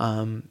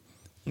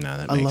 No,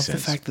 that I makes love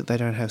sense. the fact that they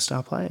don't have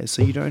star players.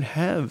 So you don't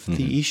have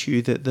the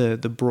issue that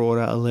the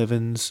broader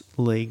 11s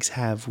leagues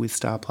have with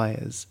star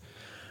players.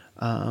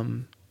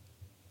 I'm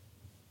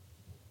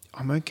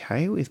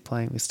okay with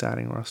playing with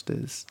starting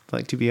rosters,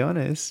 like, to be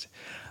honest.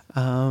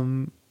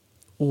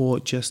 Or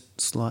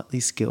just slightly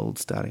skilled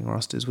starting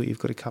rosters where you've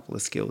got a couple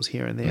of skills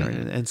here and there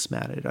and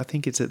smattered. I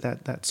think it's at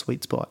that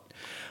sweet spot.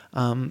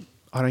 I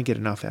don't get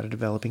enough out of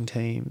developing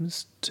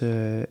teams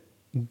to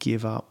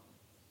give up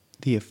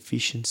the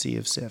efficiency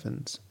of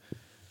sevens.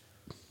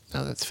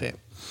 No, that's fair.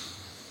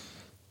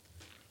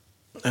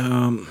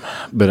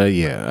 But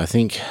yeah, I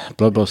think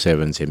Blood Bowl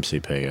 7's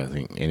MCP, I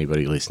think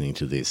anybody listening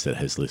to this that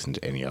has listened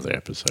to any other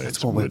episodes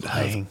That's what we're would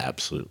playing. have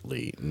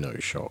absolutely no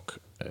shock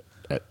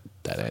at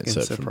that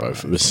answer Fucking from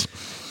both of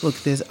us. Look,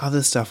 there's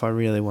other stuff I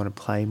really want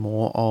to play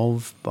more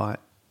of, but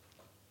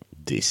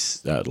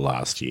This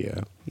last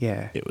year,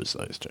 yeah, it was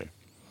those two.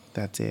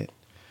 that's it.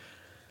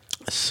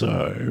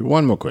 So,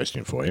 one more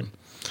question for you.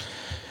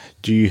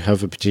 Do you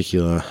have a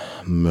particular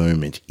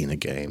moment in a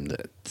game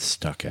that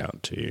stuck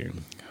out to you?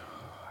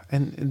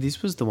 And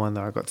this was the one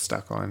that I got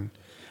stuck on.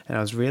 And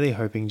I was really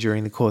hoping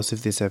during the course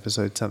of this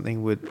episode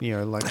something would, you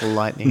know, like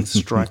lightning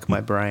strike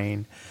my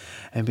brain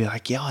and be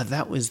like, yeah,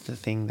 that was the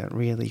thing that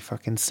really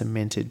fucking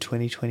cemented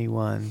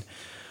 2021.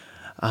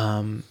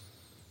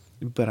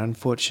 But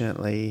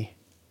unfortunately,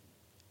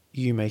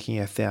 you making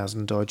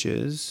 1,000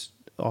 dodges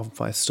of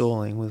my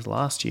stalling was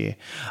last year.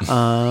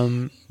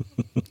 And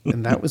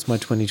that was my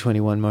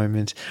 2021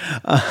 moment.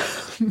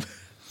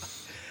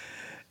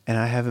 And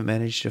I haven't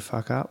managed to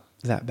fuck up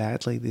that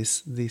badly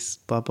this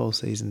Blood Bowl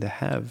season to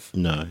have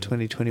No.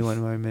 2021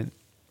 moment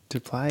to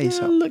play. Yeah,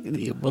 So look,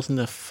 it wasn't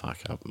a fuck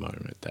up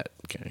moment, that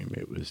game.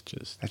 It was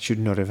just... that should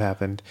not have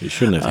happened. It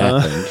shouldn't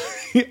have happened.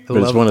 But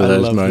it's one of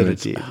those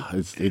moments.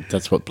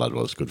 That's what Blood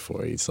Bowl is good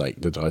for. It's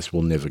like the dice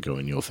will never go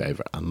in your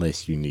favour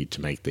unless you need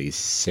to make these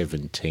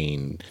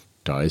 17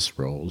 dice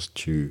rolls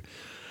to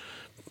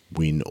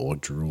win or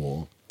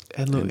draw.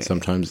 And look, And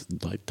sometimes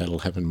like that'll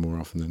happen more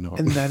often than not.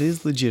 and that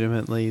is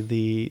legitimately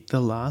the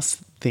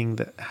last thing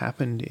that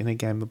happened in a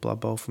game of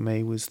Blood Bowl for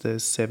me was the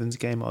sevens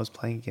game I was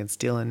playing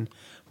against Dylan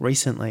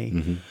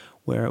recently,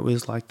 where it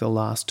was like the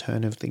last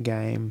turn of the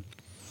game,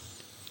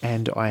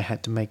 and I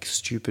had to make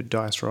stupid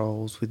dice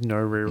rolls with no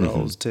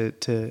rerolls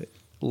to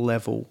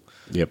level.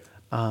 Yep.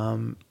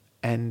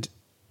 And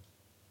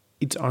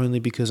it's only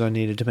because I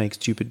needed to make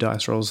stupid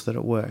dice rolls that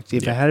it worked.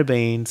 If Yeah. it had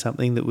been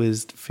something that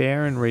was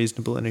fair and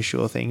reasonable and a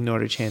sure thing,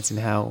 not a chance in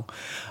hell.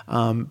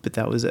 But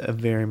that was a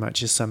very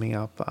much a summing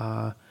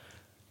up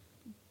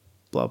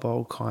Blood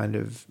Bowl kind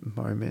of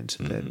moment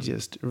that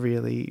just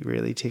really,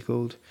 really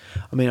tickled.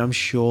 I mean, I'm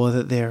sure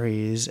that there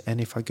is, and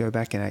if I go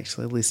back and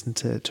actually listen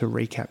to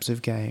recaps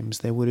of games,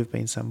 there would have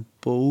been some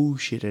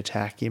bullshit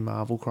attack in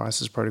Marvel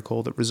Crisis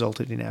Protocol that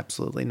resulted in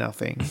absolutely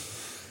nothing.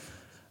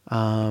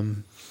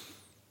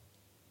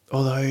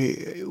 Although,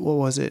 what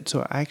was it?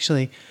 So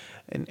actually,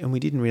 and we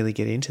didn't really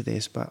get into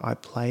this, but I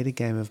played a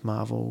game of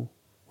Marvel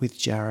with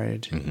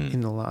Jared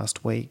in the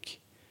last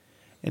week,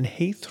 and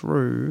he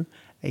threw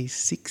a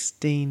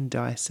 16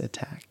 dice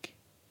attack.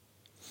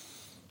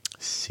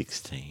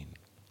 16.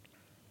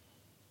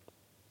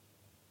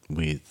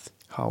 With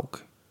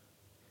Hulk.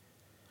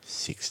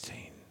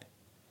 16.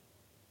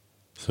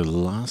 So the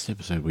last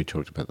episode we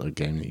talked about the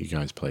game that you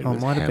guys played Oh, it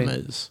with might have been-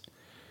 hammers.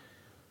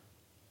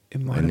 It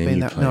might And have then been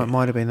you that. No, play- it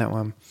might have been that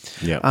one.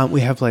 Yeah.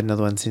 We have played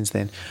another one since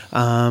then,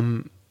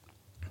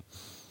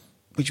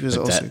 which was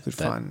also good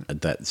fun.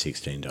 That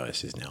 16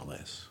 dice is now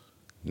less.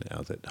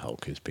 Now that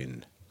Hulk has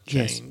been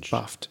Yes, changed.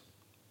 buffed.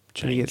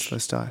 But he gets Changed.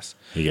 less dice.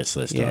 He gets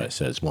less Yeah. dice,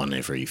 so it's one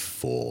every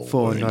four.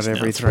 Four, wounds, not now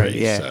every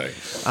three. Yeah.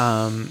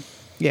 So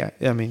Yeah,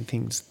 I mean,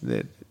 things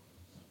that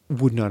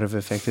would not have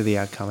affected the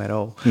outcome at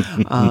all.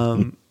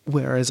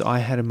 Whereas I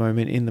had a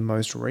moment in the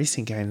most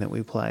recent game that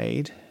we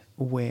played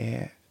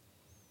where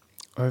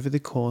over the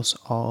course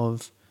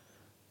of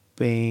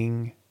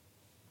being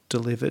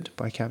delivered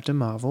by Captain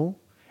Marvel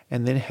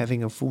and then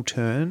having a full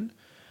turn,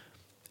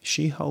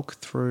 She-Hulk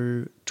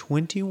threw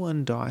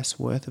 21 dice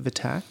worth of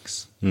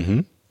attacks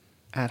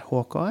at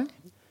Hawkeye.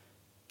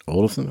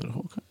 All of them at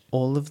Hawkeye?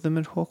 All of them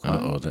at Hawkeye.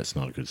 Oh, that's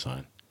not a good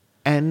sign.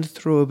 And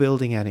threw a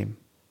building at him.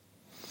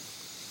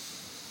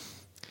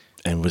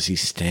 And was he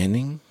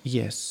standing?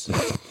 Yes.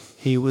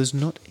 He was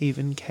not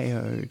even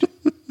KO'd.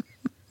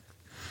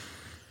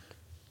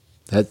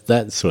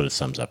 That sort of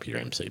sums up your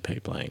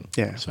MCP playing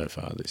Yeah. so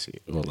far this year,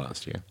 or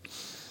last year.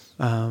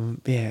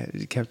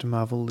 Captain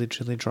Marvel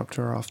literally dropped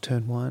her off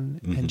turn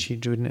one and she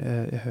did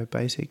her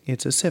basic.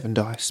 It's a 7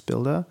 dice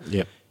builder.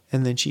 Yep.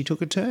 And then she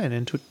took a turn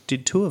and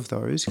did 2 of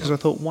those because I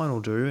thought one will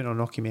do and I'll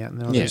knock him out and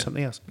then I'll do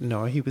something else.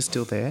 No, he was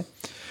still there.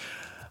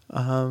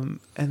 And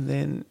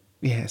then,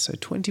 so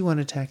 21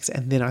 attacks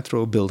and then I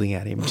threw a building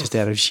at him just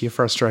out of sheer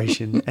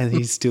frustration and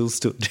he still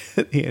stood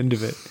at the end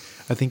of it.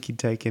 I think he'd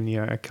taken,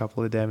 a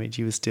couple of damage.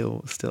 He was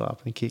still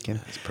up and kicking.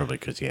 It's probably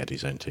because he had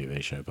his own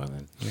TV show by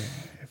then. Yeah,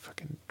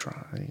 fucking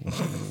dry,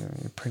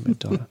 prima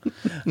donna.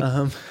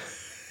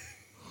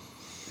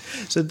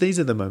 So these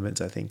are the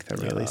moments I think that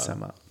really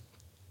sum up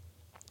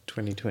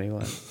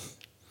 2021.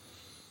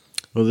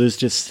 Well, there's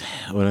just,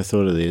 when I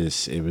thought of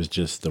this, it was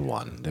just the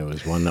one. There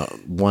was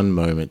one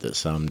moment that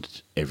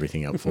summed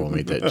everything up for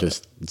me that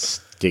just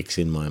sticks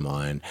in my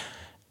mind.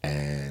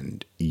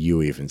 And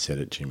you even said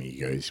it to me.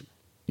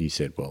 You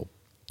said, well,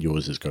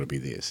 yours has got to be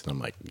this. And I'm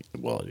like,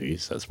 well, it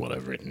is. That's what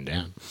I've written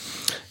down.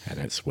 And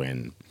it's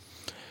when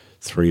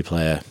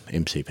 3-player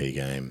MCP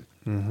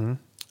game,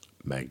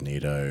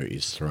 Magneto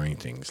is throwing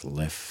things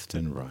left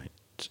and right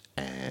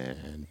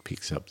and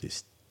picks up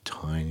this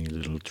tiny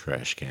little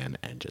trash can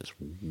and just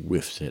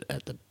whiffs it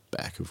at the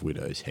back of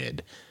Widow's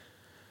head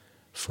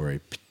for a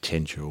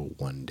potential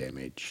 1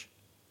 damage,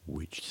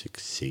 which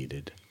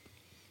succeeded.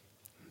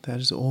 That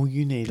is all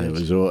you needed. It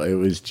was all. It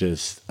was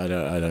just. I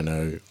don't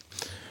know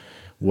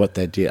what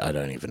that did. I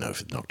don't even know if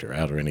it knocked her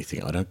out or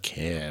anything. I don't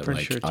care.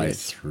 Pretty sure it I did.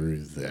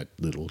 threw that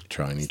little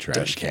tiny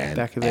trash can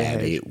back of her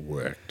and head. it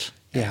worked.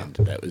 Yeah. And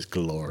that was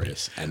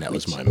glorious. And that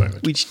was my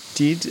moment. Which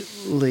did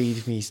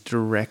lead me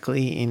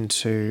directly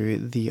into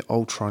the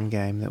Ultron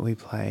game that we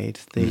played,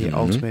 the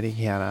Ultimate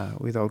Encounter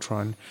with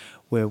Ultron,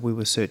 where we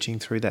were searching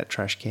through that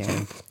trash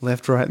can,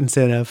 left, right, and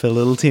centre for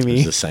little Timmy. It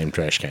was the same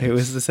trash can. It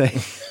was the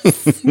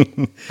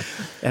same.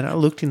 And I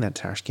looked in that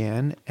trash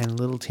can, and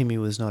little Timmy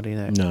was not in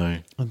it. No.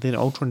 And then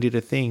Ultron did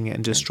a thing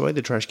and destroyed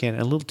the trash can,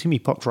 and little Timmy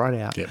popped right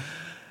out. Yep.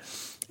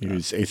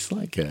 It's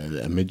like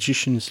a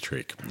magician's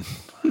trick.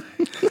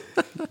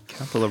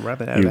 Can't pull a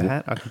rabbit out of a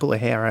hat. I can pull a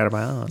hair out of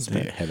my arse.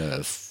 It had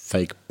a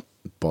fake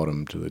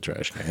bottom to the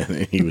trash can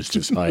and he was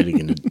just hiding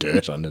in the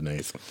dirt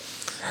underneath.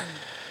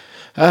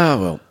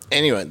 Well.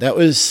 Anyway, that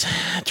was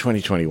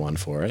 2021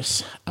 for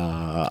us.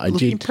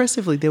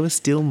 Impressively, there were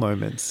still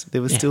moments.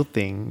 There were still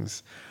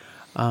things.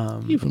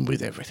 Even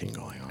with everything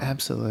going on.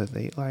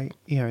 Absolutely.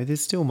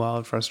 There's still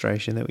mild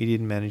frustration that we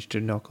didn't manage to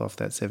knock off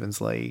that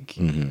Sevens League.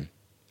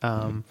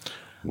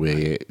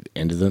 We're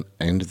end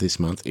of this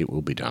month, it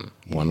will be done,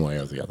 one way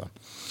or the other.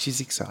 Which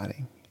is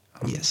exciting.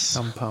 Yes.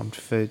 I'm pumped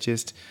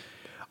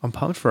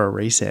for a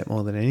reset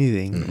more than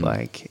anything.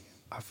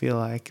 I feel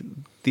like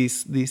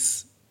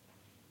this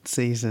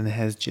season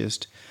has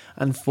just,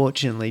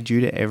 unfortunately,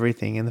 due to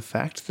everything and the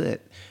fact that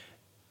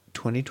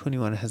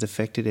 2021 has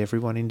affected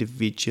everyone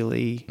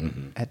individually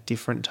at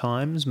different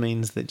times,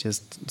 means that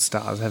just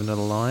stars have not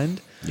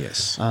aligned.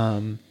 Yes.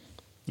 I'm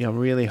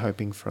really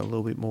hoping for a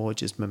little bit more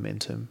just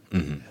momentum.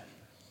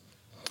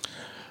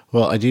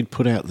 Well, I did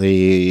put out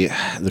the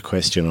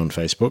question on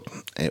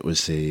Facebook. It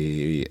was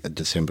the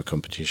December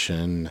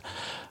competition.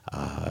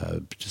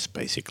 Just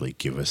basically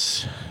give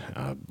us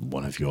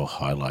one of your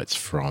highlights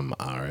from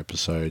our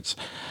episodes.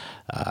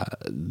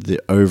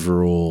 The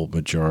overall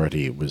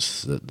majority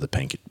was the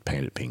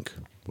Painted Pink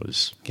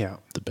was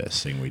the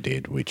best thing we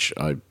did, which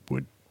I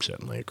would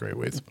certainly agree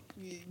with.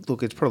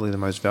 Look, it's probably the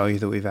most value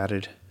that we've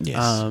added. Yes,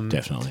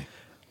 definitely.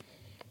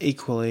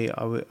 Equally,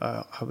 I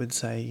would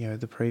say,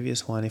 the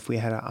previous one, if we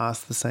had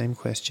asked the same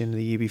question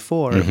the year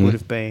before, it would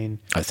have been...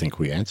 I think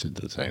we answered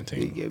the same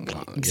thing.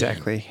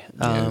 Exactly.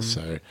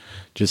 So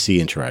just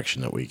the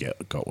interaction that we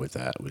got with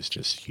that was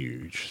just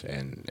huge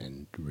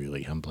and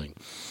really humbling.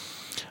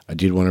 I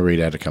did want to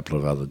read out a couple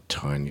of other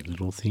tiny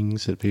little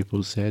things that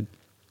people said.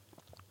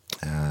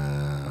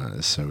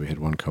 So we had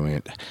one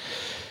comment...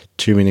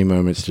 Too many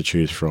moments to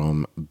choose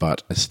from,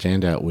 but a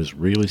standout was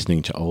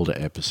re-listening to older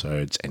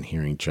episodes and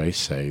hearing Jace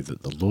say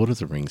that the Lord of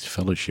the Rings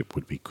fellowship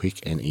would be quick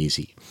and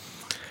easy,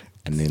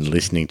 and then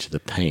listening to the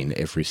pain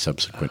every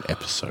subsequent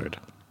episode.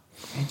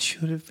 It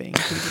should have been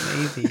quick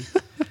and easy.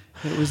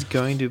 It was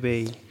going to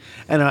be.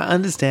 And I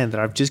understand that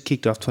I've just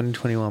kicked off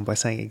 2021 by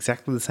saying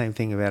exactly the same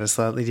thing about a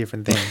slightly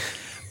different thing,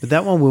 but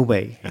that one will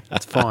be.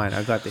 It's fine.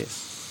 I got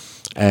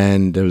this.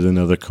 And there was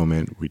another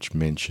comment which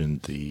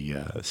mentioned the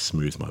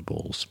smooth my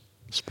balls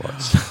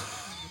spots.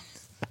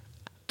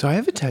 Did I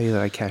ever tell you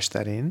that I cashed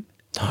that in?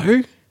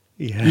 No?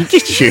 Yeah.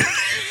 Did you?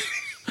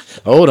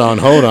 Hold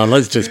on.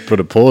 Let's just put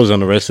a pause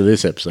on the rest of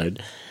this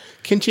episode.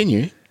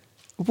 Continue.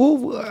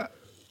 Well,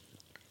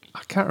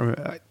 I can't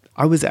remember.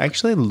 I was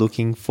actually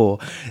looking for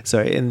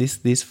and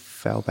this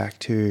fell back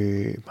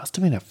to, must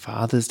have been a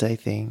Father's Day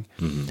thing,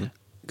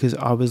 because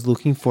I was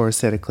looking for a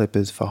set of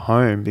clippers for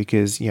home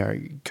because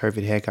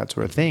COVID haircuts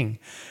were a thing,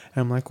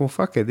 and I'm like, well,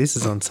 fuck it, this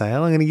is on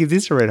sale. I'm going to give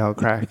this a red hot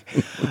crack.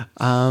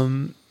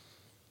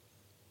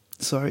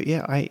 So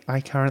yeah,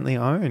 I currently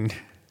own.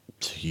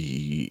 So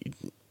you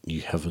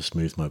have a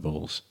Smooth My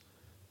Balls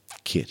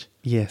kit.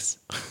 Yes.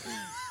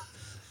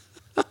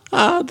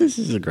 This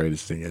is the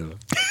greatest thing ever.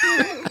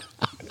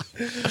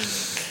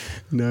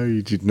 No,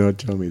 you did not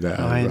tell me that.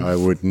 I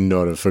would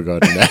not have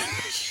forgotten that.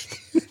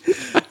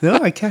 No,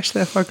 I cashed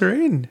that fucker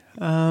in.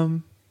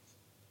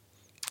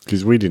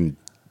 Because we didn't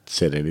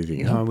set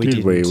anything up, we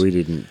did didn't. We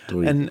didn't.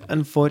 And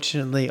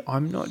unfortunately,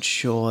 I'm not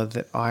sure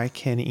that I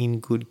can, in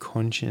good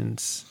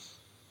conscience,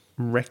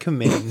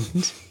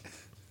 recommend.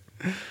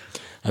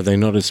 Are they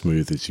not as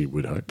smooth as you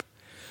would hope?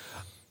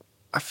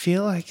 I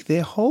feel like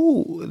their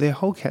whole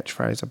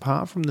catchphrase,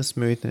 apart from the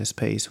smoothness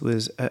piece,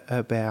 was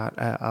about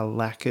a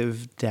lack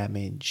of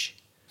damage.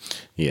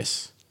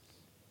 Yes.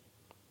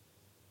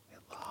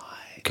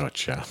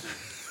 Gotcha.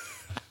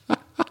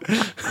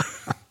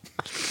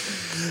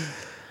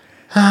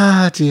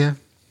 Dear.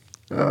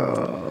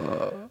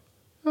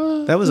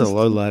 That was a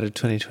low light of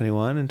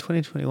 2021, and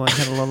 2021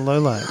 had a lot of low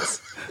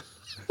lights.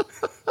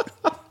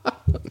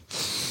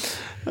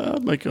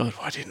 Oh my God,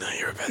 why didn't I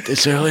hear about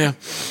this earlier?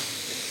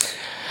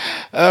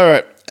 All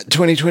right,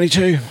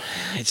 2022.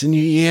 It's a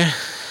new year.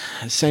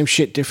 Same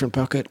shit, different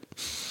bucket.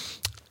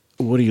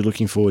 What are you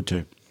looking forward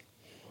to?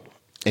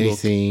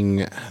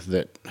 Anything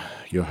that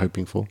you're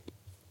hoping for?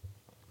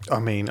 I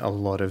mean, a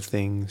lot of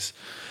things.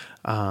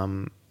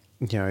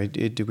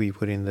 Do we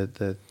put in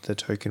the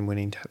token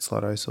winning Tats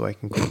Lotto so I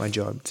can quit my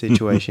job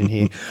situation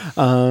here?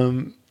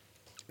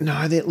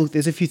 No,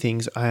 there's a few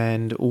things,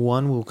 and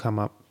one will come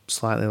up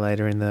slightly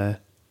later in the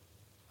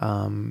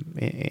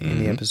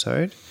the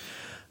episode.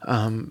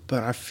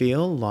 But I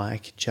feel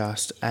like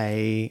just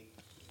a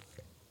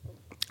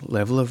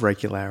level of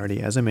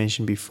regularity, as I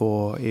mentioned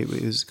before, it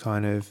was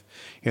kind of,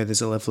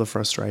 there's a level of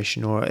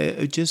frustration, or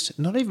just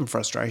not even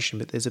frustration,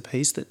 but there's a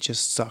piece that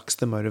just sucks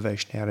the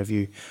motivation out of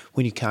you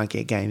when you can't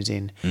get games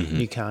in,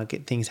 you can't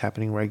get things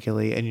happening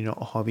regularly, and you're not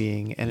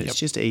hobbying, and it's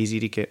just easy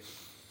to get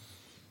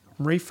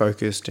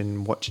refocused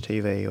and watch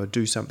TV or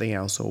do something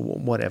else or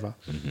whatever.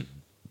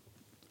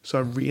 So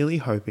I'm really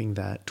hoping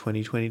that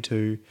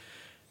 2022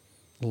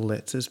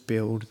 lets us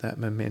build that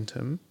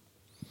momentum.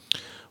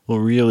 Well,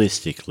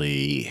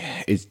 realistically,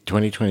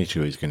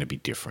 2022 is going to be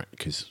different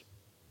because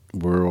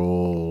we're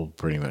all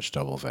pretty much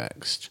double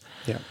vaxxed.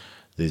 Yeah.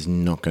 There's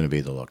not going to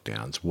be the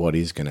lockdowns. What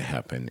is going to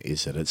happen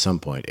is that at some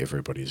point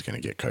everybody's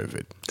going to get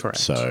COVID. Correct.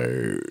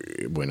 So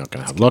we're not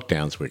going to have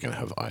lockdowns. We're going to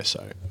have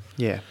ISO.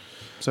 Yeah.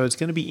 So it's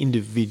going to be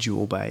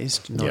individual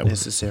based, not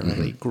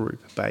necessarily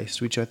group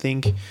based, which I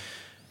think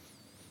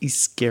is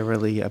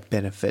scarily a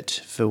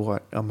benefit for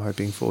what I'm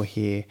hoping for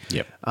here.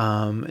 Yep.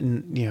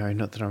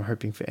 Not that I'm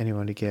hoping for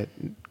anyone to get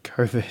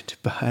COVID,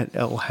 but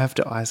I'll have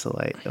to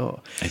isolate.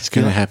 It's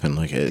going to happen.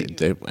 Like I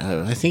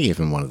think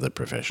even one of the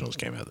professionals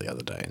came out the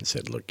other day and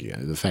said, "Look,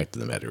 the fact of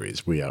the matter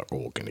is, we are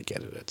all going to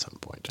get it at some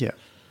point." Yeah.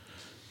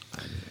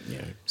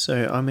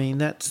 So I mean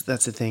that's the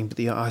thing, but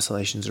the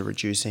isolations are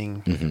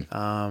reducing.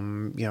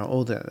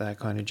 All that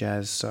kind of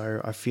jazz. So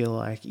I feel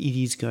like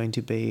it is going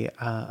to be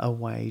a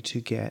way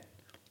to get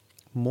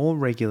more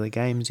regular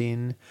games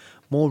in,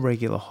 more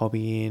regular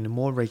hobby in,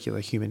 more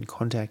regular human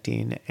contact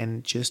in,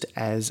 and just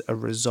as a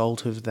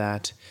result of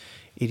that,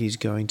 it is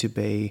going to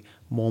be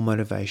more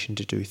motivation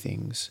to do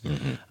things.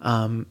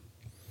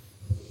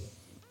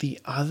 The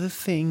other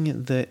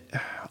thing that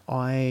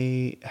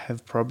I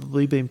have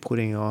probably been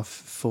putting off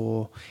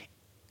for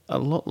a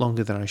lot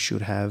longer than I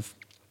should have,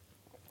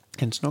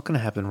 and it's not going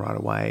to happen right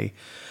away,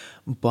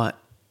 but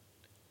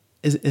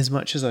as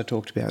much as I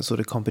talked about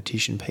sort of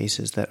competition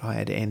pieces that I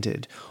had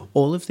entered,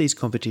 all of these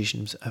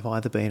competitions have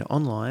either been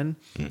online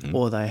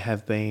or they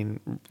have been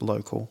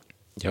local,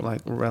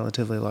 like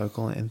relatively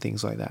local and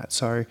things like that.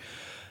 So,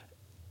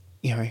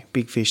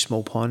 big fish,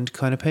 small pond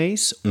kind of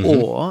piece,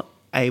 or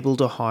able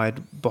to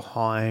hide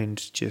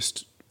behind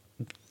just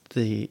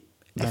the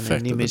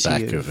anonymity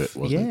fact that the back of it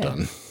wasn't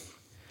done.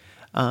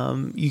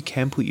 You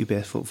can put your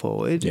best foot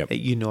forward.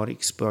 You're not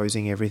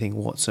exposing everything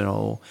what's and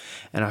all.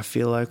 And I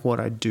feel like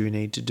what I do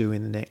need to do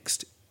in the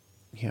next,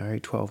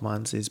 12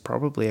 months is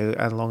probably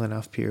a long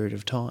enough period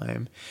of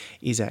time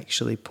is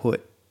actually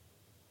put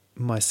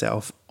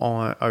myself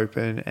on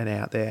open and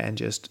out there and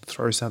just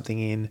throw something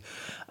in.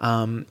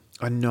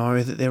 I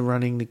know that they're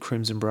running the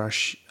Crimson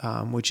Brush,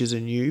 which is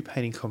a new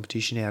painting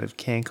competition out of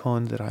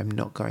CanCon that I'm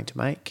not going to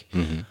make.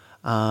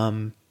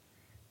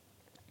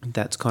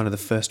 That's kind of the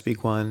first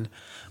big one,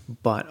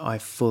 but I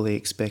fully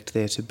expect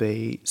there to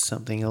be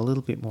something a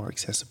little bit more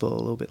accessible a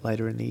little bit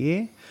later in the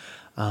year.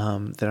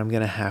 that I'm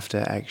going to have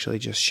to actually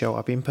just show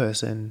up in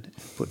person,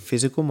 put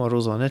physical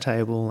models on a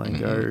table and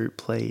go,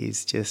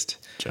 please just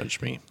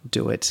Judge me.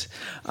 do it.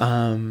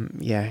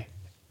 Yeah.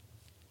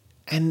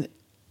 And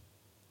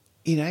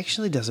it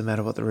actually doesn't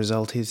matter what the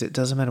result is. It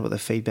doesn't matter what the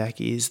feedback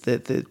is.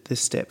 The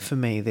step for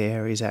me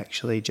there is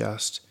actually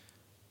just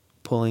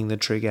pulling the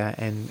trigger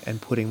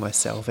and putting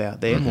myself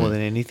out there more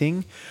than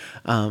anything.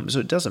 So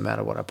it doesn't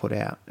matter what I put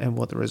out and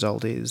what the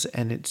result is.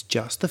 And it's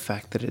just the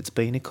fact that it's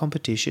been a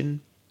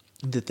competition,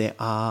 that there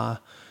are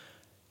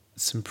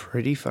some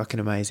pretty fucking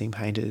amazing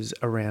painters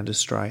around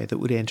Australia that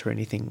would enter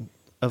anything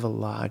of a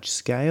large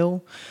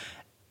scale,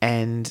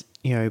 and,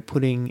 you know,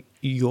 putting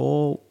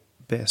your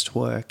best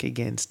work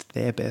against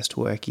their best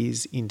work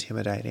is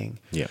intimidating.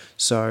 Yeah.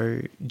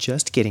 So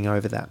just getting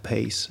over that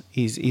piece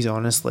is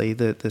honestly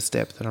the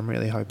step that I'm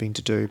really hoping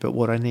to do. But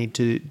what I need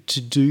to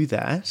do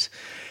that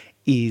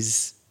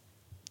is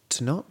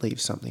to not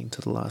leave something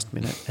to the last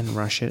minute and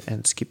rush it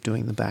and skip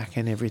doing the back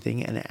and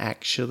everything, and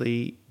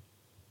actually,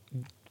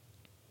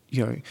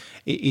 you know,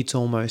 it's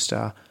almost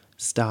a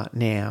start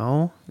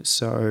now.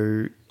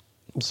 So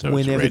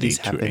whenever this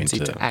happens,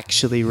 it's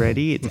actually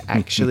ready, it's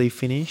actually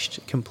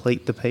finished.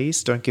 Complete the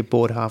piece. Don't get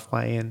bored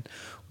halfway and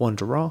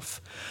wander off.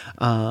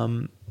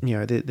 You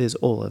know, there's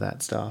all of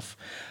that stuff.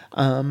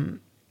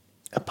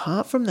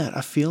 Apart from that,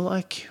 I feel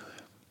like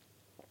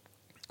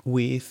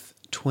with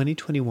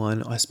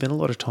 2021, I spent a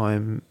lot of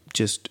time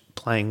just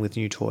playing with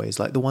new toys.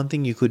 Like, the one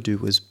thing you could do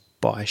was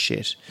buy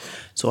shit.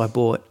 So I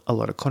bought a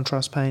lot of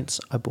contrast paints,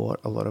 I bought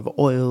a lot of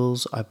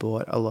oils, I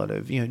bought a lot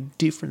of, you know,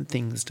 different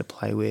things to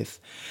play with.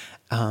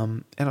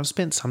 And I've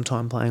spent some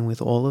time playing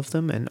with all of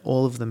them, and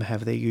all of them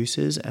have their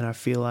uses. And I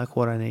feel like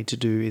what I need to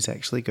do is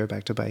actually go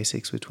back to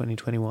basics with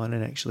 2021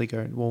 and actually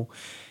go, well,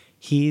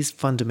 here's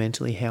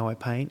fundamentally how I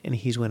paint, and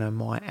here's when I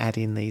might add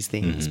in these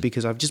things,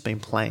 because I've just been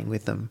playing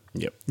with them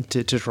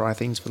to try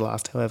things for the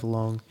last however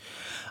long,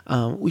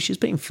 which has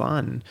been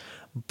fun.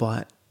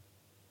 But,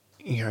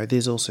 you know,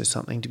 there's also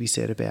something to be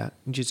said about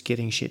just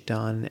getting shit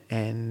done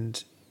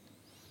and,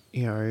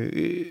 you know,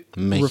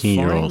 making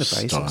your own the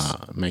basics.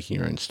 making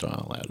your own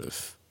style out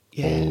of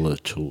all the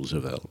tools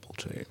available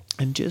to you.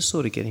 And just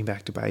sort of getting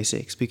back to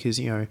basics, because,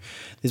 you know,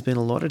 there's been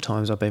a lot of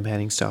times I've been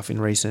painting stuff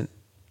in recent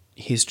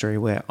history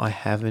where I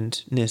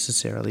haven't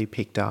necessarily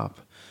picked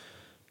up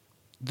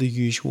the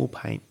usual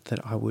paint that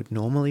I would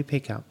normally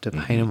pick up to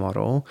paint a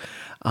model.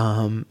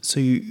 So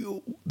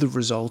the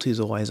result is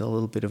always a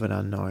little bit of an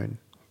unknown.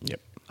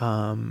 Yep.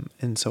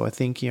 And so I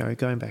think, you know,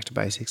 going back to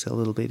basics a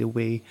little bit,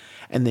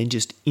 and then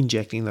just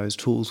injecting those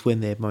tools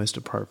when they're most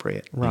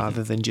appropriate,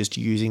 rather than just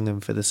using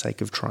them for the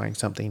sake of trying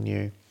something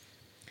new.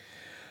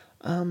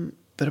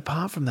 But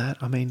apart from that,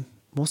 I mean,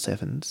 more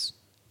sevens,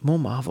 more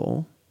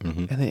Marvel,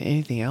 and then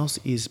anything else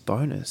is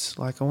bonus.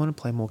 Like, I want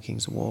to play more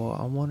Kings of War.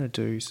 I want to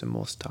do some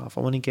more stuff.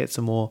 I want to get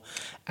some more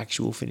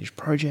actual finished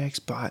projects,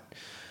 but,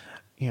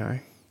 you know,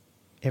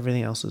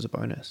 everything else is a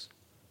bonus.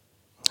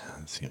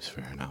 That seems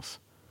fair enough.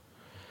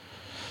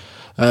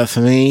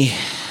 For me,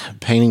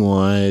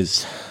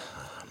 painting-wise,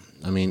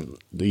 I mean,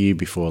 the year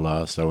before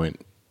last, I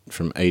went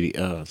from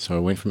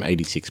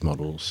 86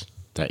 models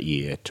that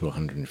year to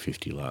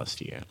 150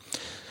 last year.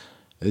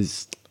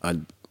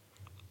 I'm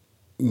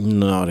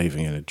not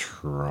even going to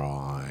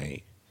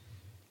try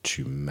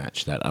to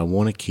match that. I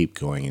want to keep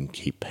going and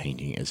keep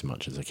painting as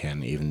much as I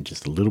can, even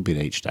just a little bit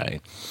each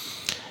day.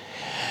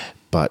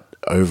 But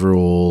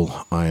overall,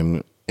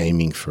 I'm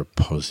aiming for a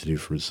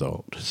positive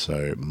result.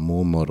 So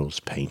more models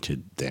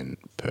painted than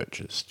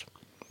purchased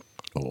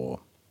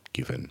or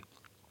given.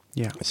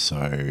 Yeah.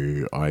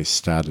 So I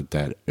started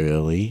that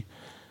early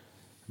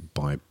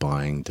by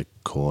buying the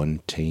Corn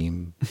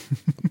team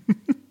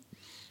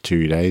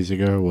 2 days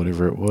ago,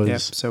 whatever it was. Yep.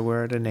 So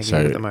we're at a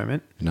negative at the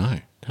moment. No,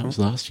 that was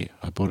last year.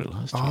 I bought it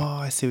last year. Oh,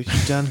 I see what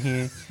you've done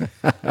here.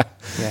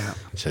 Yeah.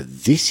 So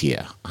this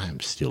year, I'm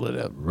still at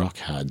a rock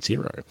hard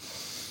 0.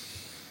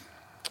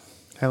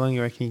 How long do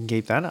you reckon you can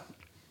keep that up?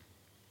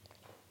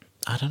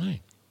 I don't know.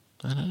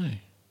 I'm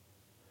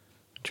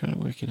trying to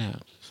work it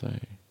out. So,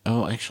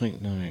 actually,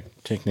 no.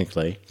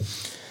 Technically,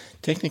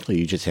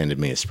 you just handed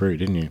me a sprue,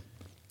 didn't you?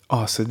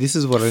 Oh, so this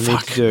is what I need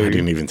to do. I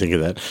didn't even think of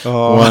that.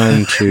 Oh.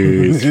 1,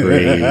 2,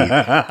 3,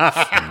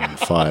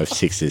 5,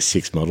 6. There's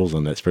 6 models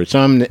on that sprue. So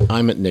I'm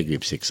at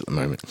 -6 at the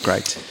moment.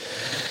 Great.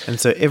 And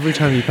so every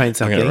time you paint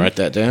something, I'm going to write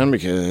that down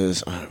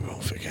because I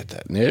will forget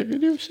that.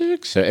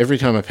 -6. So every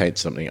time I paint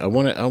something, I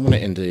want to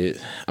end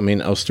it. I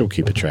mean, I'll still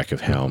keep a track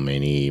of how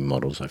many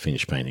models I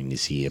finish painting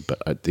this year,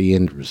 but at the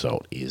end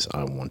result is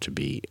I want to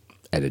be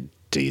at a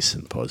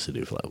decent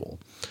positive level.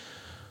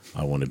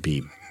 I want to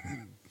be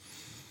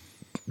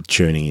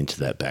churning into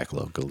that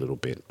backlog a little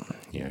bit,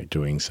 you know,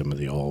 doing some of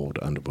the old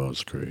Underworld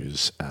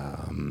screws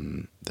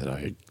that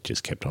I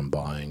just kept on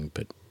buying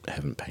but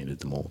haven't painted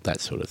them all, that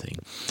sort of thing.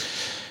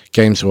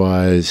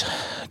 Games-wise,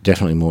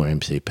 definitely more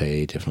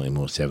MCP, definitely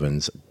more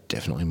Sevens,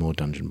 definitely more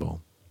Dungeon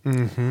Ball.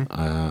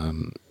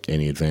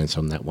 Any advance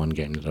on that one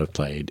game that I've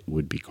played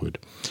would be good.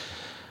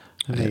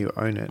 I know you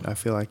own it. I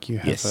feel like you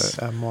have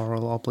a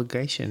moral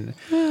obligation.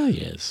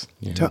 Yes.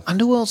 Yeah. So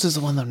Underworlds is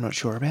the one that I'm not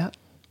sure about.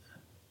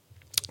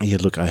 Yeah,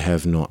 look, I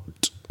have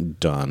not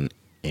done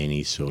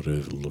any sort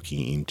of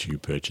looking into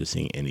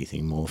purchasing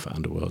anything more for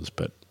Underworlds,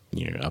 but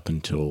up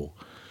until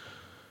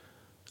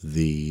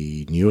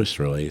the newest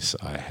release,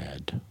 I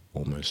had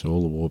almost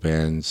all the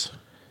warbands,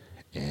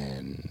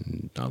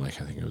 and I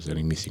think I was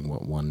only missing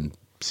one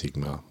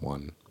Sigma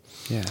one.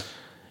 Yeah.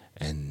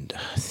 And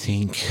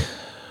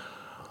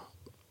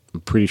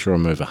I'm pretty sure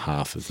I'm over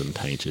half of them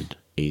painted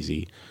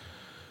easy,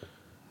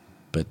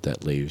 but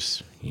that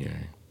leaves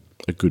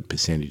a good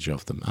percentage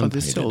of them unpainted.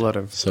 There's still a lot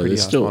of pretty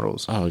ass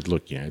models. Oh,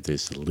 look,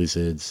 there's the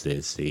lizards,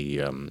 there's the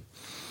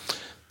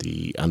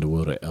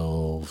Underworlder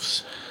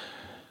elves,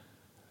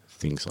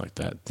 things like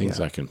that, things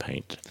I can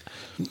paint.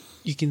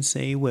 You can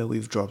see where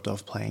we've dropped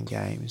off playing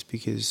games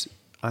because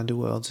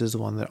Underworlds is the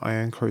one that I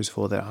own crews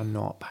for that are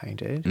not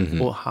painted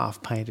or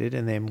half painted,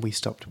 and then we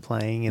stopped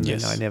playing, and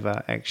then I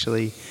never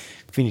actually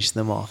finished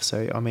them off.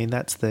 So, I mean,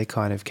 that's the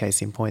kind of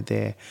case in point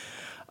there.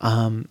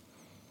 I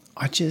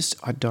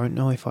don't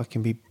know if I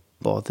can be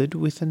bothered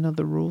with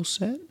another rule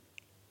set.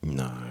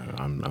 No,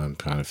 I'm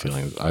kind of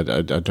feeling I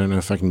don't know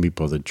if I can be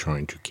bothered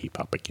trying to keep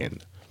up again.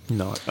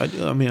 No,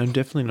 I mean, I'm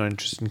definitely not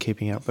interested in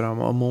keeping up, but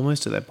I'm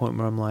almost at that point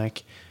where I'm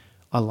like,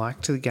 I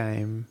liked the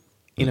game.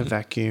 In a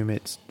vacuum,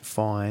 it's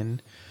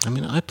fine. I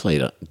mean, I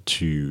played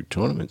 2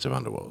 tournaments of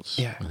Underworlds.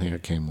 Yeah. I think I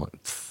came,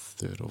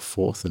 3rd or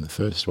 4th in the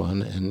first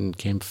one and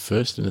came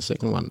 1st in the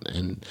second one.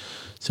 And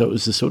so it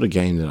was the sort of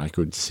game that I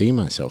could see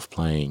myself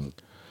playing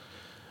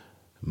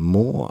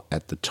more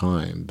at the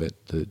time, but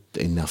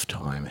enough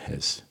time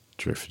has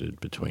drifted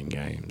between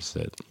games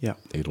that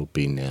it'll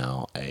be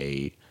now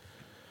a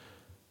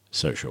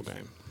social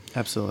game.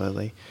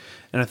 Absolutely.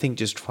 And I think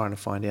just trying to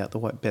find out the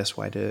best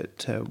way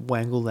to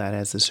wangle that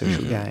as a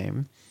social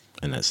game.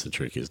 And that's the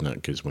trick, isn't it?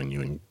 Because when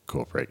you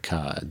incorporate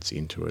cards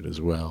into it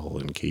as well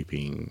and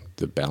keeping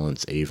the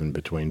balance even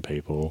between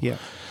people. Yeah.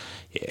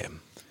 Yeah.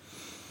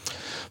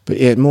 But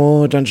yeah,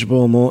 more Dungeon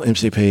Ball, more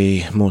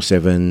MCP, more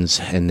Sevens,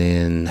 and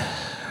then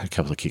a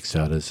couple of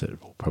Kickstarters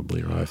that will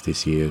probably arrive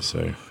this year.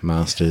 So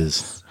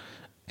Masters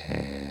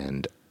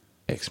and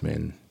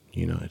X-Men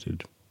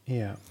United.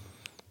 Yeah.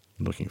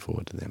 Looking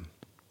forward to them.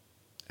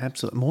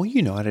 Absolutely. More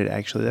United,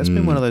 actually. That's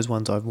been one of those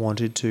ones I've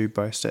wanted to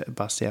bust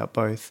out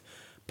both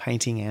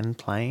painting and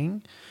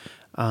playing.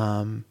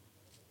 And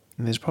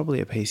there's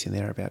probably a piece in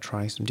there about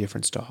trying some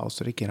different styles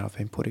that, again, I've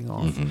been putting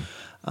off.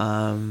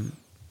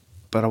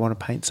 But I want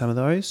to paint some of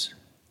those,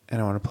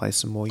 and I want to play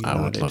some more United.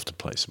 I would love to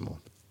play some more.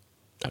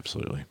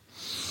 Absolutely.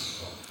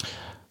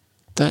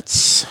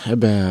 That's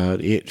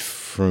about it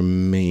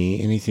from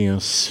me. Anything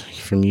else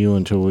from you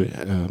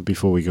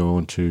before we go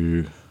on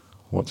to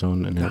what's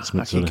on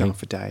announcements? I keep going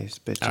for days,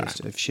 but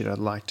of shit I'd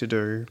like to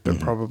do, but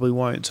probably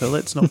won't. So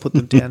let's not put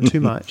them down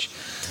too much.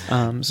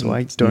 So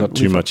I don't. Not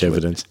too much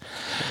evidence.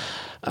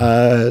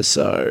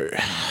 So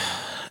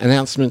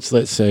announcements.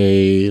 Let's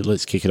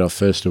kick it off.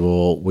 First of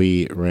all,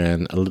 we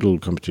ran a little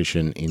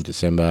competition in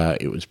December.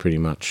 It was pretty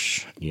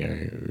much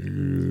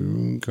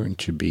going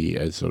to be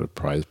a sort of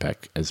prize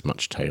pack as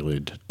much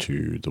tailored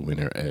to the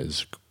winner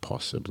as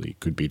possibly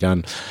could be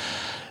done.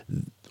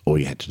 All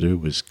you had to do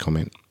was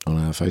comment on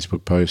our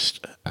Facebook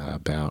post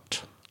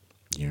about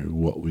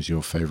what was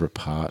your favourite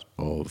part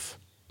of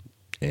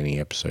any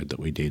episode that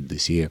we did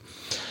this year.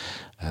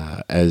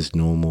 As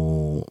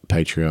normal,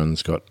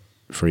 Patreon's got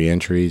free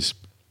entries.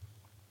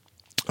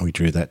 We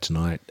drew that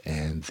tonight,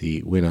 and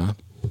the winner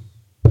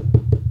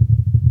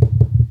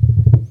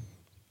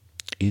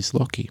is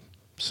Lockie.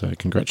 So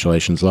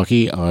congratulations,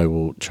 Lockie. I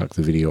will chuck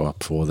the video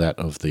up for that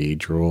of the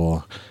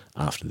draw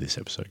after this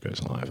episode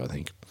goes live, I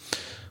think.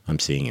 I'm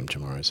seeing him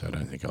tomorrow, so I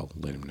don't think I'll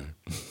let him know.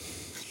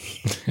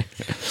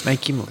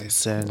 Make him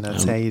listen.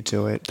 That's how you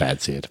do it.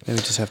 That's it. Then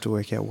we just have to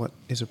work out what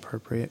is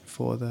appropriate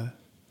for the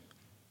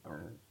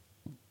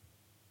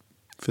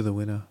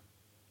winner.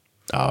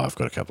 Oh, I've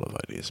got a couple of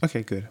ideas.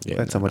 Okay, good.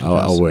 Yeah,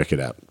 I'll work it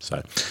out.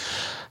 So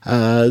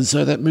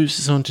that moves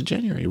us on to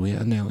January. We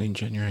are now in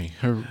January.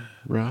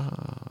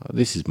 Hurrah!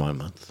 This is my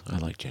month. I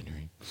like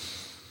January.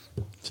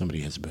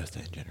 Somebody has a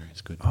birthday in January.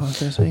 It's good. Oh, I was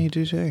going to say you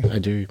do too. I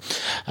do.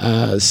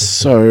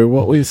 So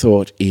what we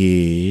thought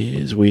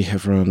is we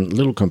have run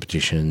little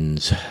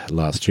competitions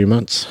last 2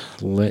 months.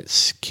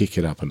 Let's kick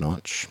it up a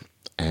notch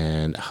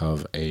and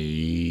have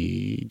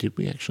did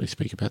we actually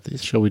speak about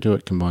this? Shall we do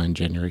it combined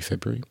January,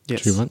 February?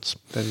 Yes. 2 months?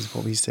 That is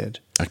what we said.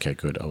 Okay,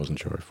 good. I wasn't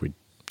sure if we'd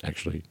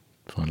actually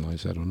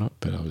finalise that or not,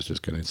 but I was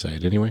just going to say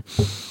it anyway.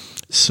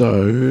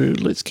 So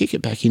let's kick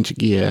it back into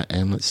gear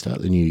and let's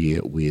start the new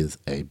year with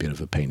a bit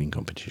of a painting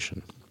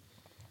competition.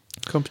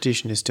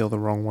 Competition is still the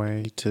wrong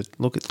way to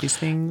look at these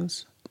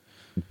things.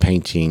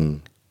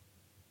 Painting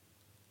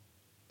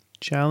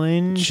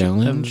challenge,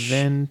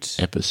 event,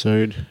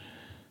 episode,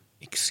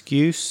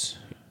 excuse.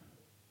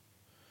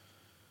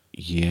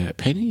 Yeah,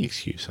 painting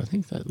excuse. I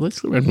think that.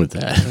 Let's run with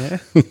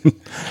that. Yeah.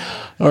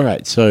 All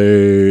right. So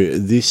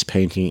this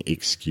painting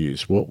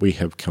excuse, what we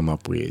have come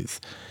up with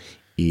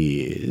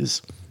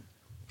is,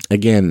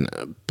 again,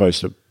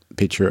 post a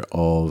picture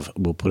of.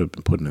 We'll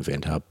put an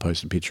event up.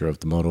 Post a picture of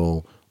the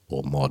model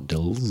or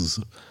models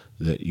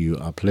that you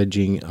are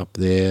pledging up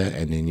there,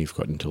 and then you've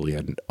got until the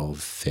end of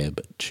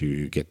Feb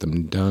to get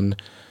them done.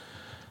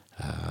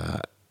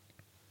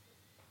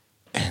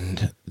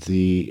 And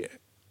the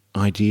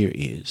idea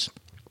is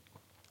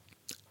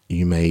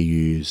you may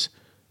use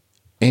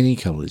any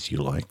colours you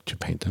like to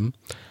paint them,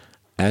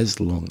 as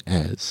long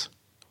as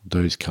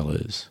those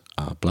colours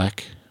are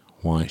black,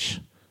 white,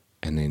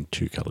 and then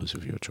 2 colours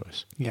of your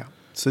choice. Yeah.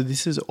 So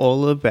this is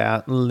all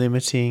about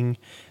limiting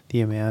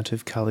the amount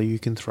of colour you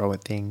can throw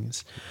at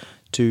things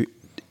to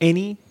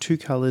any 2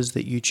 colours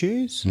that you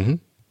choose, and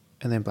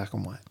then black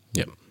and white.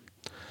 Yep.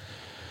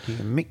 You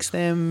can mix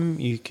them,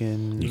 you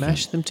can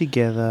mash them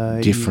together.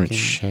 Different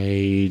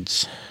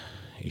shades.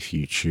 If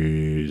you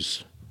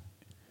choose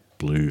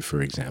blue,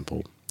 for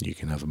example, you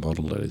can have a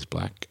model that is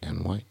black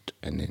and white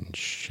and then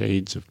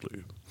shades of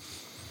blue.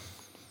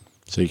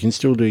 So you can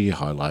still do your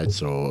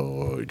highlights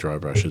or dry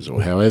brushes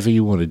or however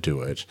you want to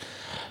do it.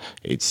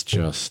 It's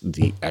just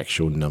the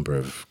actual number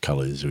of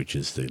colours which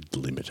is the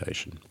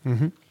limitation.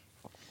 Mm-hmm.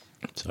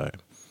 So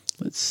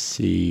let's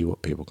see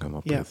what people come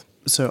up with.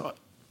 So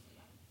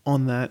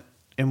on that,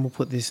 and we'll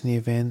put this in the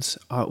events,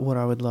 what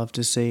I would love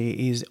to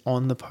see is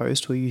on the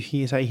post where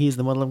you say, here's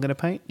the model I'm going to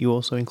paint, you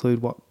also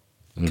include what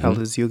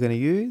colours you're going to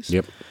use.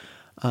 Yep.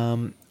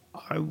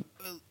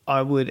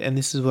 I would, and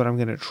this is what I'm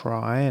going to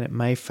try, and it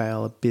may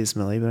fail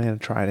abysmally, but I'm going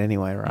to try it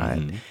anyway,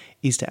 right?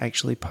 Is to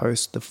actually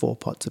post the 4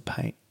 pots of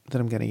paint that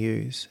I'm going to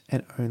use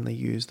and only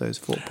use those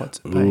 4 pots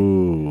of paint.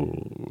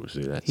 Ooh,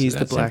 see, here's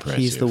the black, impressive.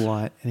 here's the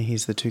white, and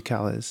here's the 2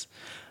 colours.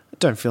 I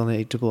don't feel the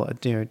need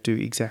to do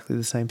exactly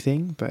the same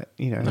thing, but,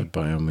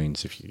 by all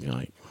means, if you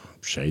like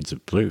shades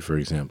of blue, for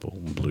example,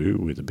 blue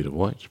with a bit of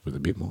white, with a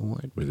bit more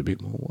white, with a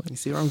bit more white. You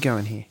see where I'm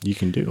going here? You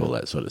can do all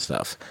that sort of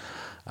stuff.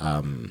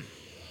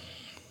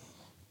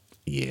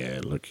 Yeah,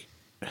 look,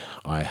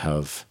 I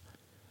have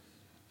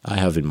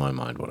in my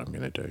mind what I'm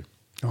going to do.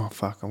 Oh,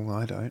 fuck,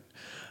 I don't.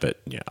 But,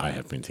 yeah, I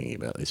have been thinking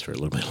about this for a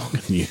little bit longer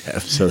than you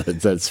have, so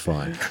that's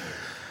fine.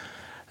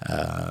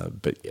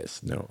 But,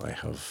 yes, no, I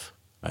have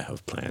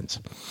plans.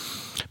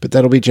 But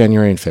that'll be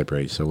January and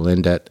February, so we'll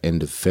end at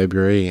end of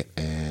February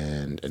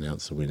and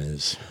announce the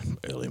winners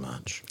early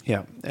March.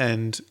 Yeah,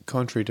 and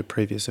contrary to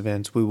previous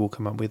events, we will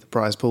come up with a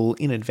prize pool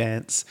in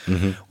advance.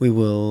 We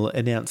will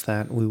announce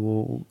that, we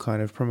will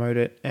kind of promote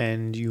it,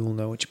 and you will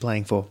know what you're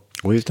playing for.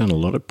 We've done a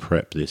lot of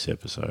prep this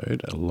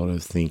episode, a lot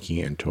of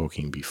thinking and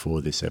talking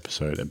before this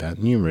episode about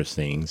numerous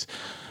things,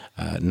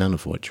 none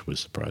of which was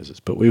surprises,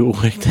 but we will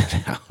work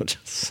that out.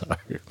 So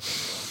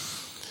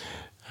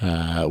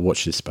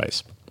watch this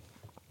space.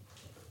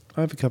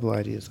 I have a couple of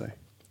ideas, though.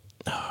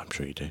 Oh, I'm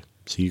sure you do.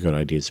 So you got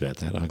ideas about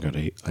that. I got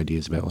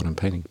ideas about what I'm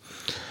painting.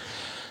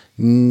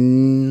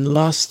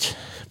 Last,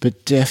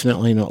 but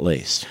definitely not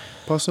least.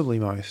 Possibly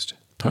most.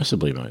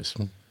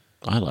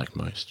 I like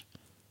most.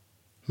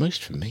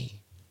 Most for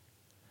me.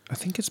 I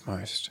think it's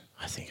most.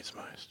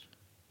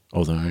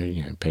 Although,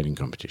 painting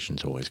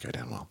competitions always go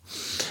down well.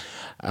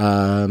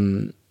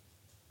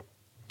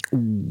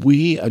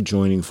 We are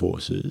joining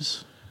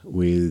forces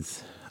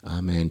with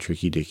our man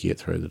Tricky Dicky at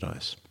Throw the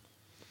Dice.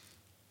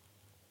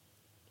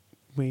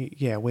 We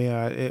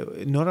are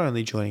not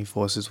only joining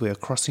forces, we are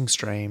crossing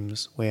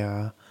streams. We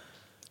are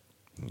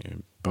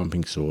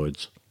bumping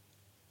swords.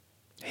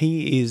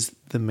 He is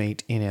the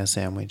meat in our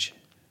sandwich.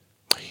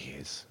 He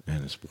is,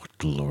 and it's what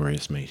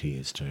glorious meat he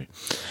is too.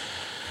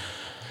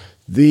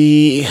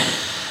 The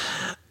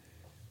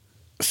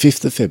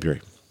 5th of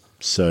February.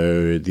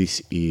 So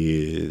this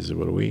is,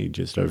 what are we,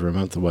 just over a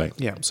month away.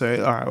 Yeah,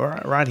 so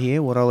all right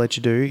here, what I'll let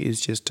you do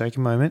is just take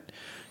a moment,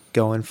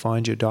 go and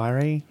find your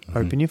diary,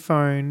 open your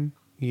phone,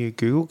 your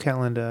Google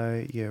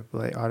Calendar,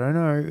 I don't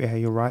know how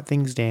you write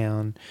things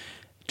down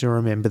to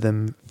remember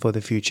them for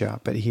the future.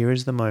 But here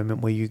is the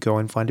moment where you go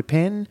and find a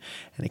pen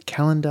and a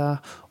calendar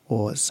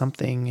or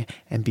something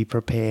and be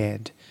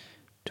prepared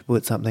to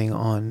put something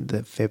on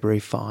the February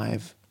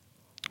 5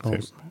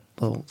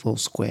 little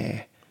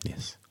square.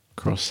 Yes.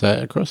 Cross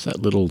that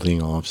little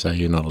thing off, say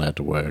you're not allowed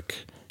to work,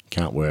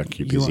 can't work,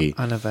 you're busy. You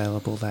are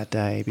unavailable that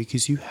day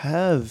because you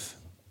have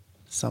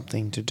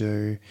something to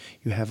do.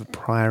 You have a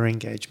prior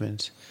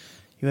engagement.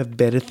 You have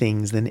better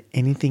things than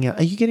anything else.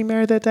 Are you getting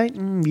married that day?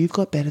 You've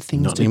got better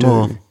things to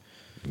do.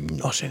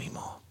 Not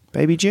anymore.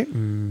 Baby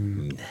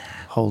Jim?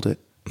 Hold it.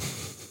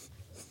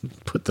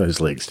 Put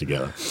those legs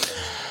together.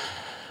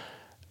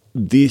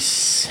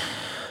 This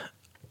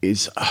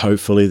is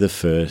hopefully the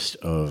first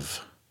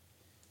of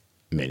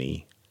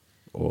many,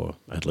 or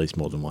at least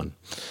more than one.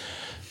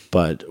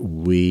 But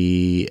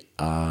we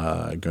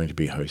are going to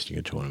be hosting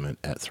a tournament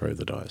at Throw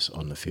the Dice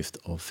on the 5th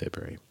of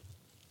February.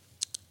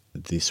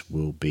 This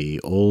will be,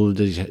 all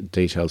the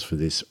details for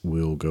this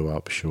will go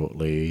up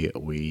shortly.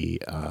 We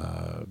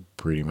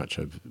pretty much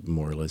have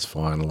more or less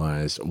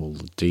finalised all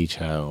the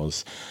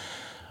details.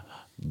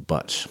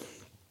 But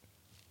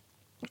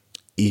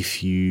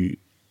if you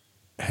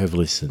have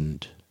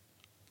listened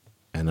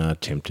and are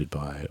tempted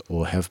by it,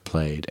 or have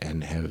played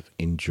and have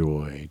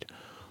enjoyed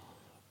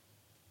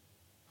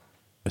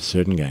a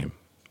certain game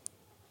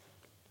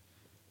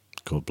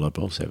called Blood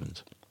Bowl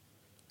 7s.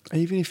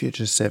 Even if you're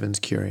just sevens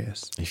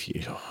curious.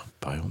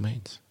 By all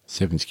means,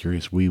 Sevens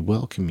Curious, we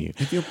welcome you.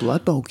 If you're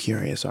Blood Bowl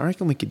curious, I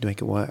reckon we could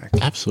make it work.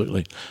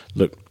 Absolutely.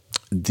 Look,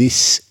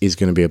 this is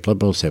going to be a Blood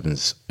Bowl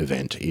Sevens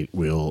event. It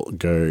will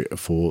go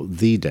for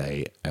the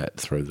day at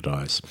Throw the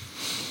Dice.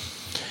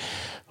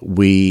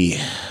 We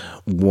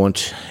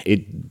want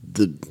it.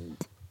 The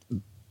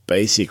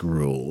basic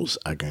rules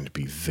are going to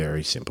be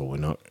very simple. We're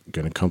not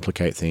going to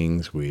complicate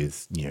things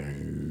with,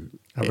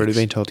 I've already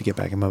been told to get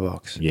back in my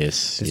box.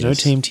 Yes. There's no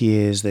team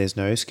tiers. There's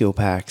no skill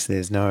packs.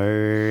 There's no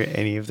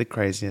any of the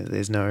craziness.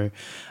 There's no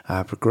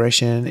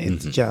progression.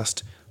 It's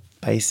just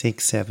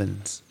basic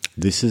sevens.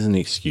 This is an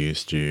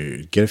excuse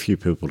to get a few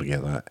people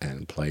together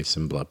and play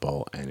some Blood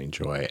Bowl and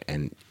enjoy.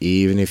 And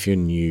even if you're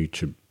new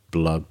to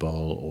Blood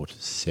Bowl or to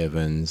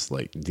sevens,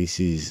 like this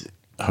is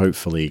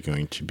hopefully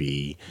going to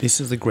be... This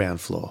is the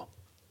ground floor.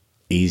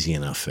 Easy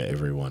enough for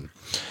everyone.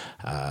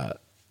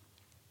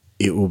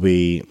 It will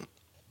be,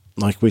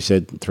 like we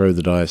said, Throw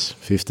the Dice,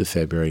 5th of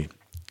February.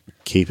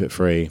 Keep it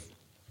free.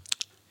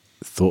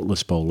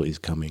 Thoughtless Bowl is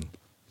coming.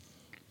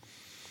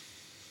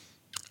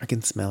 I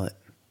can smell it.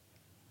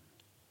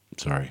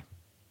 Sorry.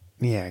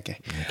 Yeah, okay.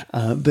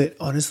 But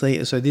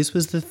honestly, so this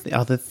was the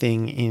other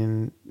thing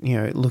in,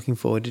 looking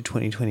forward to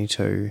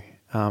 2022.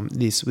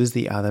 This was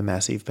the other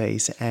massive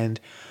piece.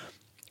 And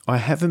I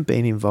haven't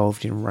been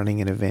involved in running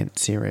an event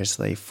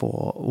seriously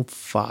for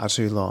far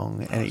too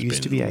long. And it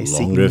used to be a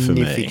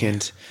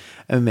significant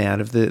amount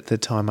of the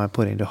time I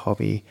put into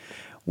hobby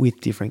with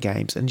different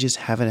games, and just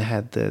haven't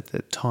had the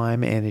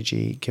time,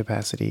 energy,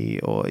 capacity,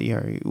 or,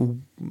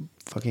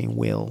 fucking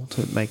will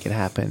to make it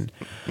happen.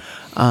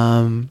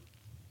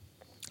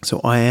 So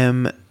I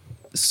am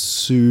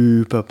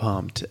super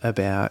pumped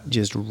about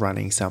just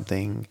running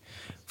something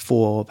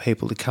for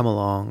people to come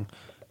along,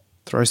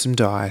 throw some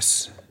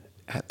dice,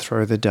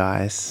 Throw the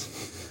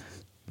Dice.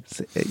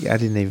 I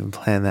didn't even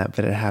plan that,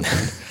 but it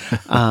happened.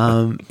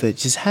 But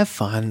just have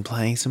fun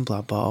playing some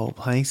Blood Bowl,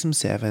 playing some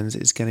sevens.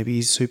 It's going to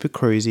be super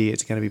cruisy.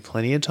 It's going to be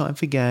plenty of time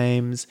for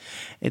games.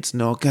 It's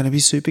not going to be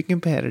super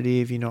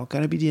competitive. You're not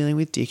going to be dealing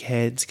with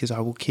dickheads because I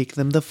will kick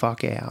them the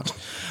fuck out.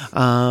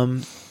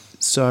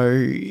 So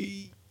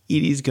it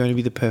is going to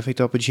be the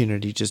perfect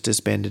opportunity just to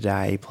spend a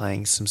day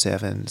playing some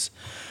sevens.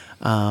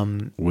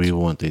 We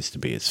want this to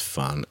be as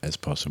fun as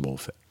possible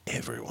for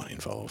everyone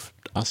involved,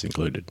 us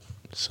included.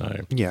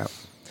 So yeah,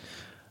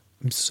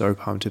 I'm so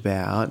pumped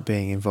about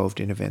being involved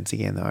in events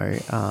again, though.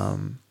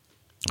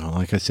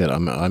 Like I said,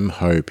 I'm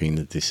hoping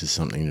that this is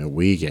something that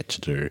we get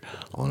to do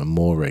on a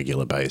more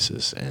regular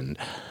basis. And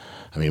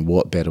I mean,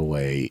 what better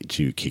way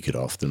to kick it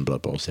off than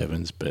Blood Bowl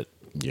Sevens? But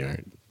is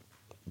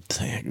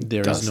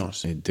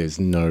not. There's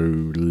no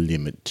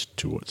limit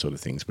to what sort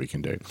of things we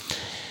can do.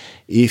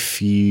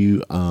 If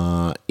you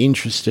are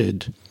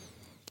interested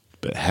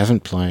but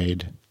haven't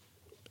played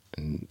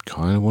and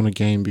kind of want a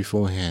game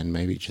beforehand,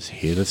 maybe just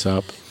hit us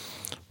up.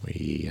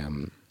 We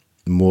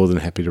more than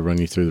happy to run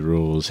you through the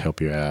rules,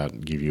 help you out,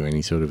 give you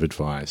any sort of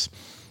advice.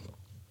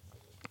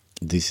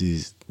 This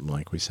is,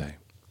 like we say,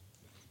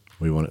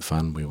 we want it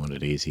fun, we want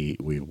it easy,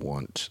 we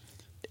want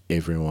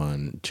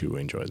everyone to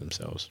enjoy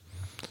themselves.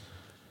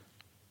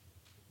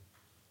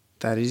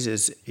 That is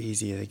as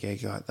easy as a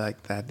get go.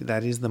 Like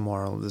that is the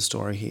moral of the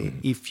story here.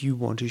 If you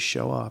want to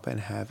show up and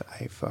have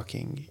a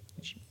fucking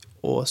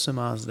awesome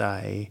ass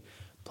day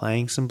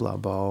playing some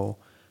Blood Bowl,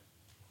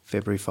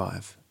 February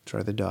 5,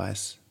 Throw the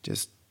Dice,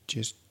 just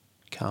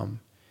come.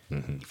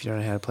 If you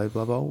don't know how to play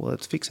Blood Bowl, well,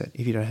 let's fix it.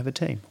 If you don't have a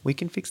team, we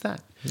can fix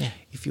that. Yeah.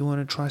 If you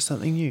want to try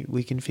something new,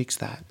 we can fix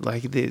that.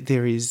 Like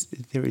there is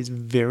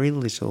very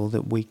little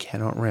that we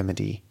cannot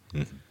remedy.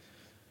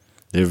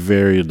 There are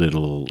very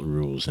little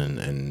rules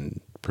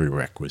and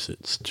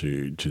prerequisites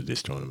to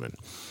this tournament.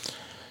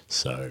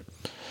 So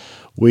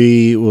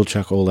we will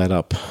chuck all that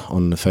up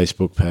on the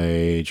Facebook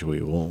page.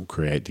 We will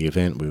create the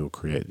event. We will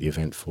create the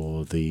event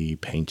for the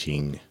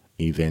painting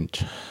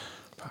event.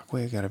 Fuck,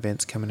 we've got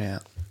events coming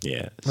out.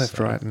 Yeah. Left,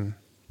 right, and...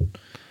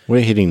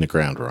 We're hitting the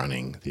ground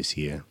running this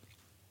year.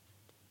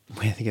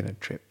 We're going to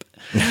trip.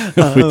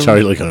 We're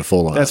totally going to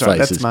fall on our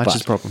faces. That's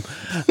March's problem.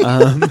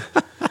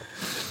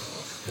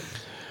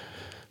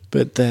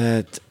 But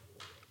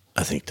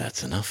I think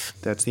that's enough.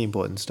 That's the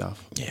important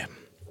stuff. Yeah.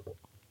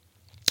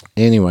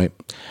 Anyway,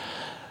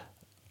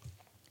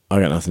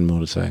 I got nothing more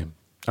to say.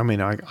 I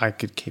mean, I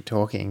could keep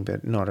talking,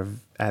 but not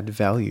add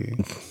value.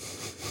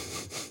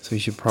 So we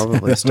should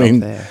probably stop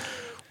there.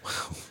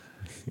 Well,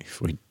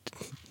 if we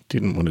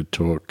didn't want to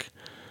talk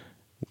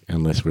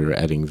unless we were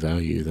adding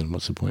value, then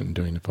what's the point in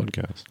doing the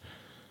podcast?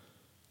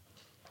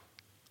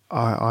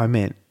 I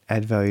meant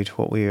add value to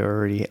what we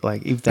already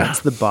like. If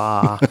that's the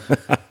bar,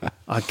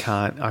 I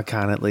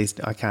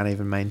can't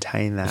even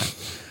maintain that.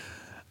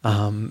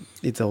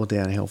 It's all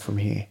downhill from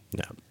here.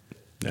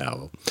 No,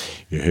 well,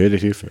 you heard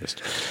it here first.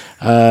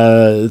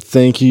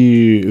 Thank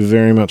you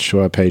very much to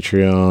our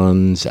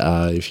Patreons.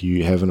 If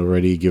you haven't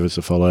already, give us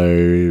a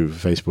follow.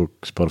 Facebook,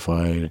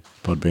 Spotify,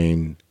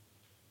 Podbean,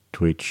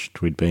 Twitch,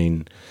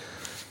 Twidbean.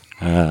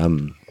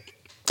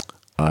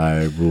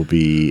 I will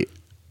be...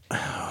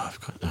 I've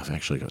I've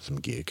actually got some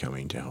gear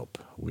coming to help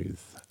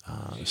with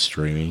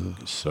streaming.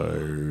 So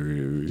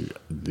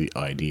the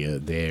idea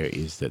there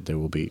is that there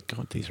will be,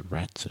 God, these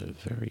rats are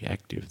very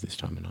active this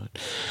time of night.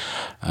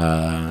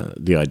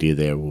 The idea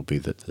there will be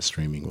that the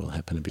streaming will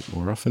happen a bit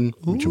more often,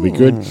 which will be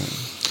good.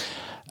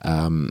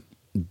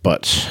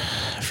 But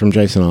from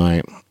Jason and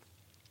I,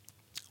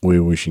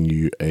 we're wishing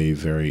you a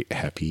very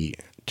happy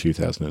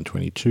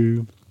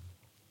 2022.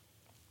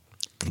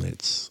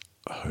 Let's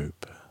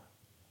hope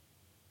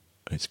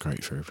it's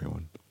great for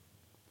everyone.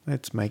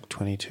 Let's make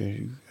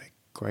 22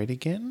 great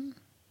again.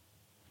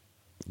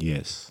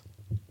 Yes.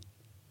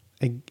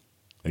 Again.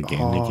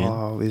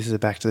 Again. This is a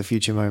Back to the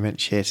Future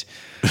moment. Shit.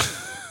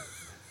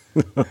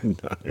 No.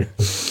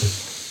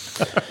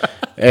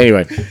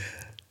 Anyway,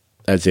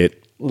 that's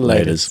it.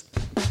 Laters.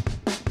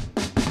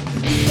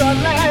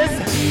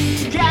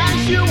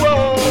 Casual.